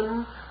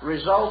motion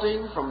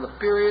resulting from the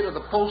period of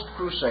the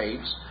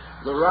post-Crusades,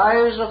 the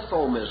rise of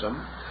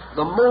Thomism,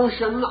 the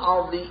motion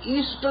of the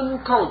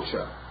Eastern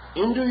culture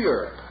into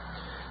Europe,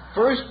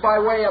 first by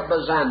way of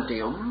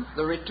Byzantium,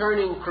 the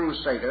returning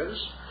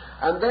Crusaders,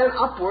 and then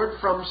upward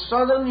from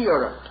southern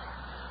Europe,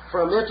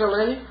 from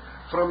Italy,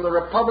 from the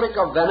Republic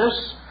of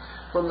Venice,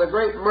 from the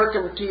great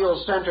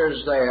mercantile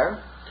centers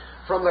there,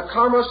 from the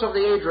commerce of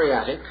the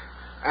Adriatic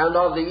and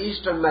of the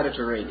Eastern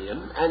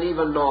Mediterranean and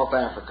even North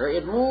Africa.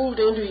 It moved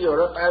into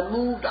Europe and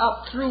moved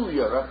up through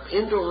Europe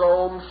into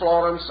Rome,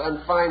 Florence,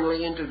 and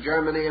finally into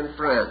Germany and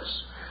France.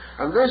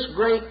 And this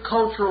great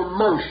cultural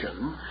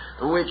motion,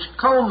 which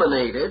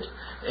culminated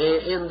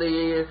in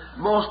the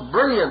most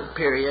brilliant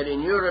period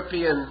in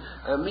European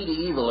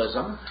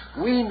medievalism,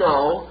 we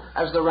know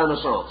as the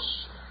Renaissance.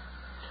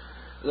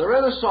 The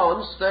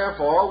Renaissance,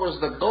 therefore, was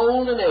the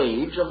golden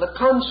age of the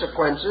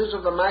consequences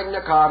of the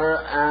Magna Carta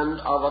and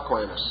of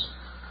Aquinas.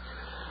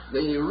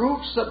 The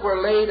roots that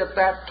were laid at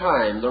that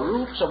time, the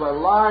roots of a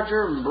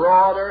larger and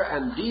broader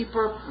and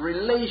deeper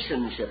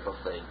relationship of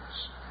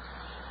things,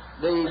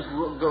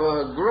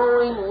 the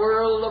growing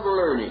world of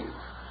learning,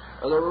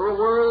 the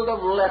world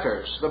of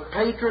letters, the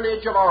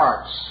patronage of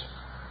arts,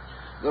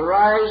 the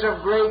rise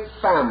of great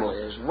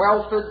families,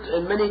 wealthed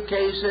in many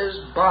cases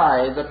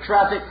by the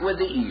traffic with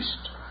the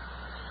East,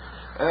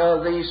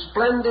 the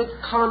splendid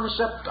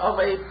concept of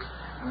a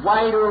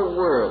wider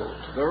world,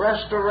 the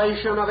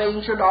restoration of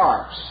ancient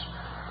arts,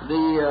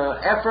 the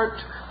effort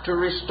to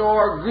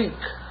restore Greek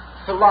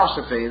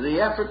philosophy, the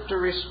effort to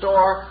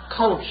restore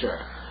culture,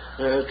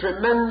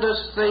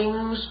 tremendous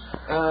things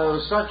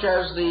such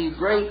as the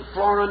great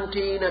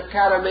Florentine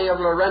Academy of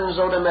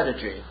Lorenzo de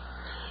Medici.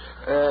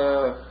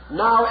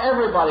 Now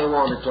everybody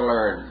wanted to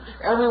learn.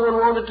 Everyone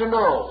wanted to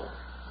know.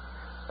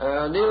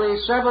 Nearly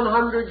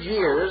 700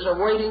 years of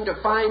waiting to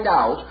find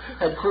out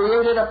had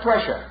created a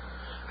pressure.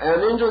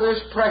 And into this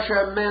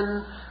pressure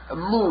men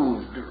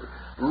moved,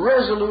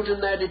 resolute in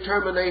their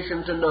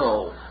determination to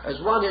know. As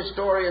one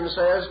historian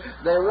says,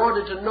 they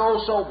wanted to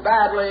know so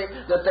badly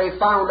that they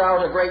found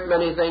out a great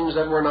many things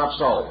that were not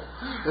so.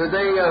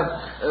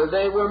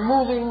 They were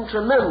moving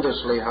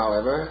tremendously,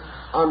 however,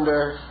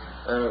 under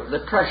the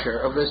pressure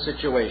of this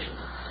situation.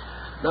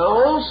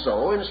 Now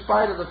also, in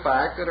spite of the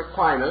fact that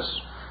Aquinas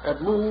had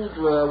moved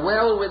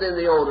well within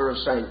the odor of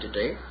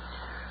sanctity,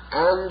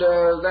 and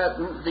that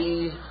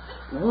the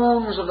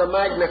wounds of the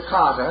Magna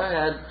Carta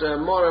had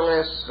more or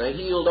less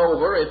healed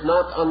over, if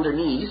not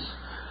underneath,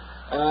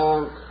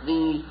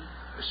 the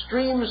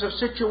streams of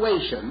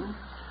situation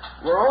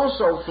were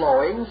also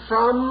flowing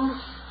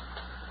from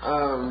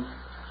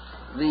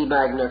the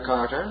Magna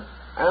Carta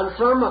and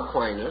from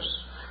Aquinas,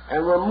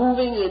 and were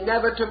moving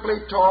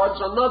inevitably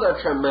towards another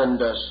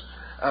tremendous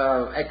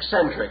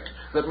eccentric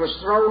that was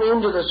thrown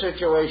into the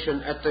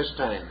situation at this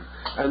time,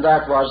 and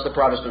that was the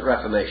Protestant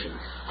Reformation.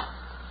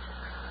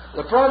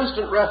 The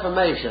Protestant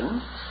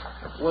Reformation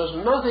was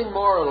nothing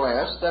more or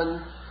less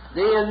than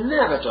the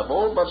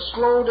inevitable but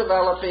slow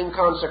developing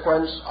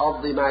consequence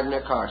of the Magna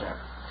Carta.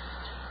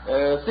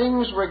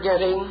 Things were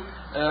getting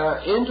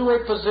into a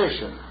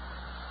position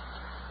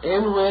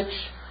in which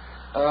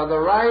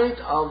the right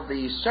of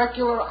the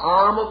secular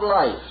arm of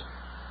life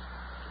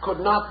could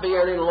not be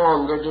any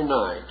longer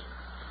denied.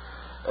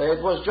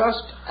 It was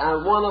just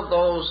one of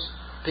those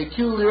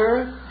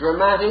peculiar,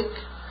 dramatic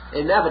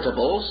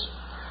inevitables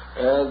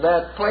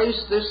that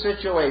placed this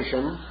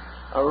situation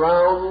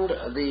around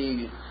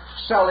the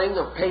selling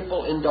of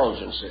papal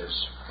indulgences.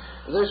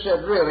 This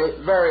had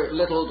really very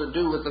little to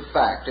do with the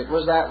fact. It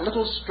was that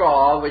little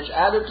straw which,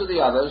 added to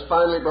the others,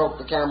 finally broke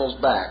the camel's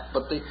back.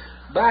 But the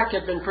back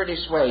had been pretty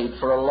swayed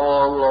for a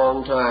long,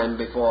 long time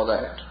before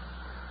that.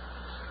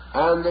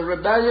 And the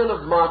rebellion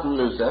of Martin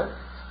Luther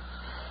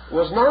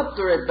was not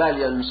the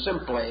rebellion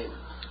simply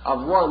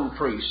of one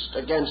priest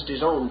against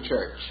his own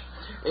church.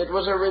 It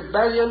was a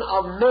rebellion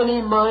of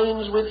many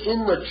minds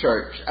within the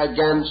church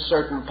against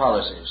certain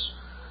policies.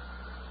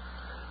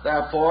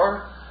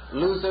 Therefore,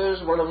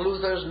 one of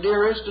Luther's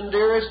nearest and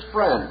dearest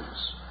friends,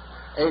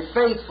 a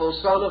faithful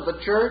son of the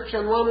church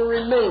and one who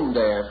remained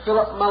there,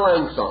 Philip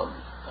Melanchthon,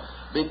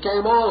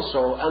 became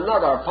also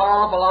another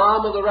powerful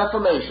arm of the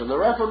Reformation. The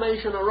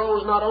Reformation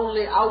arose not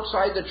only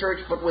outside the church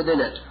but within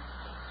it,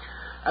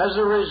 as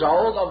a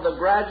result of the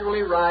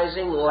gradually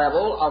rising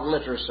level of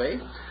literacy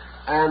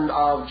and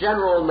of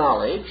general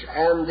knowledge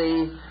and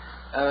the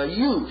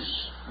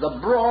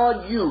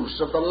broad use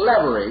of the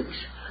leverage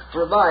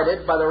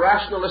provided by the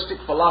rationalistic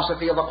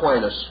philosophy of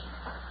Aquinas.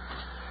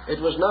 It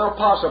was now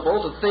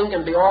possible to think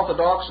and be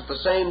orthodox at the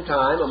same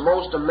time, a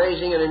most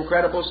amazing and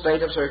incredible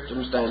state of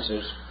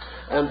circumstances,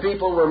 and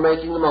people were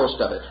making the most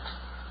of it.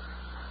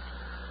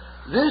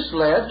 This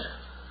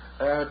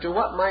led to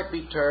what might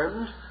be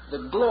termed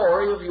the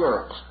glory of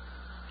Europe.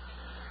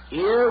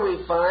 Here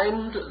we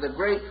find the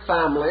great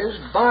families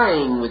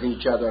vying with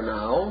each other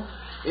now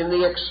in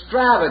the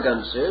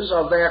extravagances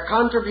of their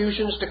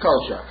contributions to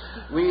culture.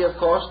 We, of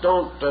course,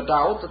 don't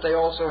doubt that they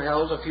also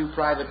held a few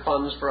private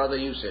funds for other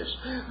uses.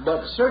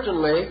 But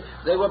certainly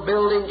they were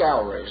building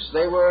galleries.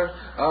 They were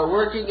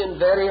working in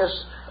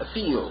various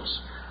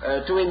fields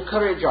to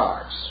encourage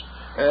arts,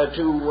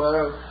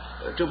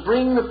 to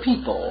bring the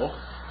people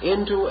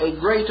into a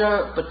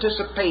greater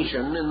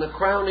participation in the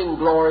crowning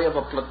glory of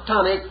a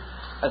Platonic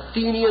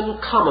Athenian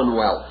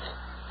commonwealth.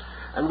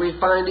 And we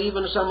find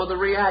even some of the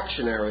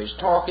reactionaries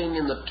talking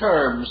in the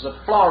terms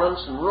that Florence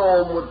and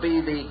Rome would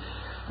be the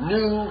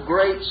new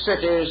great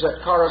cities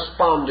that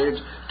corresponded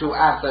to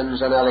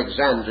Athens and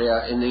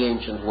Alexandria in the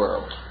ancient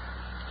world.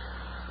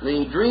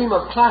 The dream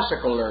of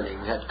classical learning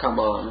had come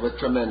on with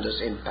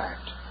tremendous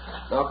impact.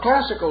 Now,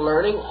 classical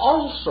learning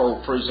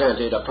also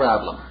presented a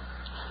problem,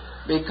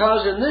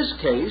 because in this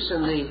case,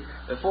 in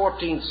the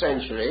 14th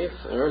century,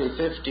 early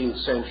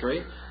 15th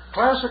century,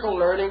 classical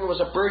learning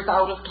was a birth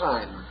out of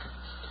time.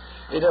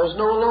 It was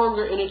no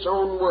longer in its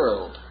own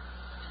world.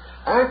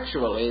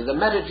 Actually, the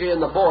Medici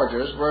and the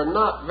Borgias were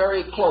not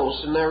very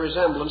close in their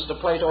resemblance to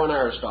Plato and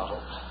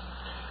Aristotle.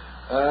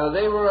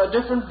 They were a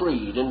different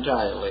breed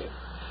entirely.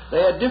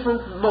 They had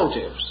different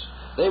motives.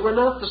 They were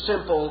not the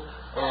simple,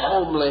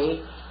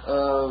 homely,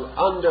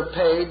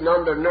 underpaid and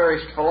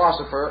undernourished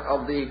philosopher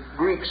of the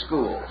Greek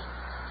school.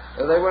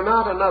 They were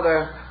not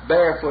another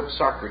barefoot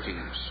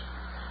Socrates.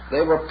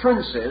 They were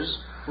princes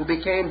who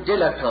became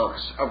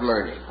dilettantes of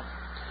learning.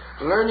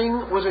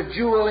 Learning was a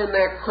jewel in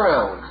their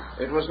crown.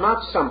 It was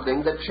not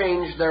something that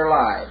changed their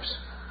lives.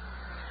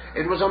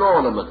 It was an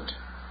ornament.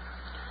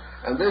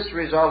 And this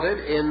resulted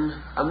in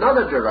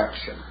another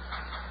direction,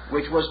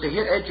 which was to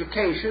hit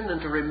education and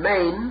to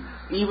remain,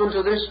 even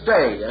to this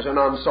day, as an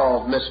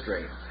unsolved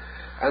mystery.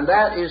 And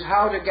that is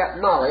how to get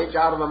knowledge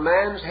out of a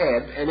man's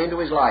head and into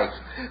his life.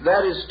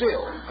 That is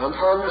still an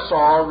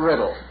unsolved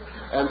riddle,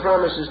 and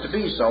promises to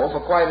be so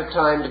for quite a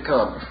time to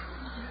come.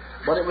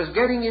 But it was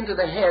getting into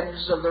the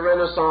heads of the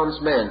Renaissance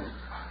men.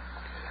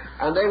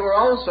 And they were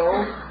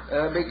also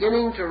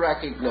beginning to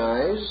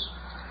recognize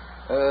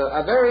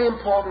a very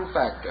important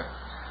factor,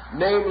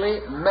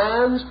 namely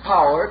man's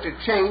power to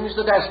change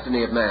the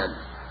destiny of man.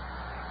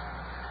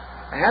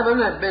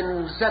 Heaven had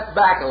been set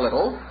back a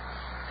little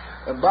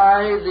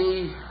by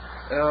the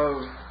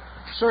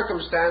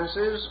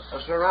circumstances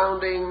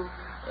surrounding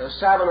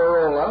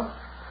Savonarola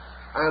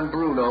and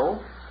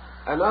Bruno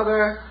and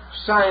other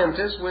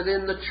scientists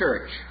within the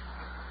church.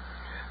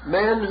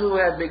 Men who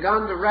had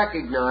begun to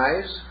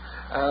recognize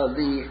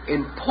the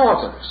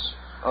importance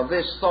of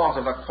this thought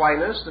of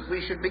Aquinas, that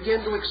we should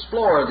begin to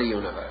explore the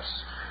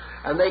universe.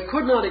 And they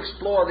could not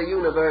explore the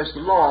universe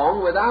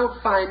long without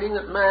finding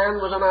that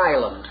man was an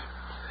island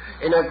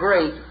in a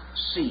great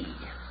sea,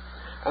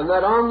 and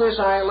that on this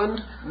island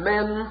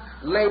men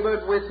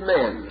labored with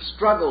men,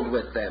 struggled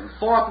with them,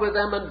 fought with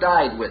them, and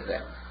died with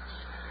them.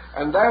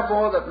 And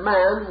therefore that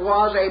man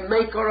was a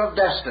maker of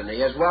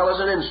destiny as well as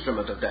an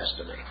instrument of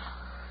destiny.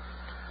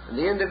 And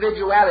the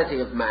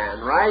individuality of man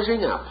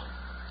rising up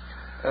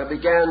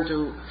began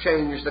to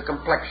change the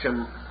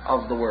complexion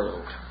of the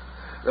world.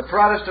 The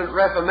Protestant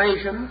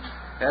Reformation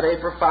had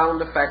a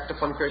profound effect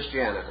upon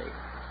Christianity.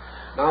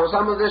 Now,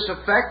 some of this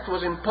effect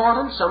was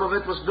important, some of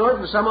it was good,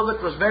 and some of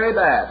it was very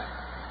bad.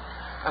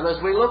 And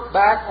as we look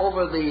back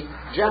over the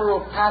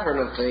general pattern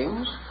of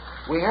things,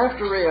 we have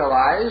to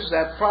realize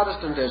that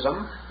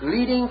Protestantism,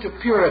 leading to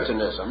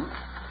Puritanism,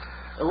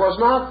 was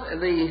not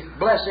the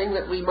blessing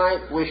that we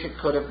might wish it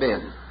could have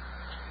been.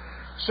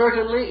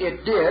 Certainly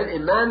it did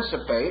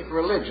emancipate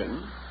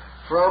religion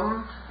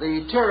from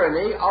the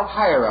tyranny of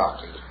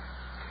hierarchy.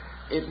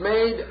 It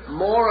made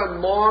more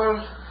and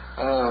more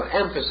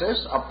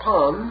emphasis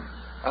upon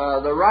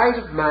the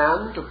right of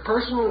man to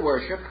personal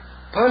worship,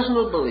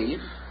 personal belief,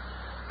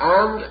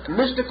 and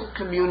mystical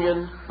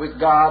communion with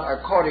God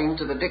according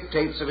to the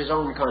dictates of his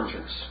own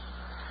conscience.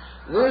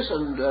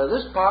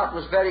 This part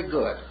was very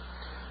good.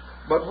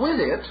 But with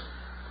it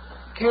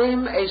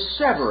came a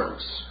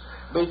severance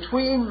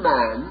between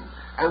man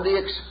and the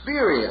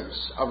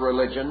experience of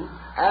religion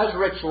as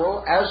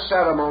ritual, as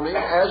ceremony,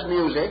 as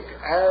music,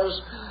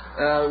 as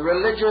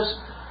religious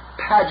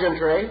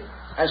pageantry,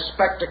 as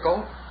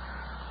spectacle.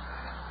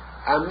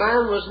 And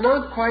man was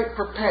not quite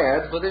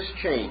prepared for this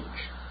change.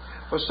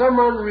 For some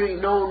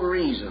unknown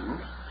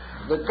reason,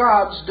 the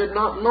gods did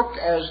not look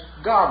as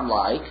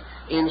godlike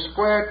in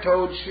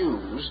square-toed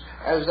shoes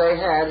as they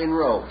had in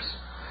robes.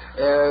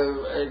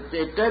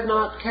 It did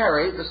not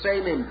carry the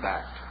same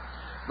impact.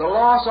 The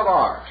loss of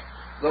art,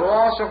 the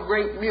loss of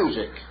great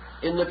music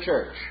in the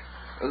church,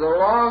 the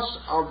loss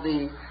of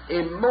the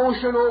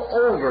emotional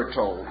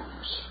overtones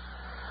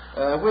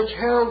which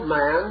held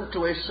man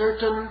to a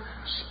certain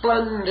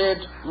splendid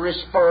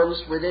response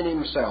within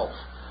himself.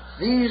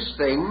 These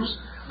things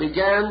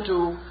began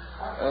to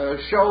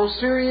show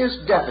serious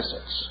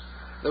deficits.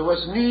 There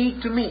was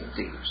need to meet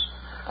these.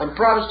 And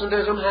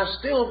Protestantism has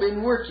still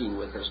been working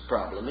with this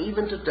problem,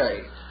 even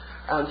today,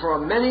 and for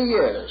many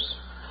years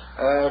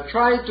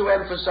tried to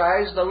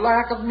emphasize the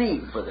lack of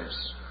need for this.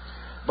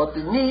 But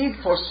the need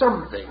for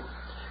something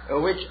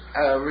which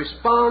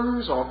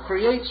responds or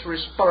creates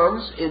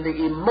response in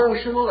the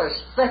emotional,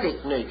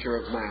 aesthetic nature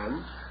of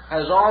man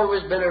has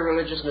always been a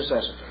religious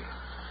necessity,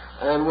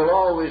 and will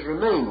always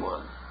remain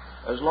one,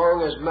 as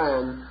long as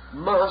man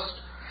must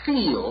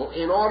feel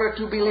in order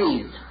to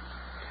believe.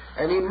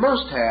 And he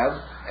must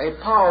have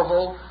a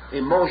powerful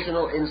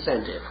emotional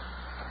incentive.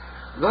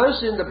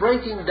 Thus, in the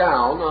breaking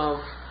down of,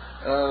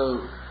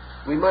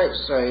 we might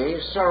say,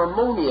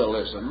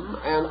 ceremonialism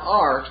and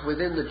art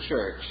within the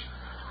church,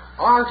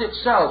 art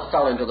itself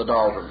fell into the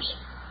doldrums.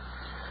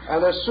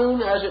 And as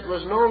soon as it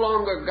was no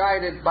longer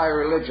guided by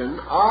religion,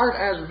 art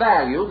as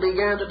value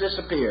began to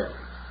disappear.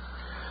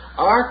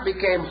 Art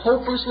became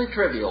hopelessly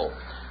trivial,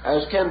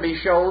 as can be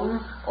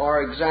shown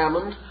or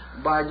examined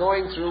by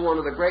going through one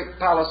of the great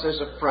palaces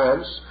of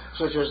France,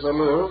 such as the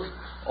Louvre,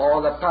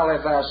 or the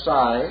Palais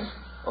Versailles,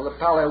 or the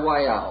Palais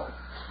Royal.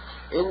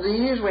 In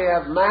these we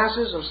have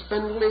masses of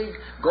spindly,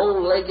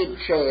 gold-legged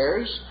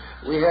chairs.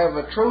 We have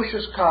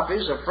atrocious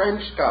copies of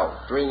French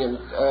sculpturing and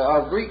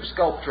of Greek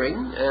sculpturing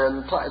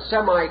and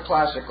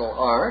semi-classical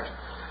art.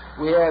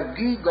 We have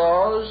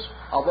gewgaws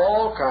of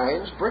all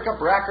kinds,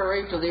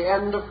 bric-a-brackery to the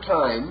end of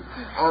time,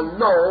 and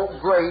no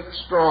great,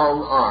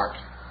 strong art.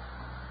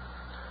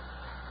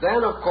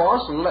 Then, of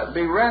course,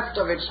 bereft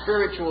of its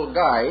spiritual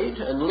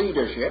guide and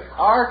leadership,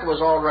 art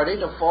was already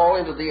to fall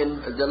into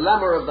the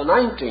dilemma of the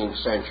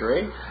 19th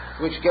century,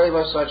 which gave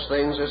us such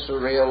things as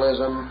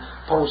surrealism,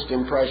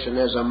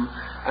 post-impressionism,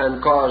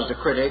 and caused a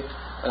critic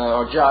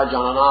or judge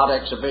on an art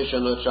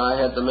exhibition which I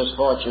had the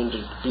misfortune to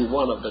be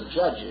one of the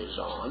judges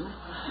on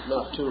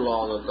not too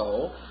long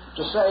ago,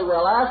 to say,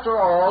 well, after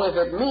all, if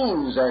it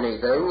means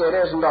anything, it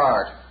isn't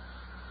art.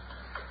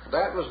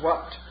 That was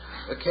what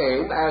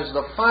came as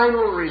the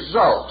final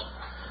result.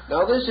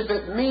 Now this, if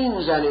it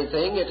means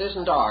anything, it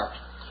isn't art,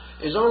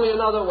 is only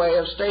another way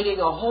of stating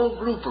a whole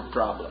group of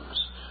problems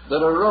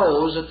that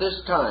arose at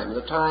this time,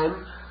 the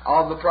time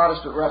of the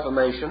Protestant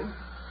Reformation,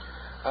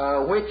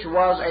 which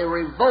was a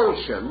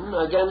revulsion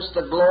against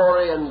the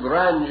glory and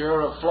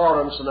grandeur of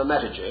Florence and the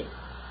Medici,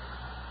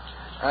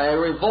 a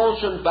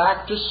revulsion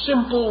back to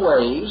simple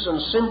ways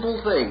and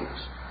simple things.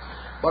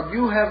 But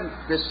you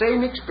have the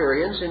same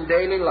experience in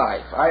daily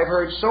life. I've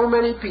heard so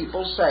many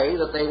people say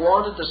that they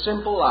wanted the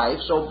simple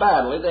life so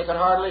badly they could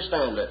hardly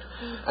stand it.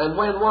 And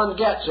when one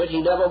gets it,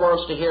 he never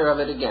wants to hear of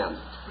it again.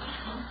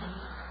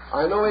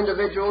 I know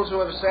individuals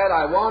who have said,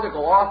 I want to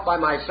go off by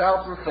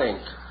myself and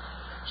think.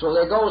 So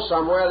they go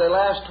somewhere, they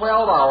last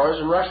 12 hours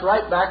and rush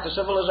right back to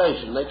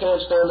civilization. They can't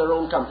stand their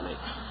own company.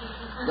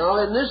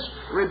 Now, in this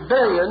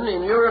rebellion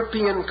in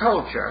European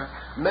culture,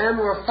 men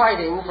were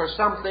fighting for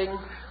something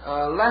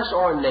less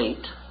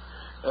ornate,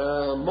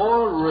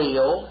 more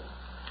real,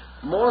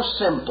 more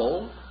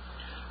simple,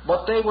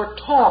 but they were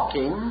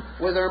talking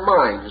with their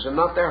minds and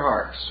not their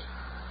hearts.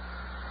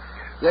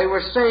 They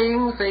were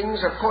saying things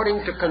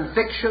according to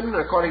conviction,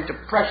 according to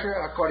pressure,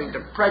 according to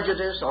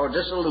prejudice or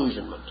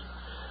disillusionment.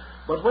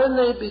 But when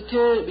they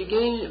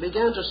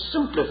began to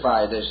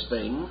simplify this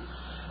thing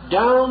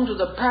down to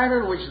the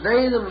pattern which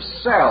they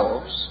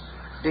themselves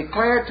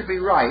declared to be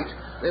right,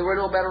 they were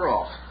no better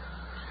off.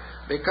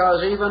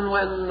 Because even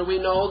when we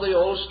know the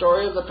old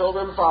story of the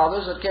Pilgrim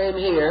Fathers that came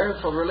here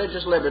for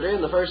religious liberty,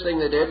 and the first thing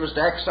they did was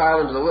to exile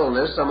into the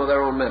wilderness some of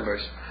their own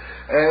members,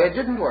 it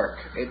didn't work.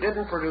 It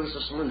didn't produce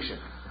a solution.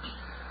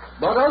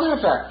 But other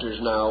factors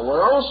now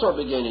were also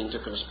beginning to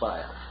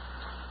conspire.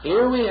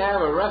 Here we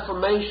have a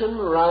Reformation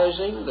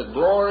rising, the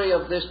glory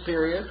of this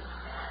period,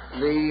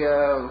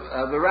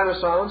 the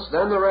Renaissance,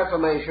 then the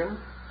Reformation,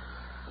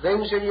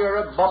 things in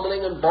Europe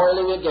bubbling and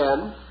boiling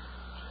again,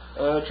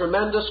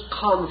 tremendous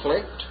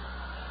conflict,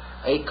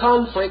 a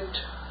conflict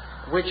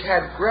which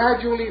had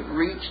gradually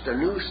reached a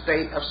new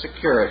state of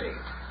security.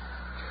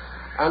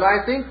 And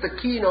I think the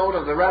keynote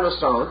of the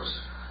Renaissance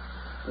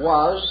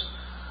was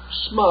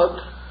smug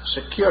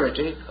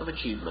security of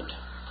achievement.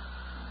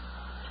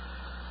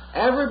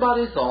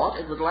 Everybody thought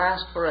it would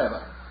last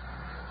forever.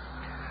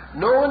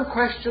 No one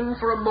questioned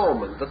for a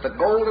moment that the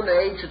golden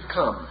age had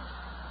come,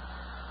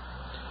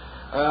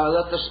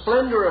 that the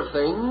splendor of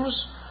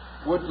things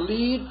would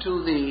lead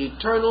to the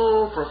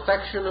eternal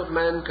perfection of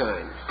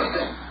mankind.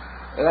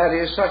 That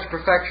is, such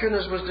perfection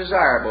as was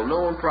desirable.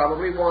 No one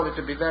probably wanted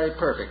to be very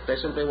perfect. They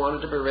simply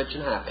wanted to be rich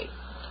and happy.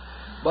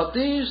 But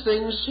these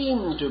things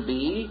seemed to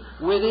be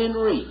within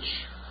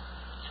reach.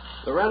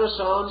 The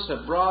Renaissance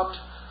had brought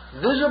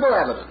visible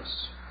evidence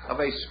of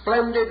a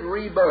splendid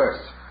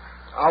rebirth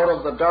out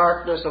of the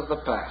darkness of the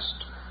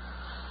past.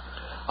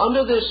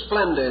 Under this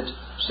splendid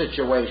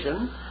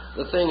situation,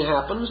 the thing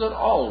happens that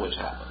always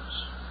happens.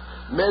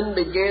 Men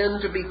began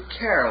to be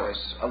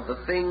careless of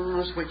the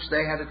things which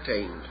they had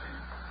attained.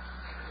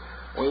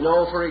 We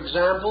know, for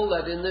example,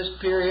 that in this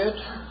period,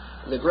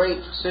 the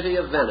great city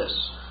of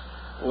Venice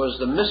was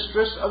the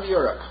mistress of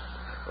Europe,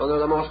 one of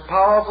the most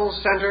powerful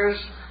centers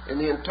in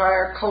the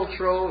entire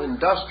cultural,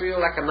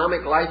 industrial,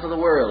 economic life of the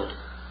world.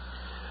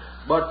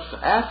 But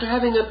after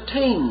having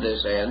attained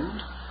this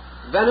end,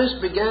 Venice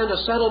began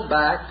to settle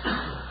back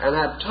and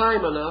had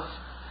time enough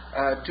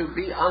to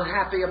be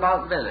unhappy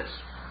about Venice.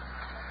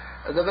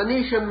 The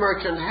Venetian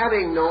merchant,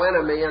 having no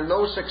enemy and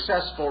no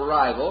successful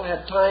rival,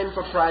 had time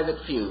for private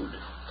feud.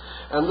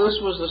 And this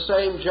was the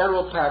same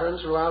general pattern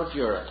throughout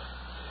Europe.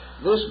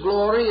 This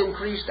glory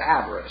increased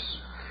avarice.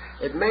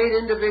 It made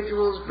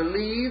individuals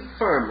believe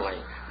firmly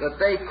that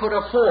they could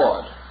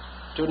afford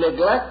to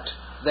neglect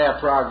their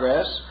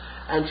progress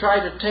and try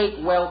to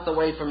take wealth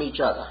away from each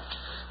other.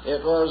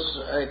 It was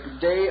a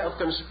day of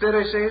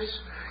conspiracies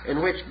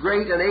in which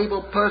great and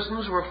able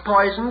persons were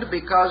poisoned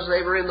because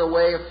they were in the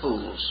way of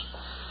fools.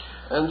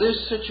 And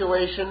this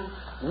situation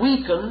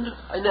weakened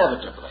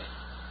inevitably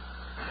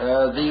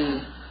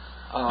the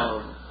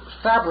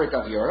fabric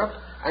of Europe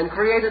and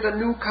created a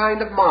new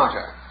kind of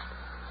martyr,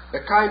 the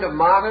kind of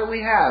martyr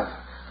we have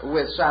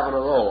with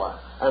Savonarola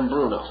and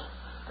Bruno,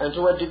 and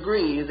to a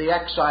degree the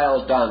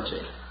exiled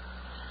Dante.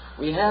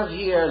 We have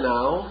here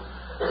now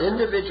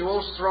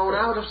individuals thrown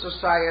out of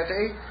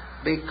society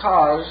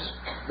because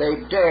they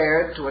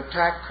dared to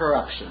attack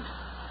corruption.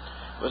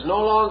 It was no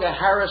longer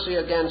heresy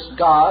against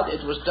God,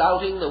 it was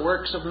doubting the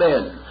works of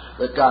men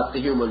that got the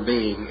human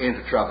being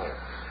into trouble.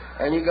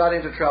 And he got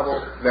into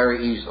trouble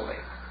very easily.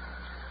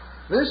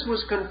 This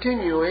was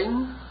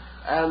continuing,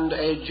 and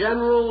a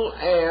general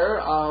air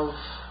of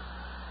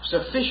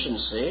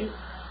sufficiency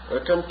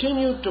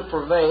continued to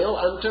prevail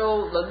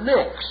until the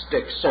next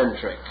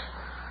eccentric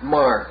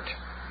marked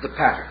the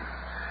pattern.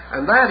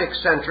 And that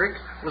eccentric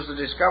was the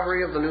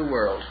discovery of the New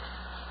World.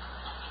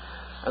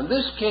 And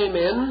this came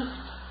in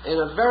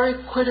a very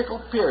critical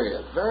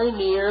period, very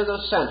near the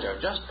center,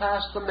 just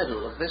past the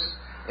middle of this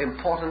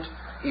important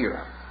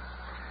era.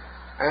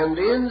 And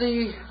in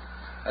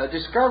the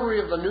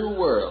discovery of the New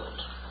World,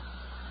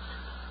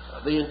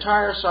 the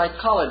entire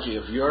psychology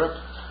of Europe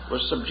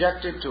was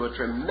subjected to a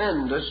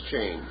tremendous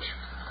change.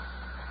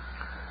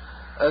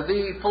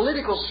 The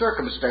political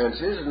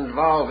circumstances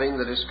involving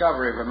the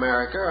discovery of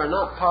America are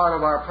not part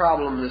of our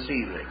problem this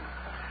evening.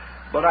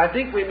 But I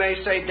think we may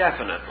say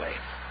definitely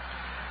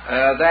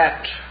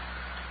that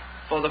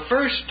for the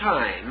first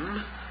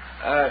time,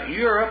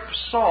 Europe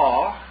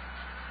saw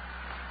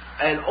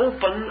an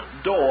open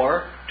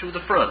door to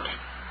the front.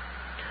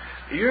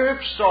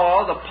 Europe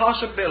saw the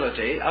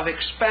possibility of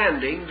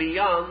expanding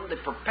beyond the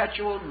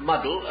perpetual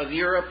muddle of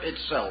Europe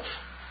itself.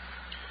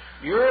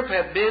 Europe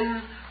had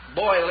been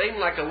boiling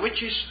like a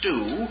witch's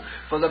stew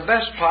for the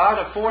best part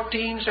of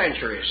 14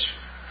 centuries.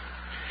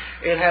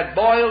 It had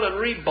boiled and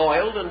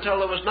reboiled until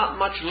there was not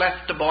much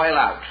left to boil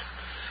out.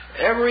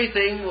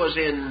 Everything was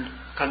in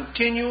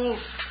continual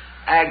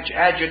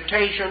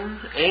agitation,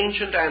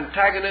 ancient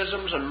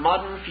antagonisms and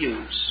modern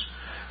feuds.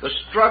 The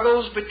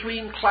struggles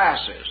between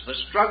classes, the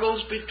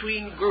struggles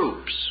between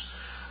groups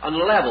and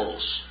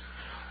levels,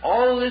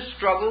 all this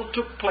struggle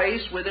took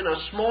place within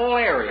a small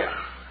area.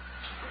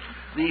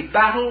 The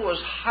battle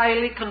was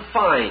highly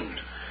confined,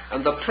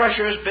 and the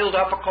pressures built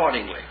up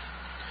accordingly.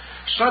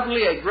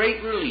 Suddenly a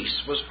great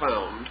release was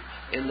found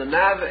in the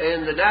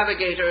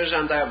navigators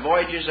and their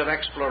voyages of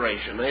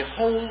exploration. A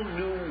whole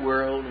new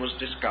world was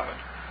discovered.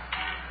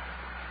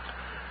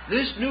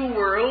 This new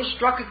world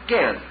struck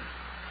again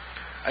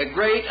a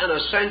great and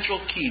essential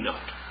keynote.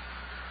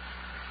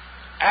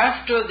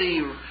 After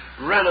the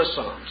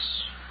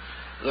Renaissance,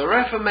 the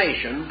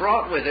Reformation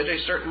brought with it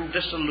a certain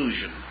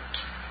disillusionment.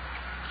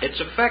 Its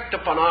effect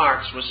upon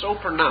arts was so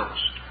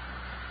pronounced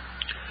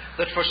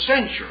that for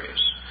centuries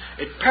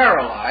it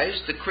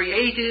paralyzed the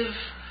creative,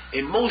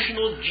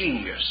 emotional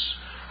genius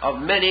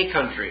of many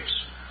countries.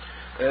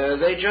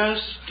 They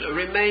just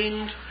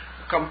remained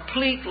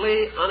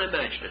completely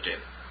unimaginative.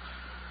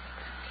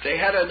 They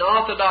had an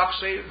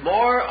orthodoxy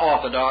more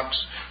orthodox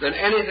than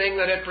anything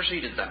that had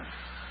preceded them.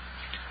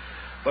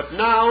 But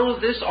now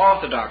this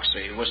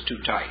orthodoxy was too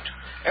tight.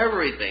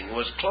 Everything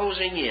was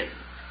closing in.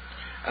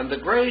 And the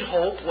great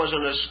hope was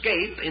an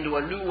escape into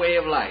a new way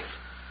of life.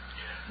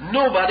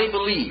 Nobody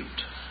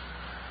believed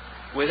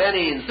with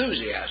any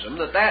enthusiasm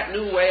that that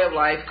new way of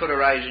life could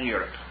arise in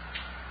Europe.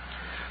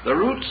 The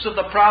roots of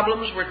the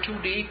problems were too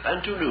deep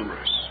and too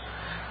numerous.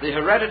 The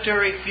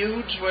hereditary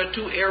feuds were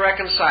too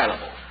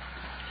irreconcilable.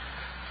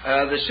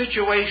 The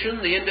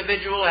situation the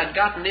individual had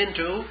gotten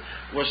into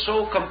was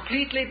so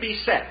completely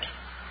beset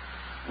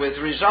with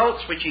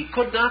results which he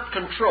could not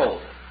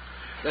control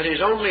that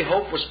his only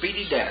hope was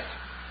speedy death.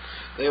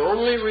 The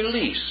only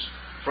release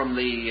from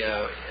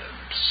the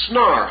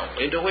snarl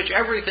into which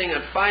everything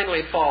had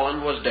finally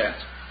fallen was death.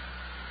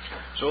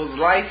 So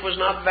life was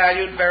not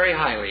valued very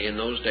highly in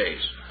those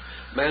days.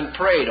 Man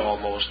prayed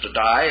almost to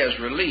die as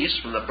release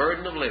from the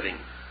burden of living.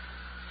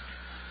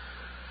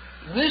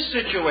 This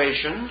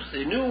situation,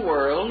 the New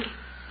World,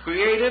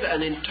 created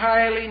an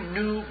entirely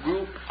new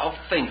group of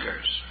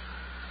thinkers,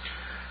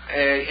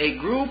 a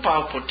group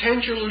of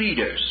potential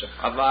leaders,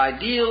 of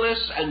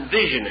idealists and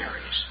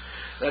visionaries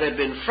that had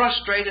been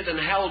frustrated and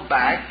held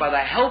back by the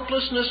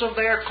helplessness of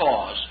their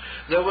cause.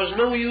 There was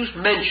no use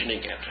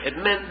mentioning it.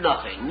 It meant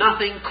nothing.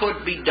 Nothing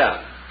could be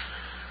done.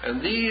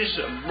 And these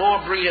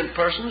more brilliant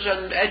persons,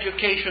 and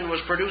education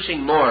was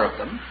producing more of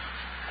them,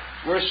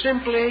 were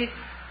simply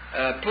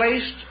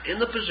placed in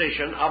the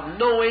position of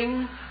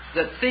knowing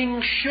that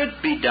things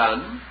should be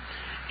done,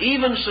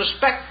 even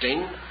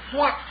suspecting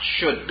what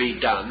should be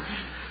done,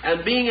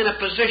 and being in a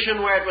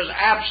position where it was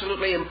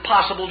absolutely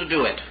impossible to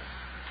do it.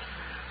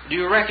 Do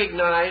you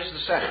recognize the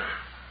setting?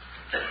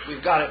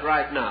 We've got it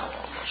right now,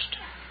 almost.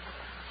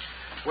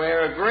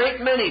 Where a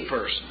great many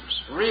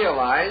persons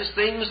realize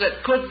things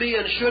that could be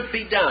and should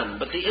be done,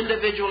 but the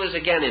individual is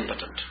again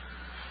impotent.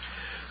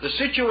 The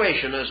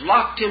situation has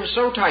locked him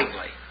so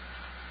tightly.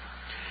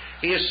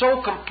 He is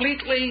so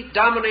completely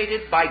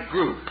dominated by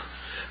group,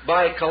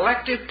 by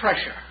collective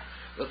pressure,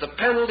 that the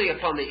penalty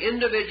upon the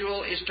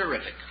individual is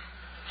terrific.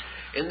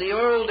 In the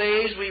old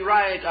days we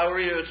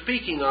were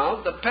speaking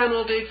of, the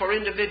penalty for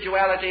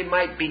individuality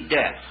might be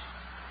death.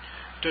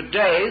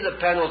 Today, the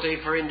penalty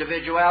for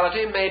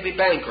individuality may be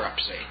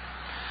bankruptcy.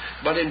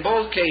 But in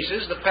both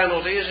cases, the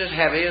penalty is as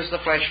heavy as the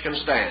flesh can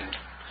stand,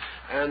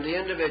 and the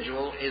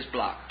individual is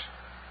blocked.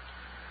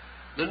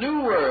 The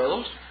New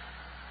World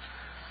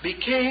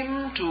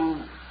became,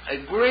 to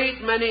a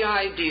great many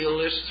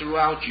idealists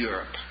throughout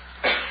Europe,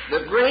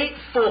 the great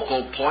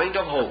focal point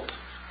of hope.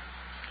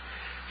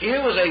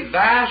 Here was a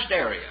vast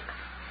area,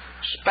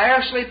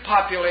 sparsely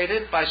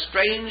populated by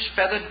strange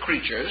feathered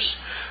creatures,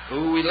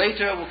 who we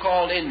later were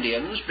called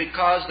Indians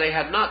because they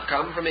had not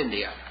come from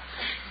India.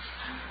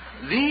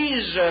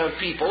 These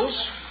peoples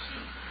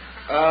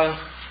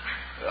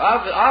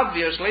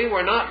obviously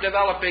were not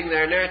developing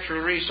their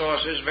natural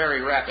resources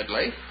very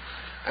rapidly,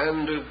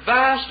 and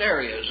vast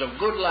areas of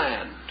good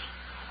land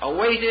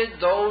awaited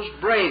those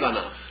brave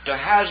enough to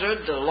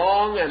hazard the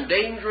long and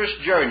dangerous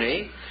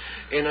journey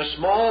in a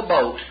small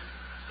boat,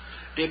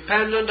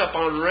 dependent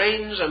upon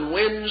rains and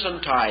winds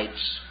and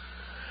tides,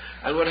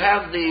 and would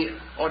have the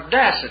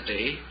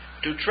audacity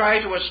to try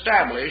to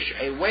establish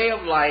a way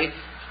of life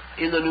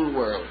in the New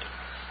World.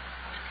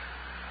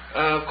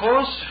 Of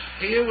course,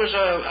 here was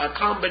a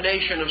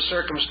combination of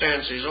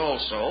circumstances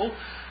also,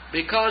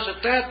 because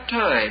at that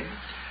time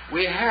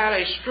we had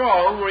a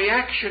strong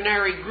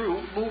reactionary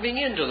group moving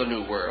into the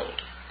New World.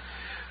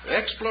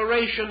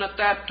 Exploration at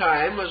that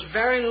time was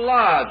very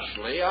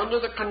largely under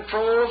the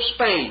control of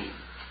Spain,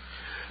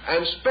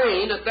 and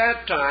Spain at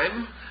that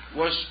time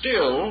was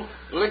still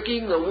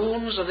licking the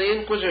wounds of the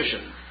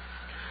Inquisition.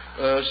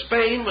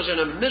 Spain was in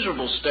a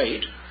miserable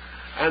state,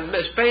 and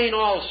Spain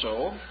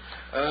also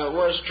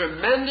was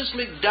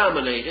tremendously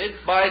dominated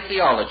by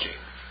theology.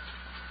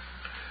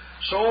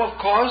 So, of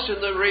course,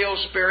 in the real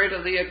spirit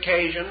of the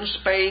occasion,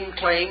 Spain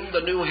claimed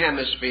the New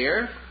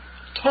Hemisphere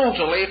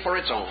totally for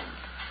its own,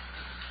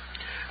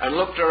 and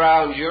looked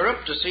around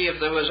Europe to see if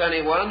there was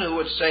anyone who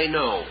would say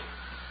no.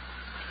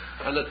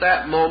 And at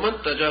that moment,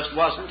 there just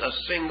wasn't a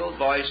single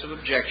voice of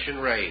objection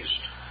raised.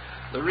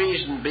 The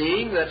reason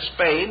being that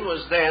Spain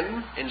was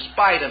then, in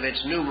spite of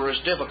its numerous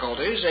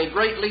difficulties, a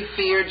greatly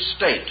feared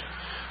state,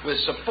 with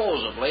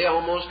supposedly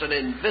almost an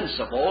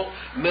invincible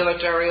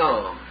military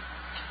arm.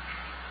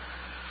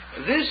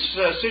 This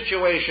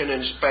situation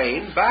in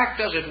Spain, backed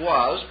as it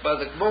was by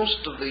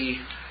most of the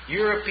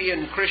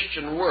European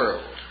Christian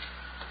world,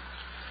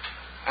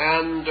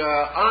 and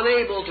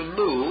unable to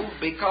move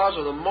because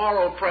of the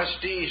moral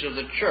prestige of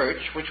the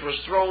church, which was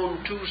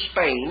thrown to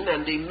Spain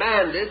and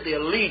demanded the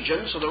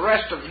allegiance of the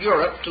rest of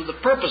Europe to the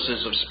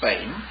purposes of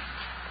Spain,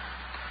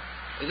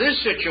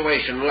 this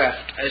situation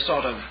left a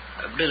sort of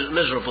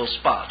miserable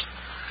spot.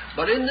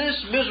 But in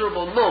this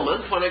miserable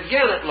moment, when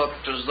again it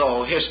looked as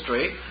though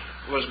history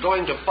was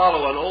going to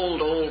follow an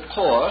old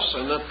course,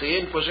 and that the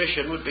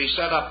Inquisition would be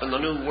set up in the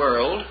New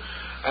World,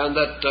 and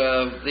that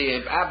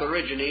the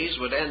Aborigines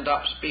would end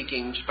up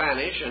speaking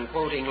Spanish and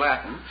quoting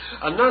Latin,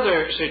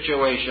 another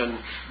situation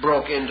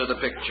broke into the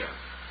picture.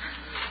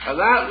 And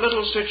that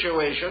little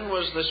situation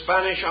was the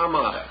Spanish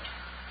Armada.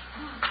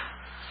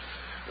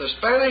 The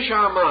Spanish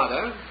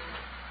Armada,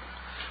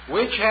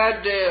 which had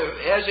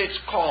as its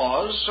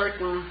cause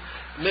certain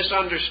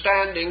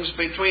misunderstandings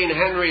between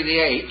Henry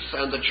VIII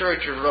and the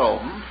Church of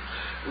Rome,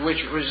 which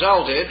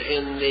resulted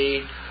in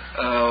the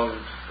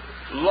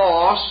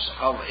loss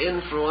of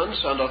influence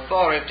and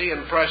authority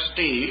and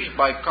prestige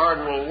by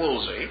Cardinal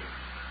Wolsey,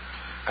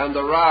 and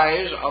the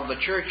rise of the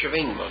Church of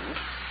England.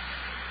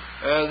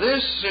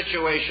 This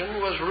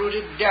situation was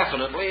rooted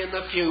definitely in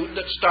the feud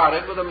that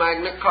started with the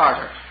Magna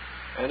Carta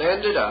and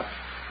ended up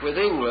with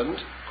England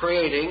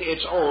creating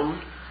its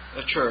own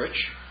church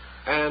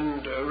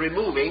and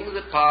removing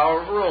the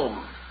power of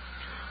Rome.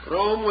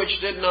 Rome,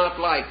 which did not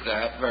like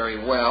that very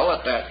well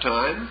at that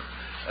time,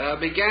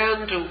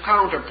 began to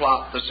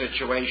counterplot the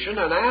situation,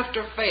 and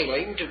after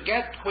failing to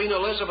get Queen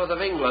Elizabeth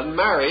of England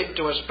married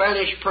to a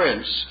Spanish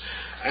prince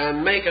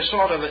and make a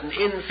sort of an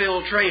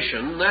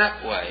infiltration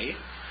that way,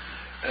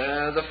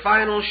 the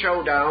final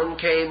showdown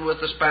came with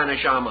the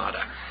Spanish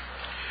Armada.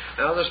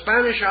 Now, the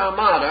Spanish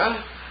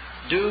Armada,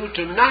 due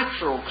to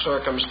natural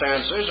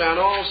circumstances and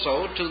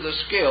also to the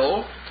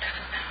skill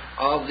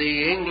of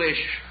the English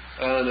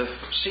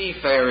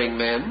seafaring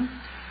men,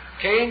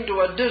 came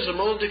to a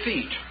dismal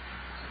defeat.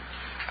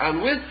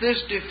 And with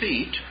this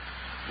defeat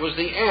was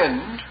the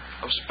end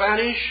of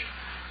Spanish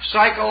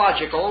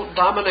psychological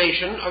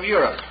domination of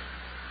Europe.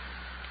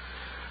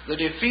 The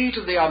defeat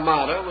of the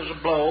Armada was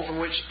a blow from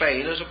which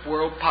Spain, as a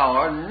world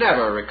power,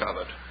 never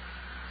recovered.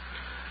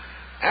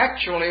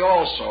 Actually,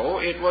 also,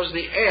 it was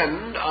the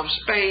end of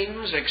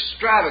Spain's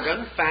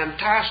extravagant,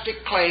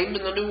 fantastic claim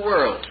in the New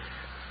World.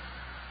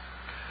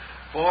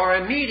 For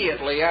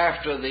immediately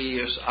after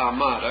the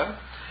Armada,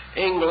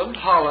 England,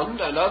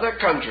 Holland, and other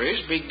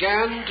countries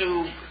began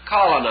to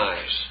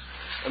colonize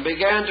and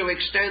began to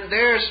extend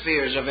their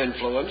spheres of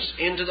influence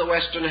into the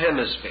Western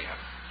Hemisphere.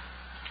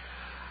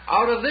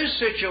 Out of this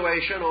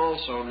situation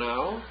also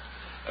now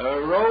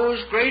arose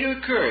greater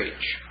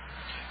courage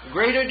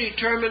greater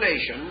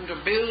determination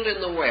to build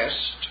in the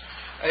West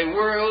a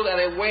world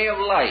and a way of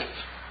life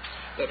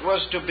that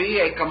was to be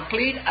a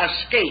complete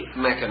escape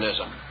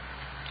mechanism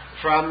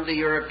from the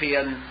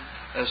European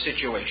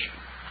situation.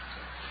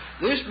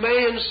 This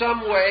may in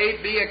some way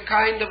be a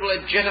kind of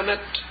legitimate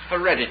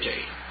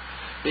heredity,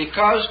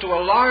 because to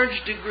a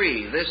large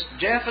degree this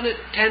definite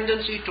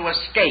tendency to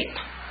escape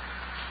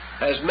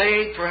has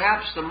made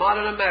perhaps the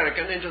modern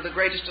American into the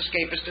greatest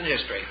escapist in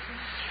history.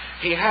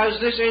 He has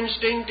this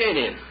instinct in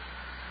him,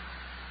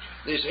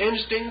 this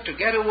instinct to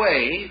get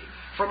away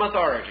from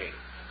authority,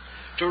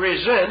 to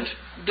resent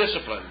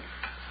discipline,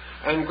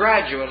 and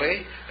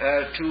gradually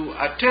to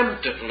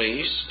attempt at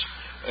least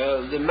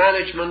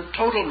the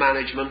total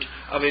management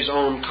of his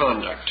own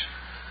conduct.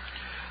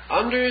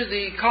 Under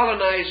the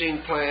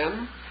colonizing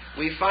plan,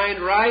 we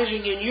find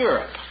rising in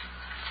Europe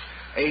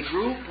a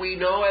group we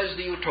know as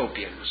the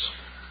Utopians.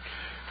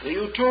 The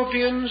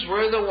Utopians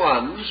were the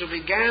ones who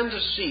began to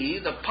see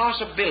the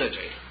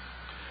possibility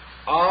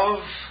of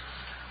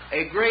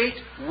a great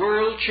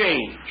world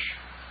change,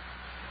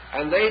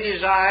 and they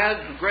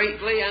desired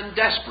greatly and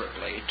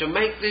desperately to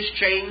make this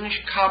change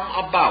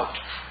come about.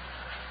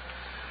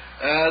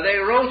 They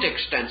wrote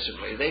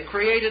extensively, they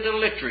created a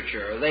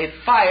literature, they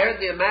fired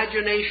the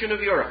imagination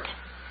of Europe.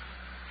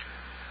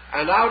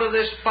 And out of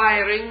this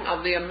firing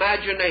of the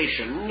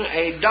imagination,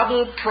 a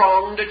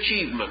double-pronged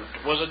achievement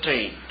was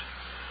attained.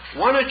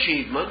 One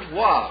achievement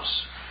was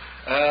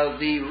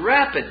the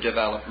rapid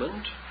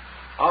development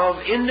of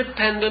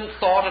independent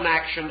thought and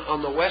action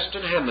on the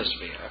Western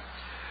Hemisphere,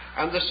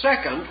 and the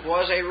second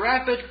was a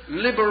rapid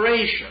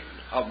liberation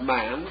of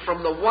man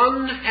from the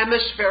one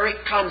hemispheric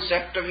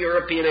concept of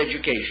European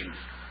education.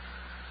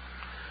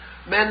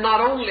 Men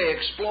not only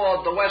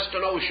explored the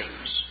Western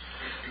oceans,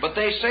 but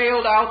they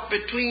sailed out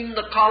between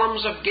the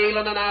columns of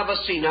Galen and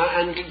Avicenna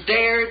and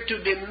dared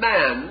to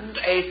demand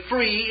a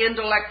free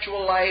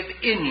intellectual life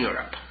in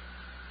Europe.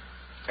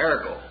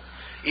 Ergo,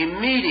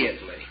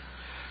 immediately,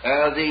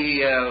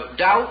 the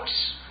doubts,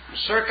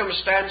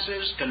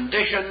 circumstances,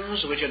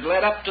 conditions which had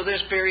led up to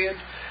this period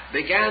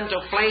began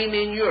to flame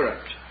in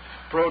Europe,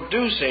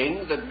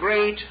 producing the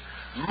great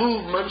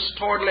movements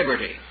toward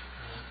liberty.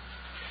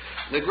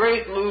 The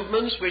great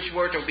movements which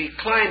were to be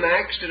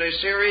climaxed in a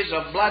series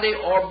of bloody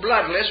or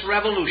bloodless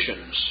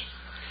revolutions.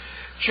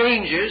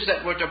 Changes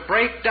that were to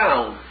break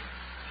down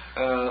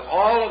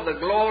all of the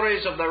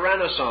glories of the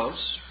Renaissance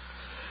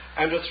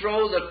and to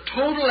throw the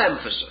total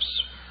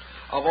emphasis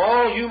of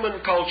all human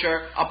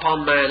culture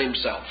upon man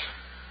himself.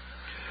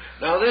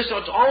 Now this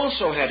has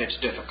also had its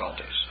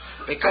difficulties,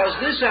 because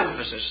this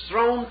emphasis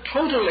thrown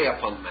totally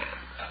upon man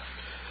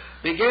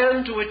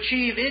began to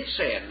achieve its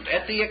end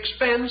at the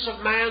expense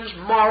of man's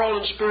moral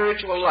and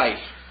spiritual life.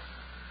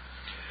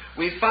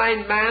 We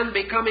find man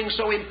becoming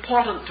so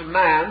important to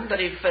man that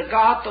he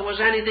forgot there was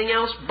anything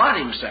else but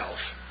himself.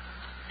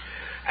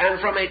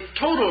 And from a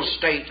total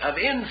state of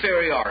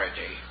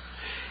inferiority,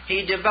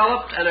 he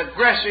developed an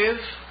aggressive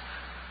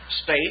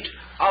state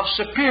of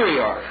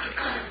superiority,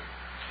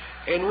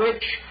 in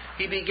which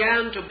he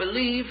began to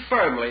believe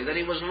firmly that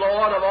he was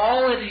lord of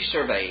all that he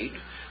surveyed,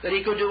 that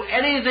he could do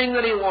anything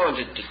that he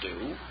wanted to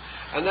do,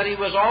 and that he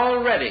was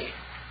all ready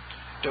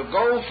to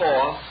go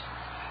forth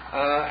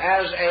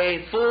as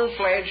a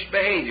full-fledged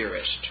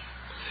behaviorist.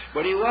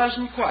 But he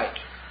wasn't quite.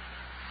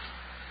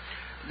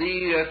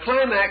 The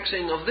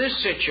climaxing of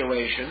this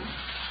situation,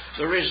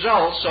 the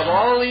results of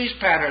all these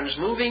patterns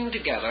moving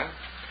together,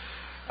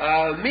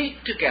 meet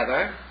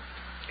together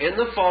in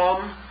the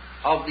form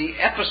of the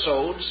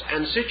episodes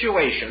and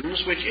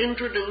situations which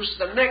introduce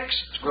the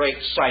next great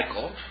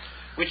cycle,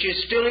 which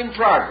is still in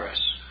progress,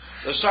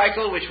 the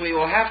cycle which we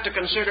will have to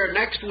consider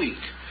next week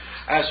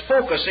as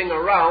focusing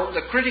around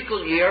the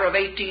critical year of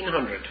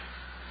 1800.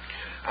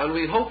 And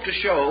we hope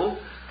to show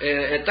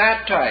at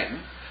that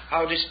time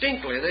how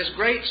distinctly this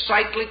great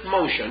cyclic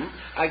motion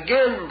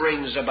again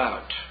brings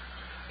about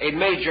a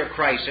major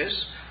crisis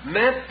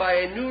met by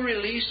a new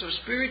release of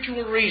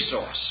spiritual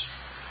resource.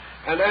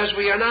 And as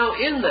we are now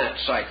in that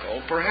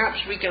cycle, perhaps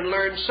we can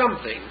learn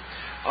something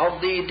of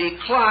the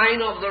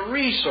decline of the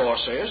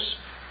resources,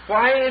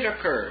 why it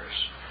occurs,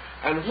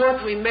 and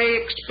what we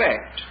may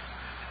expect,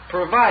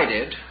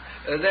 provided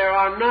there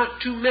are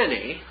not too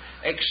many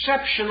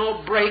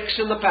exceptional breaks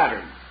in the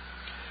pattern.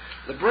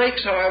 The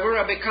breaks, however,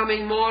 are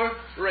becoming more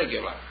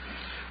regular.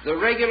 The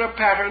regular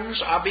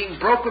patterns are being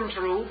broken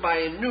through by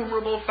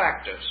innumerable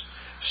factors.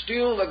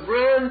 Still, the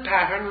grand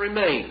pattern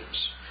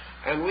remains,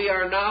 and we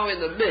are now in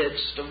the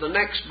midst of the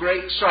next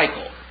great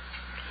cycle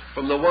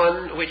from the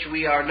one which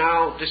we are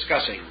now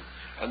discussing.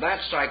 And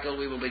that cycle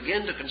we will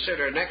begin to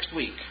consider next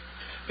week,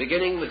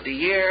 beginning with the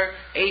year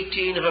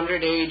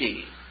 1800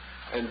 A.D.,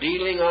 and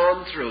dealing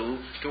on through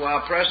to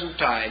our present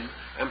time,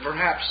 and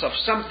perhaps of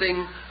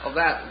something of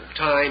that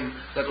time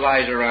that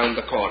lies around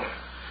the corner.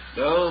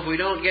 No, if we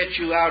don't get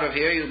you out of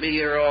here, you'll be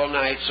here all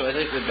night, so I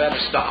think we'd better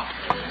stop.